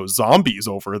 look at those zombies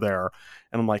over there."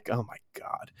 And I'm like, "Oh my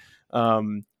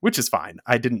God." Which is fine.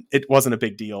 It wasn't a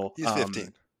big deal. He's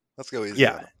 15. Let's go easy.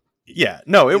 Yeah. Yeah.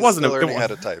 No, it wasn't still learning how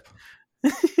to type.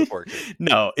 Poor kid.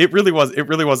 No, it really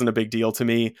wasn't a big deal to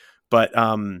me. But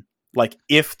like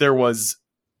if there was,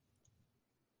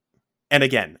 and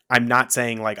again, I'm not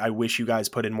saying like I wish you guys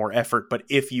put in more effort, but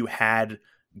if you had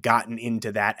gotten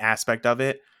into that aspect of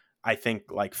it, I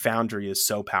think like Foundry is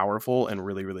so powerful and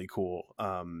really, really cool.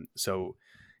 So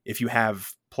if you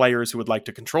have players who would like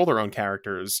to control their own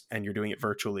characters and you're doing it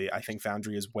virtually, I think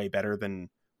Foundry is way better than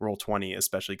Roll20,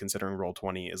 especially considering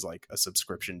Roll20 is like a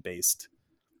subscription based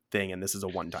thing and this is a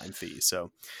one-time fee.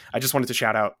 So I just wanted to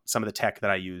shout out some of the tech that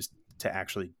I used to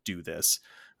actually do this.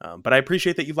 But I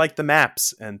appreciate that you liked the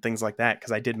maps and things like that,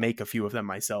 because I did make a few of them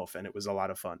myself and it was a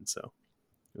lot of fun. So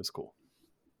it was cool.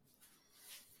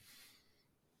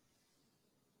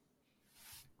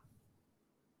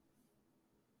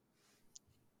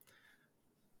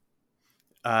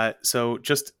 So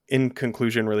just in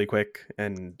conclusion really quick,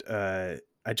 and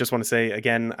I just want to say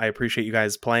again, I appreciate you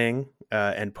guys playing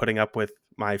and putting up with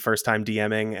my first time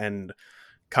DMing and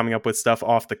coming up with stuff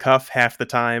off the cuff half the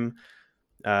time.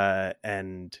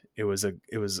 And it was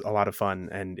a lot of fun.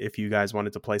 And if you guys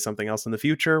wanted to play something else in the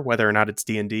future, whether or not it's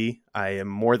D&D, I am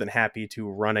more than happy to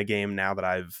run a game now that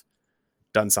I've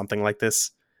done something like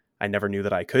this. I never knew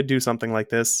that I could do something like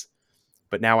this,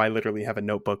 but now I literally have a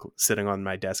notebook sitting on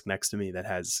my desk next to me that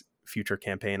has future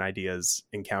campaign ideas,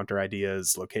 encounter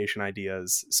ideas, location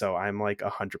ideas. So I'm like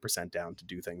 100% down to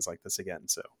do things like this again.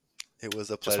 So it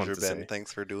was a pleasure, Ben.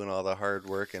 Thanks for doing all the hard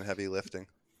work and heavy lifting.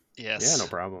 Yes. Yeah, no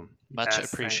problem. Much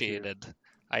appreciated.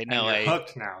 I know. And you're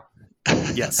hooked now.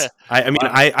 Yes. I mean,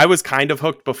 I was kind of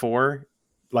hooked before,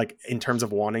 like in terms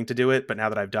of wanting to do it, but now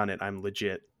that I've done it, I'm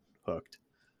legit hooked.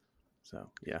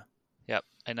 So, yeah. Yep.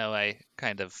 I know I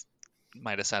kind of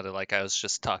might have sounded like I was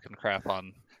just talking crap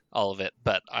on all of it,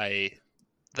 but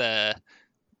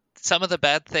some of the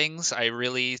bad things I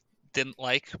really didn't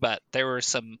like, but there were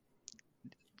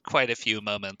quite a few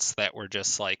moments that were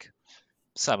just like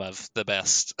some of the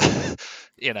best,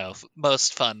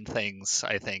 most fun things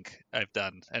I think I've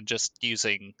done, and just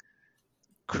using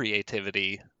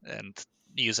creativity and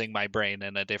using my brain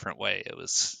in a different way. It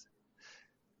was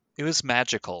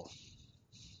magical.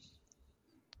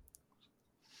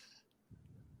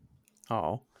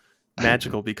 Oh,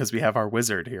 magical because we have our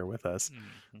wizard here with us.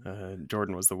 Mm-hmm.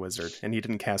 Jordan was the wizard, and he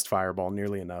didn't cast Fireball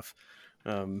nearly enough.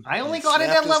 I only got it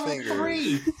at level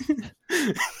 3.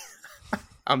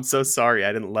 I'm so sorry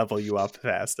I didn't level you up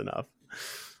fast enough.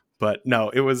 But no,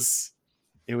 it was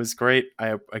great.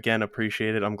 I again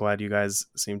appreciate it. I'm glad you guys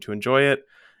seem to enjoy it.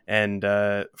 And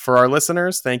for our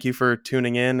listeners, thank you for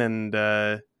tuning in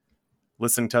and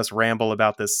listening to us ramble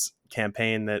about this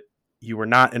campaign that you were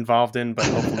not involved in, but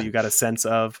hopefully you got a sense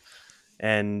of.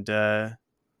 And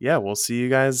yeah, we'll see you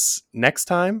guys next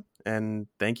time. And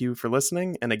thank you for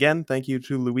listening. And again, thank you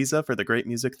to Louisa for the great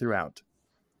music throughout.